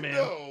 Yeah, man.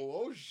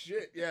 Oh,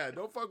 shit. Yeah,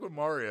 don't fuck with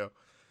Mario.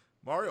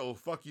 Mario will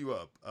fuck you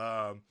up.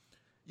 I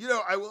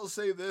will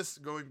say this,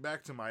 going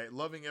back to my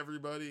loving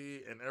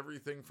everybody and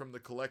everything from the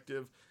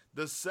collective,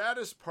 the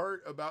saddest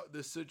part about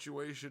this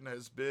situation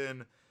has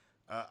been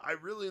I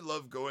really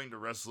love going to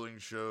wrestling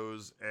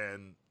shows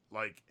and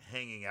like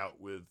hanging out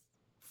with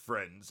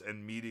friends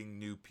and meeting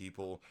new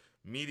people,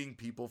 meeting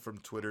people from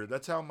Twitter.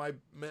 That's how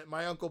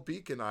my Uncle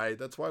Beak and I,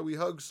 that's why we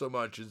hug so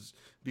much, is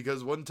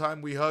because one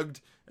time we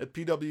hugged at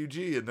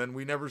PWG and then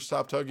we never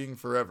stopped hugging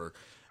forever.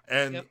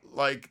 And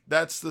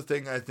that's the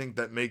thing I think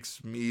that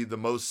makes me the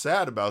most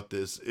sad about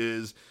this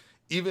is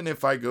even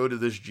if I go to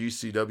this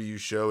GCW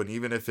show and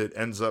even if it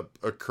ends up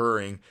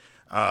occurring,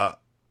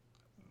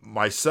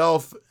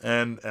 myself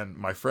and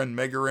my friend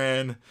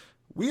Megaran,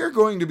 we are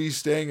going to be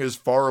staying as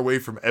far away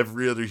from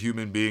every other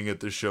human being at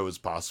this show as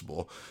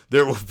possible.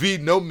 There will be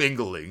no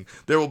mingling.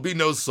 There will be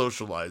no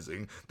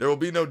socializing. There will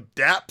be no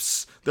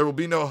daps. There will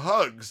be no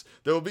hugs.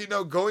 There will be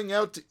no going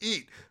out to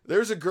eat.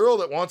 There's a girl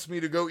that wants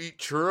me to go eat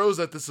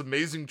churros at this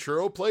amazing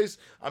churro place.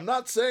 I'm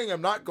not saying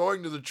I'm not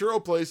going to the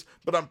churro place,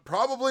 but I'm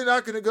probably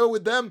not going to go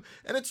with them.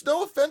 And it's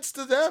no offense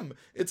to them.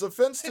 It's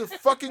offense to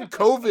fucking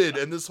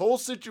COVID and this whole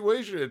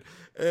situation.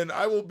 And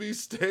I will be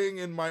staying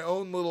in my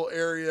own little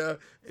area.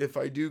 If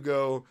I do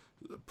go,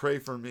 pray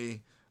for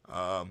me.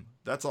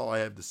 That's all I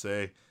have to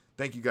say.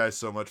 Thank you guys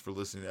so much for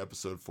listening to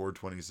episode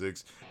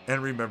 426.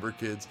 And remember,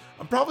 kids,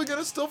 I'm probably going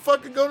to still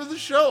fucking go to the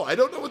show. I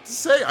don't know what to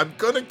say. I'm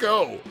going to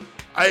go.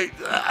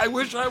 I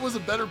wish I was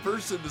a better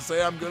person to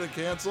say I'm going to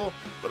cancel,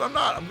 but I'm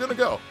not. I'm going to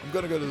go. I'm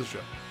going to go to the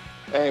show.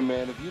 Hey,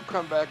 man, if you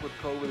come back with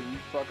COVID and you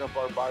fuck up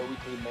our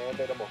bi-weekly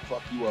mandate, I'm going to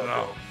fuck you up,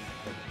 bro.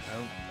 I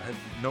have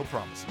no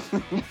promises.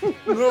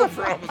 No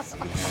promises.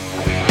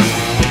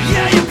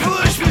 Yeah, you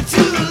push me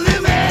to the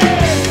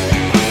limit.